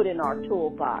put in our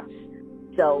toolbox.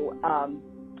 So I'm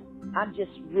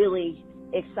just really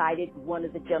excited. One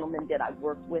of the gentlemen that I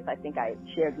worked with, I think I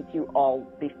shared with you all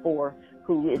before,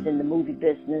 who is in the movie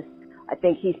business, I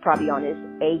think he's probably on his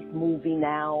 8th movie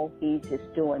now. He's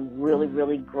just doing really,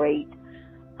 really great.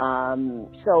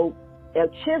 So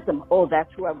Chisholm,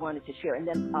 that's who I wanted to share. And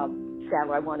then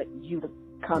Sarah, I wanted you to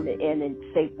come in and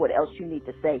say what else you need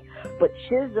to say. But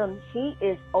Chisholm, he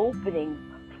is opening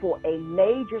for a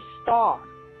major star.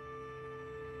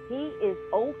 He is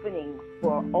opening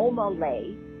for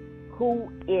Omale, who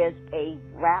is a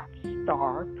rap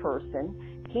star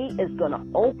person. He is going to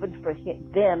open for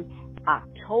them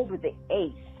October the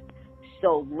 8th.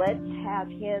 So let's have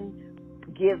him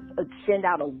send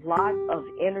out a lot of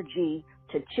energy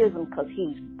to Chisholm, because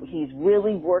he's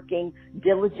really working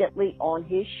diligently on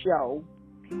his show,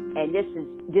 and this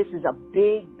is a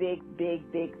big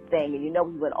thing. And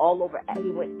we went all over. He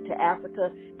went to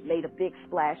Africa made a big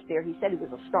splash there. He said he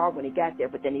was a star when he got there,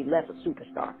 but then he left a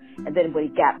superstar. And then when he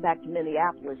got back to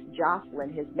Minneapolis,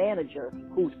 Jocelyn, his manager,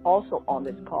 who's also on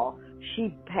this call,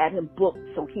 she had him booked,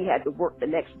 so he had to work the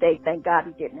next day. Thank God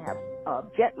he didn't have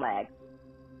jet lag.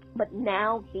 But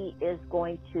now he is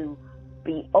going to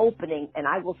be opening, and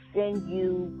I will send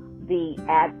you the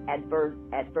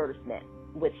advertisement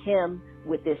with him,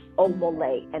 with this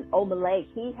Omole. And Omole,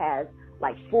 he has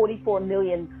like 44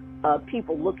 million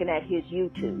people looking at his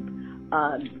YouTube.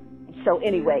 So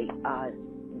anyway,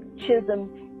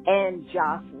 Chisholm and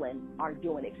Jocelyn are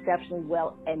doing exceptionally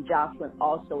well, and Jocelyn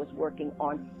also is working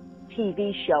on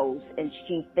TV shows, and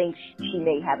she thinks she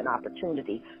may have an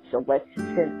opportunity. So let's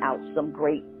send out some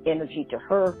great energy to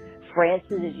her.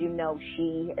 Frances, as you know,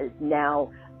 she is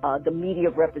now the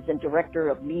media director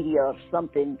of media of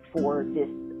something for this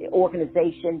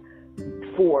organization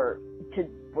for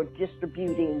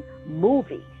distributing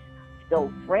movies. So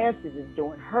Frances is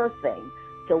doing her thing.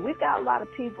 So we've got a lot of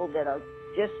people that are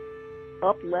just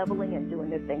up-leveling and doing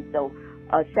their thing. So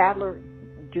Sadler,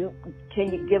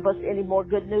 can you give us any more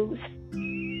good news?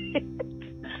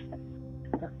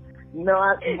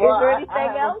 No, is there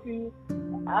anything else?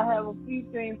 I have a few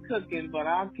things cooking, but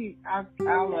I'll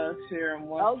share them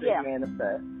once they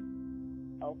manifest.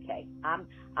 Okay,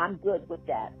 I'm good with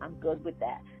that.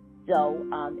 So,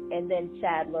 and then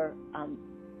Sadler,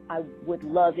 I would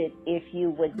love it if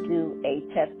you would do a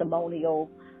testimonial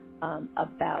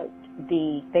about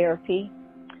the therapy,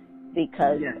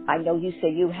 because I know you say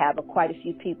you have quite a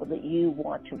few people that you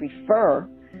want to refer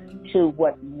to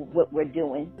what we're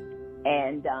doing,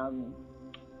 and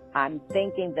I'm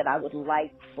thinking that I would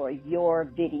like for your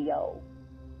video,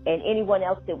 and anyone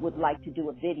else that would like to do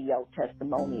a video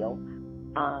testimonial,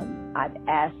 I've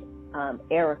asked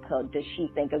Erica, does she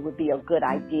think it would be a good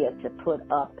idea to put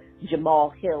up Jamal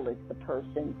Hill is the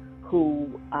person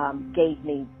who gave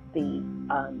me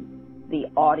the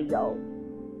audio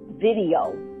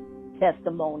video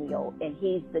testimonial, and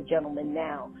he's the gentleman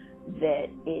now that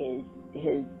is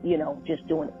just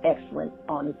doing excellent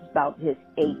on it's about his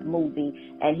 8th movie,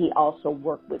 and he also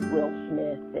worked with Will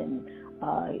Smith, and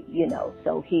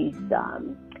so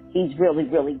he's really,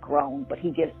 really grown, but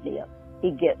he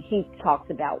talks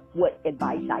about what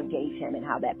advice I gave him and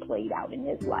how that played out in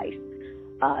his life.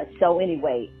 So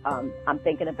anyway, I'm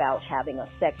thinking about having a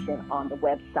section on the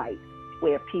website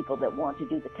where people that want to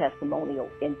do the testimonial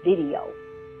in video,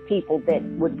 people that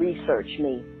would research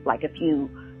me, like if you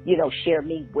share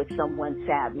me with someone,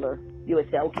 Sadler, you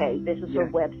would say, okay, this is her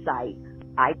website.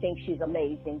 I think she's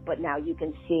amazing, but now you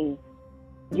can see,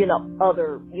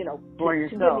 other, for to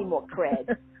yourself. give me more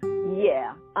cred.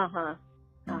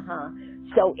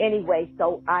 So anyway,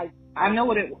 so I know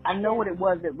what it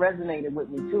was that resonated with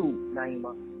me too,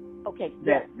 Naima. Okay,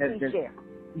 please share.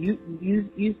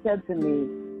 You said to me,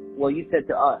 well, you said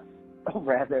to us,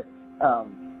 rather,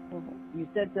 you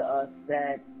said to us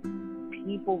that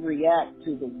people react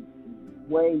to the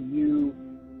way you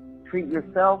treat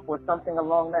yourself or something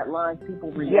along that line.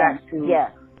 People react to.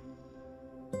 Yes.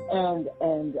 And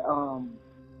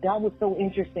that was so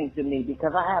interesting to me,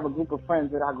 because I have a group of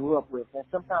friends that I grew up with, and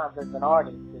sometimes as an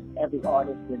artist, and every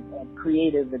artist and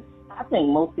creative, and I think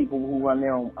most people who run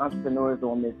their own entrepreneurs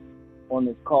on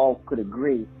this call could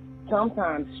agree.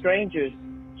 Sometimes strangers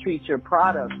treat your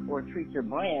product or treat your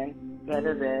brand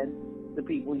better than the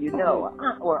people you know.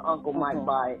 Or Uncle might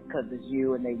buy it because it's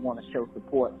you and they want to show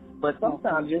support. But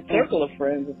sometimes your circle of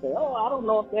friends will say, oh, I don't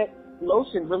know if that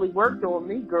lotion really worked on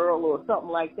me, girl, or something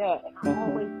like that. And I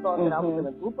always thought that I was in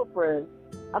a group of friends.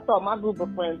 I thought my group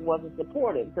of friends wasn't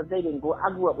supportive because they didn't I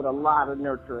grew up with a lot of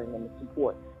nurturing and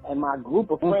support. And my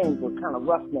group of friends were kind of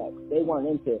roughnecks. They weren't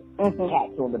into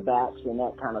pats on the backs and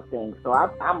that kind of thing. So I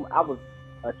was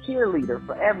a cheerleader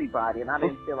for everybody, and I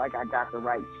didn't feel like I got the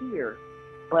right cheer.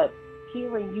 But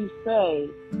hearing you say,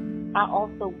 I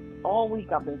also, all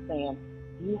week I've been saying,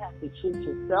 you have to treat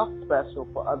yourself special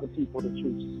for other people to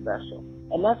treat you special.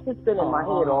 And that's just been in my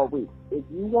head all week. If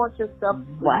you want yourself, if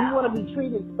you want to be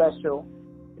treated special,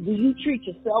 do you treat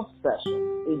yourself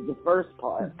special is the first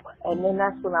part. And then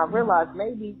that's when I realized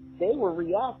maybe they were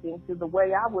reacting to the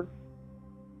way I was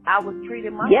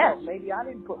treating myself. Yes. Maybe I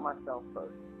didn't put myself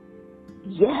first.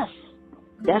 Yes,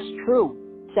 that's true.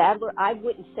 Sadler, I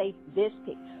wouldn't say this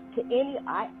to any,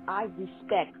 I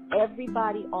respect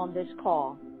everybody on this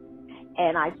call,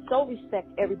 and I so respect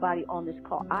everybody on this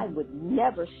call. I would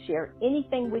never share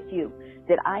anything with you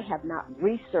that I have not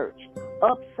researched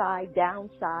upside,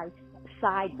 downside,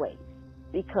 sideways,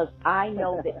 because I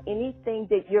know that anything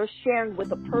that you're sharing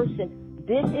with a person,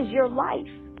 this is your life,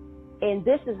 and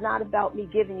this is not about me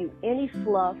giving you any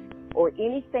fluff or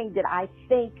anything that I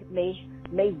think may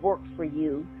may work for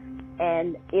you,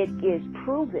 and it is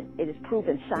proven. It is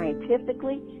proven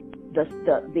scientifically.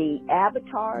 The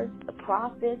avatars, the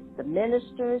prophets, the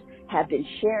ministers have been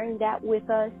sharing that with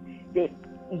us, that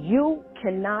you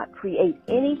cannot create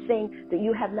anything that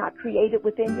you have not created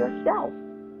within yourself.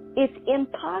 It's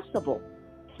impossible.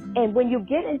 And when you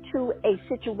get into a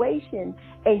situation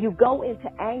and you go into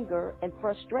anger and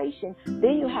frustration,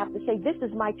 then you have to say, this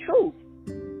is my truth,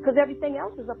 because everything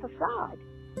else is a facade.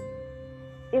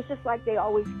 It's just like they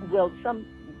always will.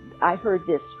 I heard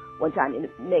this one time, and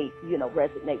it may,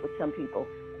 resonate with some people,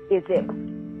 is that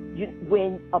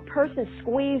when a person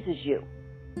squeezes you,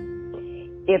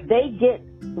 if they get,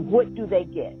 what do they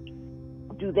get?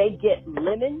 Do they get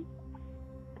lemon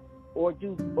or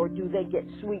do they get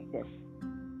sweetness?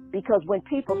 Because when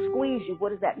people squeeze you, what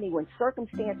does that mean? When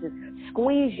circumstances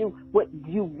squeeze you, what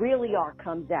you really are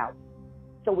comes out.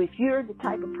 So if you're the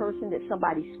type of person that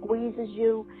somebody squeezes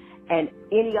you, and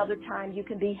any other time you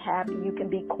can be happy, you can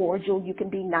be cordial, you can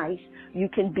be nice, you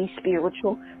can be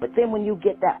spiritual, but then when you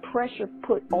get that pressure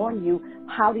put on you,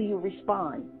 how do you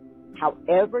respond?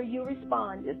 However you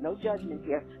respond, there's no judgment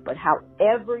here, but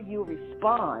however you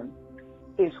respond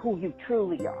is who you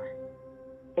truly are.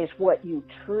 It's what you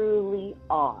truly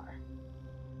are.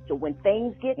 So when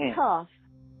things get tough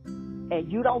and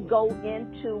you don't go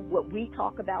into what we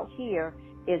talk about here,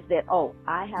 is that,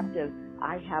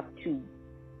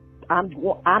 I'm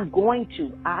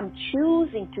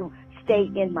choosing to stay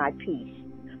in my peace.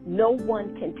 No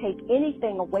one can take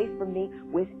anything away from me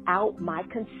without my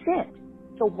consent.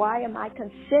 So why am I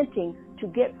consenting to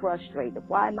get frustrated?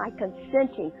 Why am I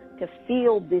consenting to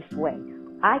feel this way?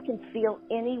 I can feel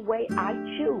any way I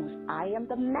choose. I am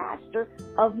the master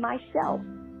of myself.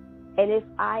 And if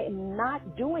I am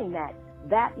not doing that,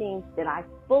 that means that I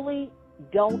fully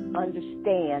don't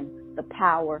understand the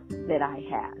power that I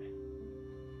have.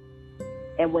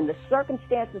 And when the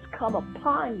circumstances come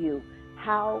upon you,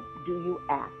 how do you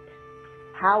act?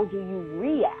 How do you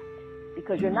react?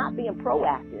 Because you're not being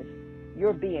proactive,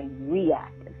 you're being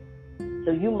reactive.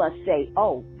 So you must say,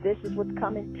 this is what's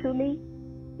coming to me.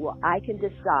 Well, I can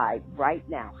decide right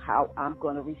now how I'm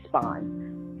going to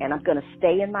respond. And I'm going to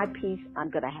stay in my peace. I'm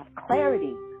going to have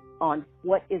clarity on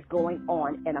what is going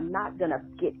on. And I'm not going to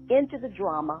get into the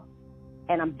drama.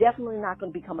 And I'm definitely not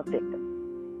going to become a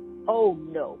victim. Oh,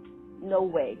 no. No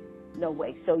way. No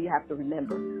way. So you have to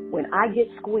remember, when I get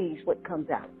squeezed, what comes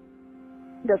out?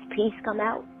 Does peace come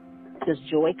out? Does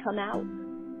joy come out?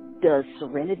 Does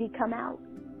serenity come out?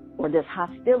 Or does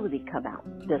hostility come out?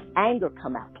 Does anger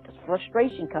come out? Does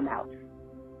frustration come out?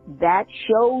 That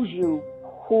shows you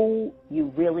who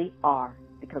you really are,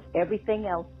 because everything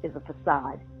else is a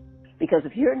facade. Because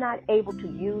if you're not able to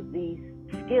use these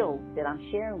skills that I'm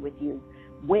sharing with you,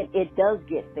 when it does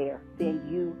get there, then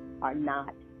you are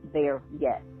not there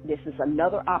yet. This is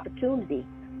another opportunity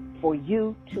for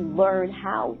you to learn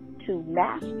how to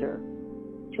master,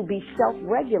 to be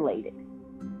self-regulated.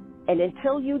 And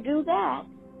until you do that,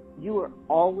 you are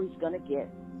always going to get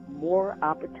more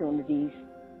opportunities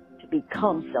to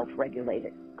become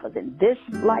self-regulated. Because in this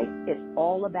life, it's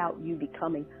all about you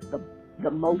becoming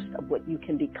the most of what you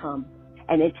can become.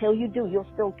 And until you do, you'll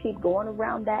still keep going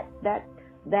around that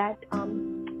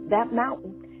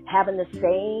mountain, having the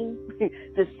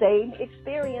same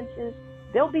experiences.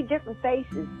 There'll be different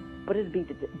faces, but it'll be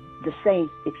the same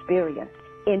experience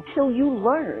until you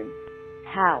learn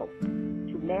how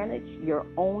to manage your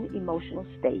own emotional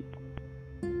state.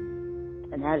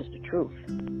 And that is the truth.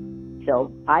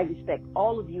 So I respect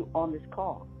all of you on this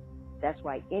call. That's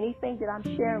why anything that I'm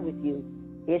sharing with you,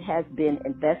 it has been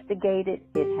investigated,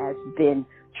 it has been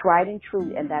tried and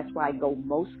true, and that's why I go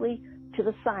mostly to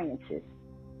the sciences.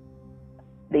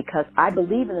 Because I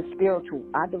believe in the spiritual.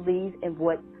 I believe in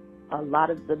what a lot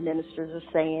of the ministers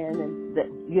are saying and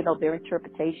their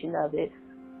interpretation of it.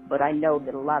 But I know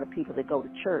that a lot of people that go to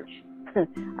church,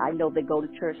 I know they go to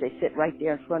church, they sit right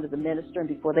there in front of the minister, and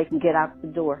before they can get out the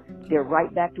door, they're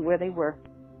right back to where they were.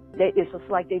 It's just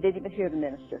like they didn't even hear the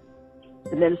minister.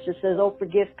 The minister says,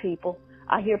 forgive people.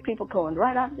 I hear people going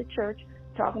right out of the church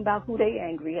talking about who they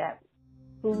angry at,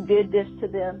 who did this to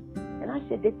them. And I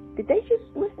said, did they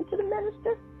just listen to the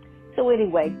minister? So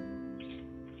anyway,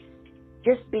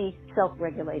 just be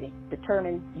self-regulating.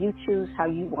 Determine, you choose how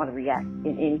you want to react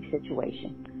in any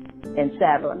situation. And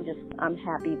Saddle, I'm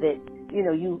happy that,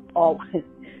 you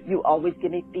always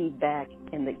give me feedback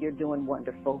and that you're doing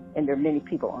wonderful. And there are many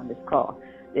people on this call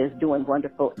that is doing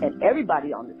wonderful. And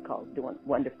everybody on this call is doing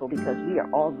wonderful, because we are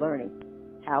all learning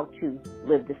how to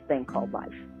live this thing called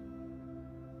life.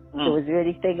 So is there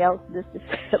anything else, Mr.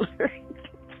 Saddler?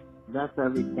 That's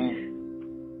everything.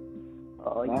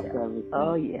 Oh, That's yeah. everything.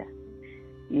 Oh, yeah.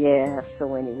 Yeah,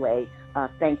 so anyway,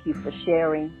 thank you for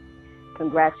sharing.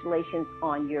 Congratulations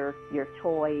on your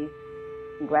toys.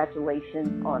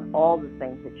 Congratulations on all the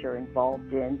things that you're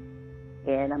involved in.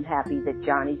 And I'm happy that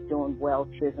Johnny's doing well,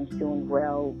 Chisholm's doing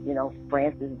well,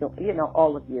 Francis is doing,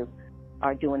 all of you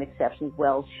are doing exceptionally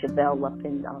well. Chevelle up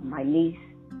in my niece,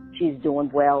 she's doing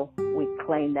well. We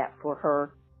claim that for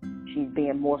her. She's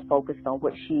being more focused on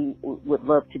what she would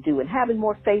love to do and having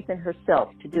more faith in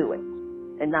herself to do it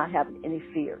and not having any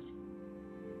fears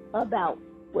about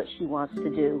what she wants to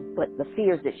do. But the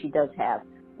fears that she does have,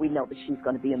 we know that she's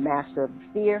going to be a master of the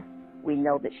fear. We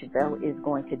know that Chevelle is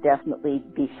going to definitely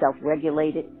be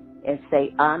self-regulated and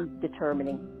say, I'm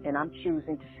determining and I'm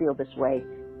choosing to feel this way,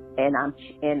 and I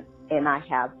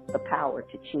have the power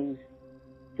to choose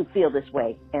to feel this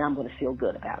way, and I'm going to feel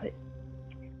good about it.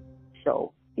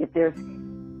 So if there's,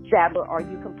 Sadler, are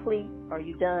you complete? Are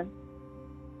you done?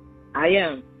 I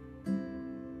am.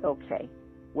 Okay.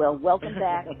 Well, welcome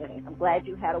back. I'm glad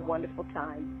you had a wonderful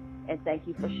time, and thank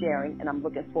you for sharing, and I'm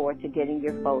looking forward to getting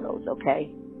your photos, okay?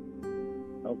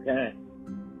 Okay.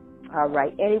 All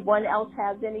right. Anyone else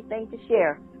has anything to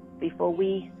share before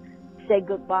we say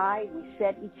goodbye? We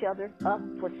set each other up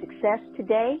for success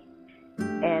today,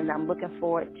 and I'm looking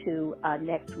forward to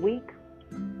next week.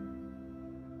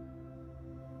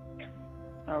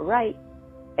 All right.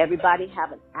 Everybody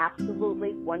have an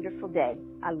absolutely wonderful day.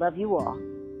 I love you all.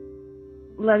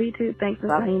 Love you too. Thanks, Ms.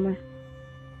 Naima.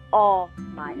 All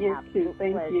my You absolute too.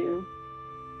 Thank pleasure. you.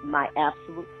 My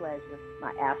absolute pleasure.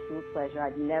 My absolute pleasure.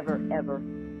 I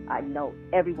know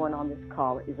everyone on this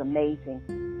call is amazing,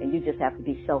 and you just have to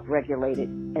be self-regulated,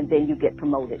 and then you get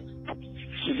promoted.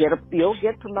 You'll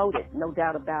get promoted, no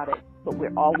doubt about it. But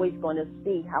we're always going to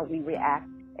see how we react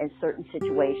in certain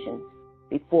situations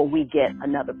before we get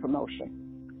another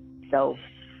promotion. So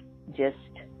just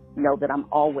know that I'm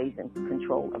always in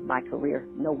control of my career.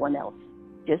 No one else.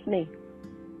 Just me.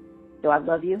 So I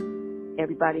love you.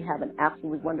 Everybody have an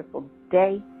absolutely wonderful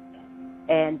day.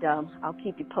 And I'll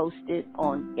keep you posted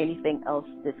on anything else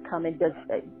that's coming.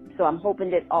 So I'm hoping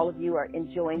that all of you are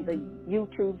enjoying the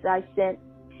YouTubes I sent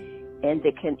and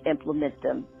that can implement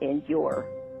them in your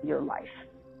life.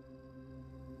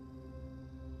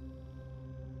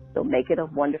 So make it a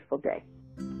wonderful day.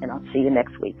 And I'll see you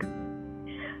next week.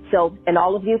 So, and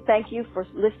all of you, thank you for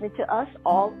listening to us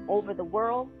all over the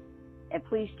world. And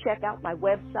please check out my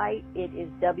website. It is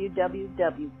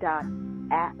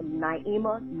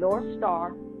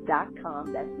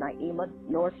www.naimanorthstar.com. That's Naima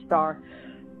North Star.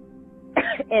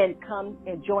 And come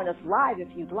and join us live if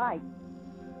you'd like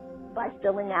by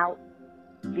filling out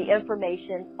the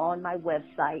information on my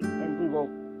website, and we will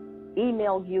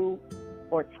email you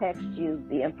or text you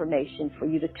the information for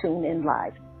you to tune in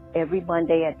live every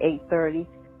Monday at 8:30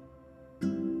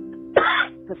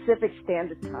 Pacific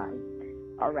Standard Time.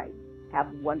 All right. Have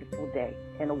a wonderful day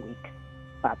and a week.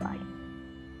 Bye-bye.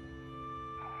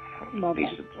 Bye-bye.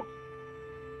 Peace.